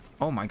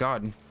 Oh my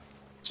god.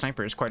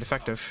 Sniper is quite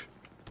effective.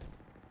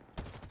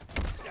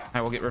 I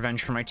will get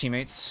revenge for my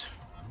teammates.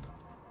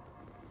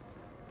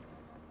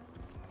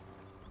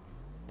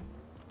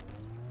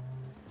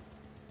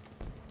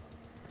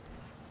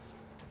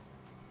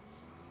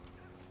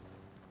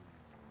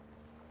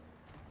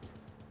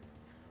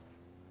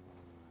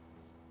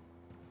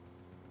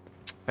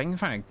 If I can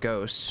find a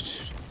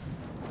ghost.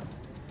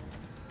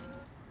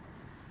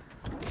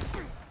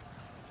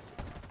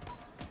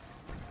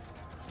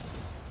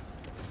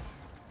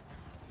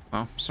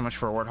 Well, so much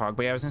for a warthog.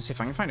 But yeah, I was gonna say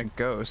if I can find a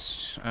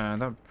ghost, that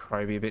would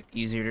probably be a bit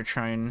easier to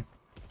try and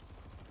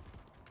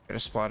get a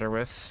splatter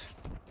with.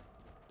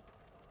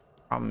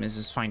 Problem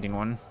is finding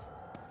one.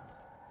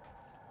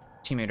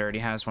 Teammate already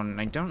has one,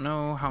 and I don't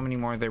know how many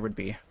more there would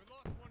be.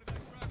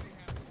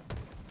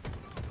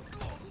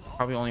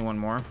 Probably only one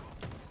more.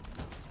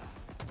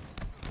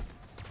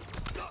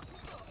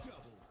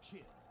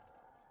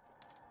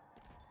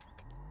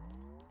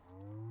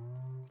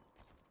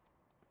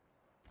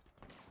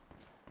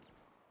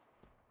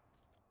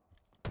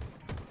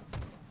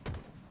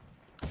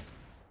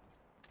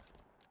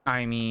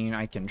 I mean,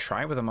 I can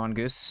try with a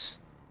mongoose.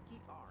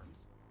 Keep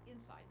arms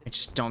inside the I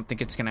just don't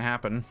think it's gonna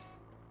happen.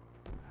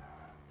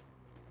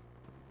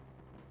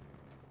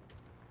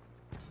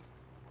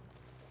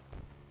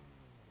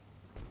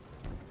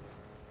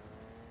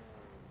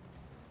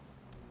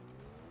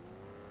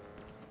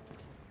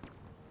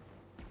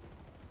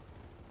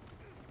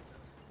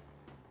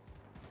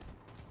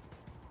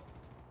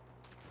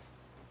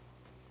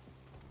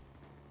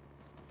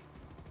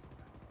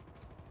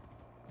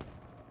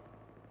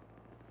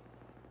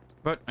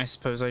 But I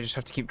suppose I just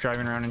have to keep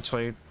driving around until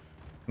I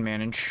can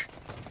manage.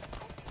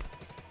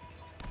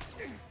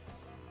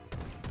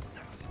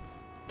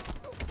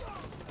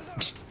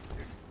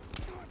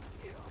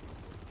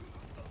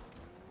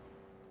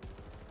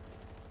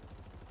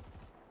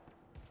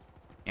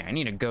 Yeah, I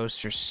need a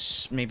ghost or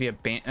maybe a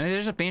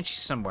there's a banshee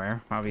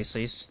somewhere.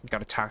 Obviously, he's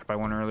got attacked by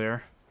one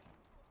earlier.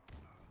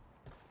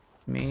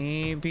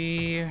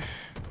 Maybe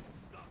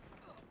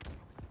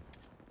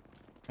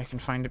I can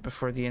find it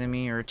before the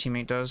enemy or a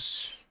teammate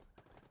does.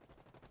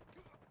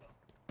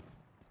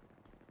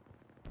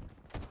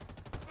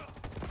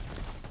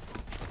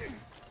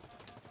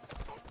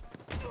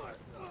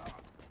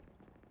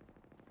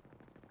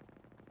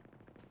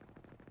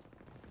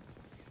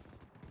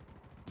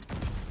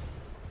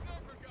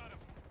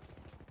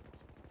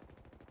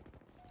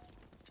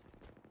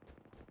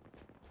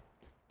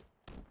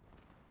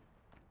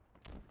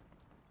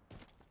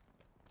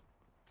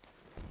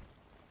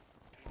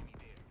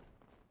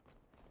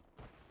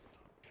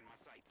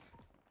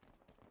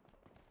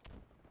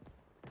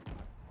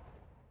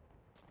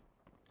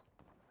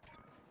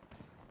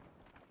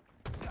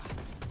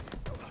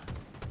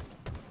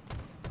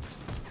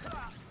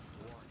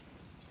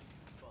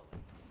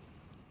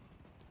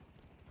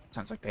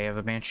 Sounds like they have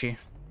a banshee.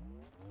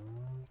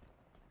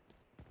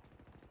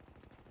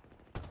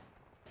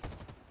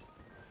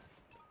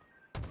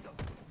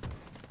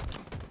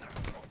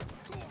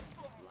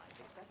 life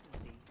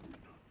expectancy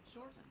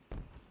shortened.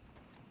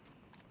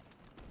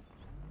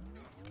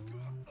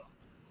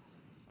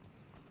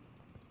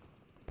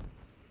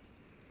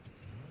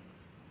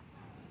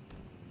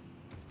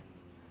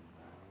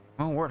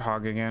 Oh,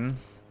 warthog again.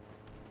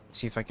 Let's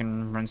see if I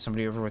can run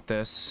somebody over with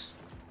this.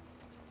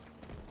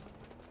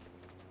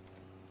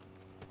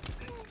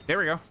 There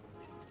we go.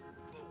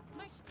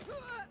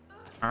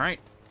 All right,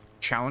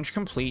 challenge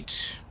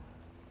complete.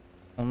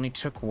 Only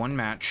took one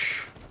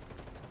match.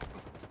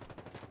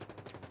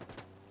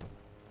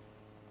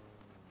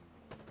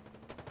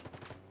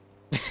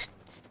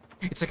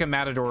 It's like a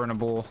matador in a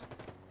bull.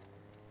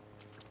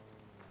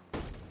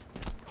 All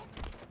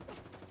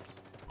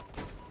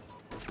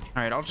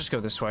right, I'll just go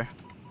this way.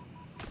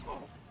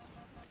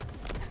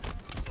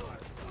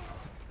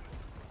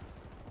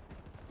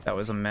 That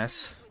was a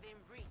mess.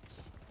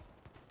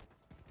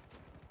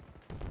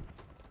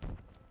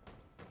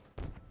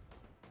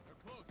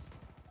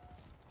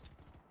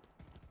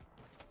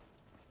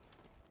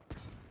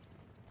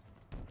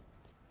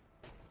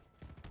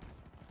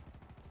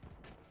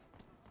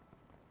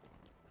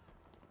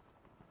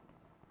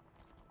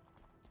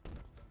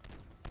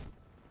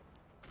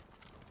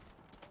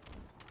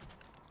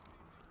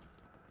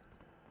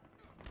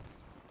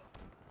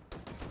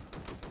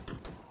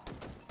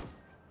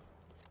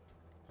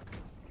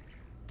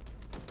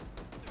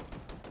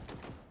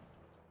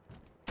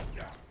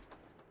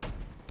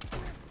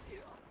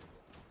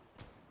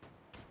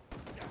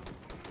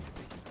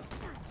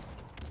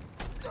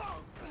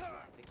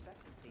 Life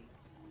expectancy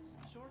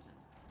shortened.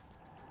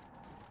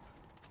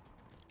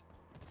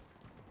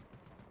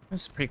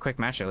 It's a pretty quick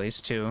match, at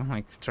least, too.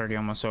 Like, it's already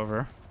almost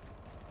over.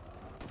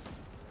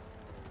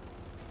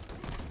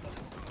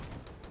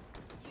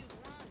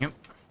 Yep.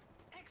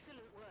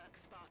 Excellent work,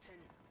 Spartan.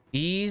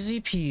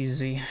 Easy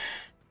peasy.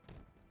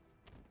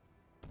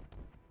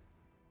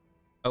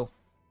 Oh.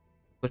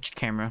 Glitched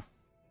camera.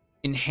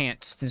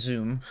 Enhanced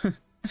zoom.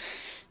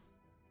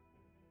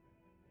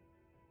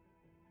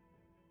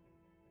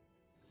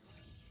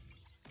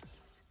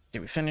 Did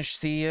we finish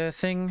the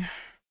thing?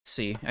 Let's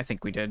see. I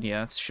think we did.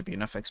 Yeah, it should be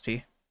enough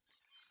XP.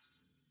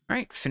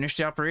 Alright, finished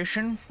the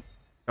operation.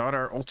 Got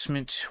our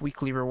ultimate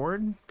weekly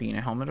reward, being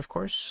a helmet, of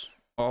course.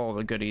 All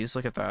the goodies,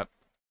 look at that.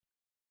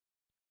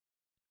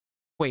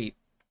 Wait.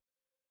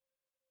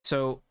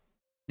 So,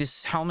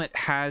 this helmet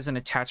has an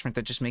attachment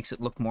that just makes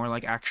it look more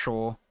like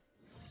actual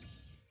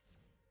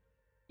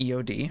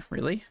EOD,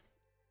 really?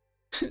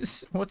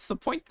 What's the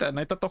point then?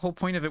 I thought the whole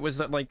point of it was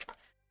that, like,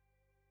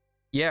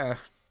 yeah,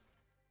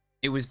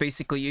 it was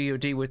basically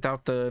EOD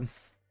without the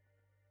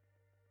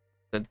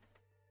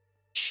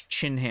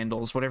chin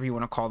handles, whatever you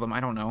want to call them.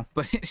 I don't know,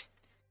 but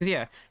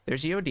yeah,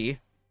 there's EOD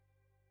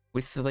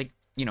with the, like,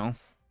 you know,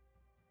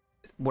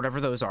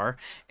 whatever those are,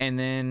 and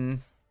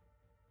then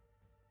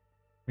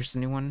there's the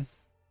new one.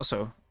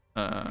 Also,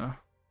 the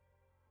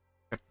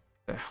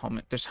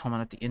helmet. There's a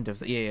helmet at the end of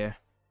the yeah.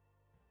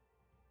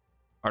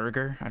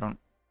 Arger. I don't.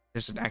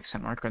 There's an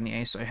accent marker on the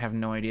A, so I have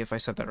no idea if I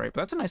said that right.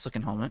 But that's a nice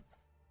looking helmet.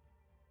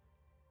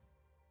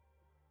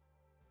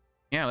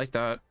 Yeah, I like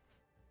that.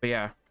 But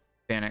yeah,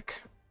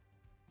 Bannock.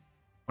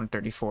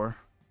 134.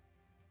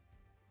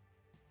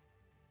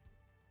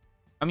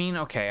 I mean,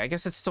 okay, I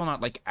guess it's still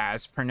not, like,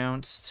 as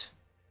pronounced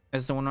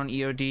as the one on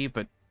EOD,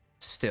 but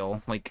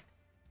still, like,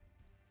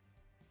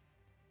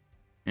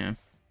 yeah.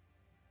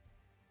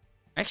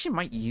 I actually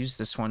might use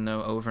this one,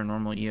 though, over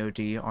normal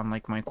EOD on,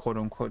 like, my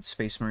quote-unquote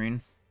Space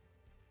Marine.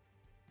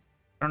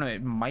 I don't know,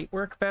 it might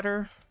work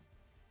better.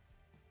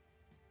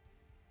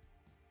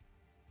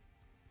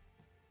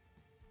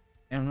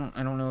 I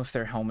don't know if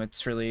their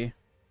helmets really...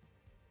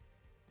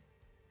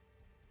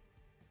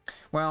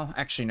 Well,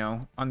 actually,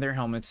 no. On their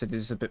helmets, it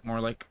is a bit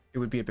more, like, it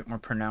would be a bit more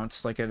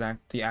pronounced, like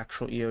the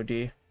actual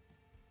EOD.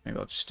 Maybe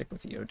I'll just stick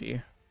with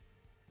EOD.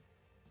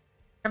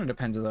 Kind of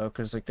depends, though,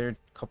 because, like, there are a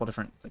couple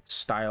different, like,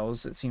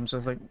 styles, it seems,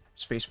 of, like,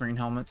 Space Marine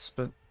helmets,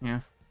 but, yeah.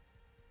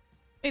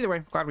 Either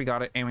way, glad we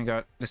got it, and we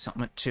got this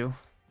helmet, too.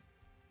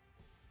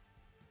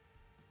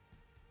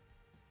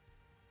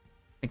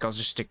 I think I'll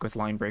just stick with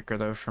Linebreaker,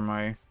 though, for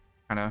my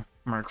kind of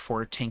Mark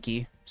IV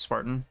tanky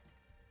Spartan.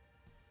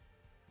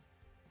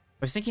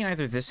 I was thinking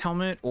either this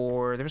helmet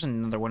or there's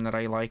another one that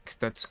I like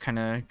that's kind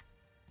of,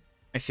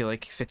 I feel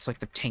like fits like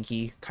the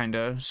tanky kind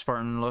of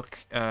Spartan look.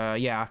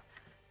 Yeah,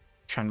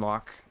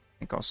 Trendlock I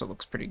think also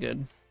looks pretty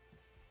good.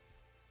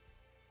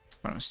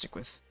 But I'm gonna stick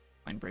with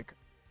Linebreaker.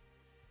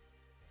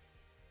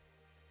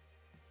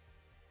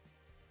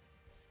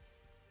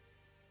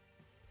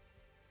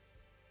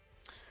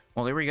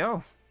 Well, there we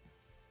go.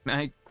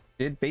 I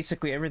did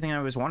basically everything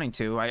I was wanting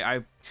to. I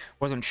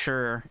wasn't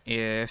sure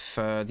if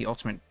the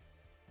Ultimate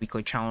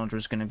Weekly Challenge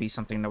was going to be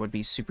something that would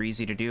be super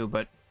easy to do,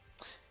 but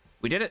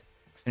we did it.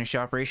 Finished the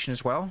operation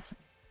as well,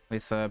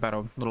 with about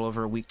a little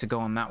over a week to go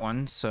on that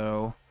one,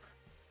 so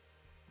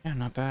yeah,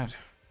 not bad.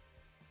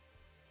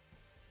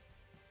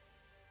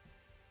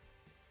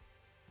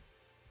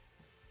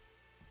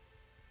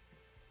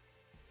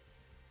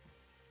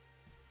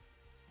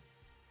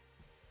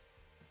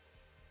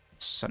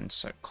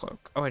 Sunset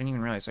Cloak. Oh, I didn't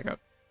even realize I got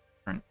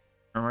different.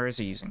 Or where is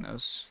he using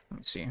those? Let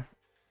me see.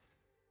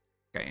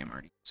 I am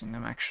already using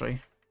them,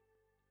 actually.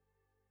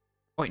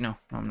 Oh, wait, no,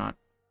 I'm not.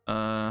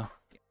 Yeah,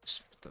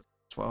 just put those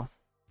as well.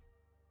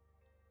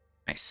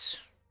 Nice.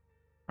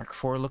 Mark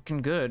IV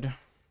looking good.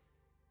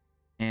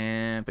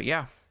 And, but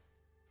yeah.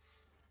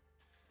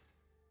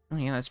 Oh,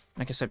 yeah, that's,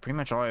 like I said, pretty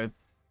much all I kind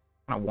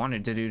of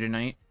wanted to do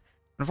tonight.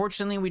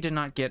 Unfortunately, we did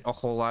not get a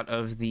whole lot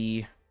of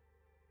the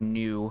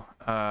new,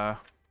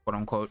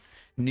 quote-unquote,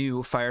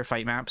 new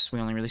Firefight maps. We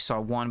only really saw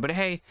one. But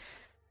hey,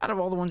 out of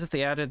all the ones that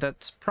they added,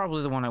 that's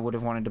probably the one I would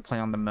have wanted to play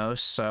on the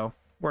most. So,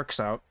 works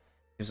out.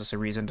 Gives us a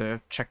reason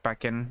to check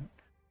back in.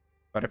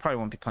 But I probably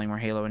won't be playing more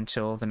Halo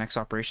until the next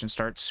operation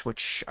starts,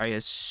 which I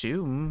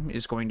assume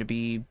is going to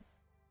be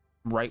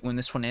right when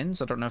this one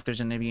ends. I don't know if there's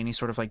going to be any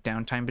sort of like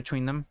downtime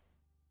between them.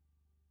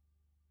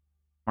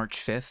 March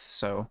 5th,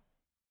 so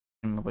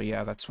but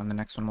yeah, that's when the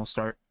next one will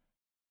start.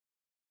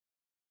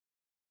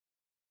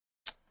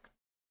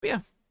 But yeah.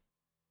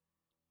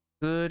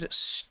 Good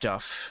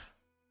stuff.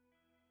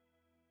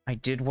 I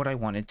did what I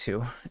wanted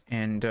to,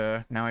 and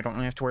now I don't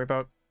really have to worry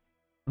about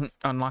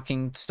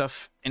unlocking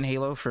stuff in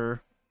Halo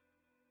for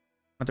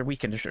another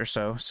weekend or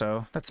so,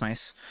 so that's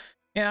nice.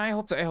 Yeah, I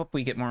hope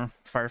we get more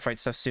Firefight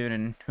stuff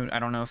soon, and I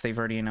don't know if they've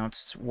already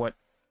announced what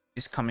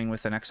is coming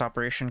with the next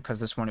operation, because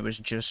this one, it was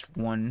just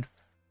one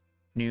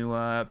new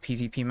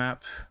PvP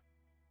map.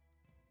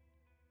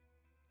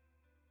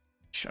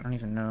 Which I don't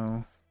even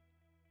know.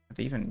 Are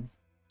they even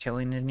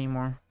killing it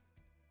anymore?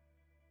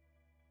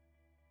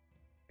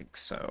 I think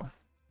so.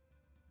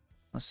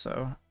 Unless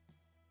so.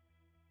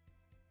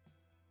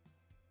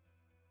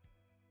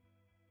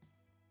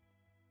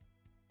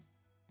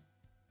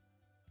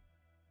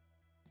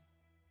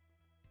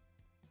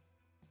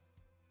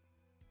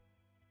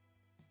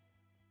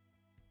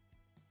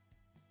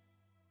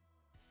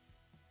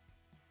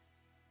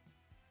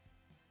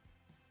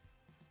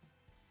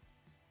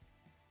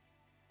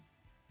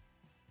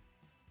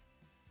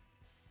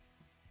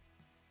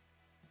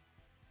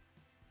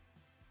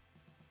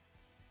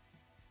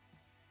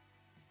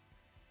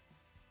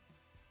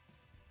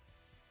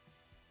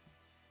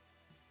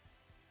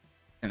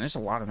 And there's a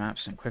lot of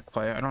maps in quick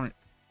play. I don't...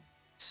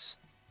 Is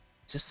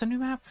this the new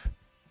map?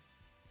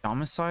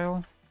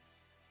 Domicile?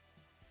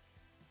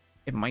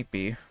 It might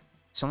be.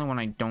 It's the only one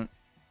I don't...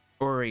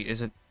 Or wait,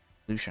 is it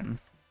Illusion?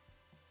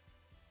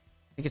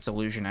 I think it's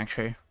Illusion,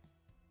 actually.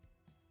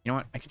 You know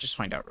what? I could just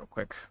find out real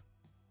quick.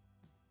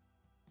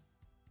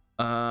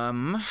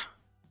 Um,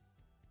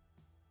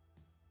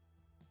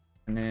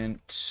 and then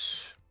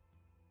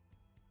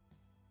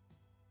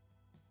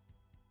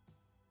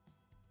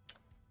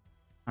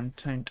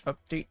content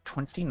update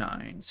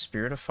 29,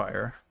 Spirit of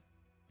Fire.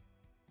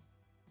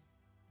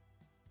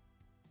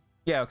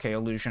 Yeah, okay,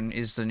 Illusion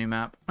is the new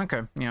map.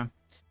 Okay, yeah.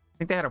 I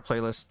think they had a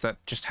playlist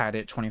that just had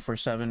it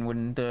 24/7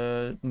 when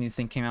the new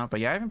thing came out, but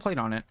yeah, I haven't played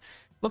on it.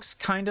 Looks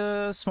kind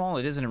of small.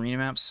 It is an arena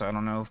map, so I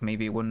don't know if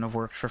maybe it wouldn't have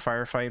worked for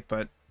Firefight,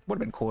 but would have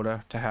been cool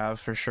to have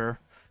for sure.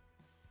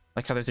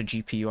 Like how there's a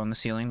GPU on the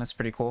ceiling. That's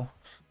pretty cool.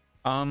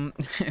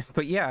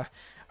 But yeah,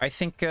 I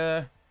think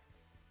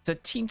it's a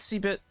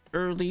teensy bit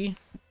early,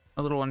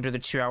 a little under the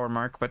 2-hour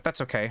mark, but that's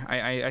okay.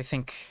 I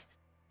think,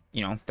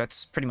 you know,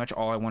 that's pretty much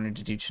all I wanted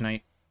to do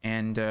tonight,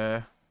 and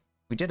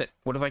we did it.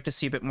 Would have liked to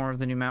see a bit more of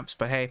the new maps,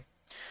 but hey,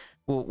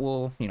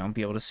 we'll you know,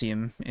 be able to see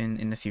them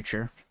in the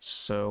future.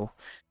 So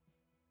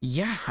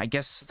yeah, I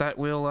guess that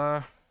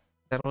will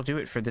that'll do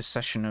it for this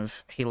session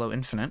of Halo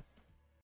Infinite.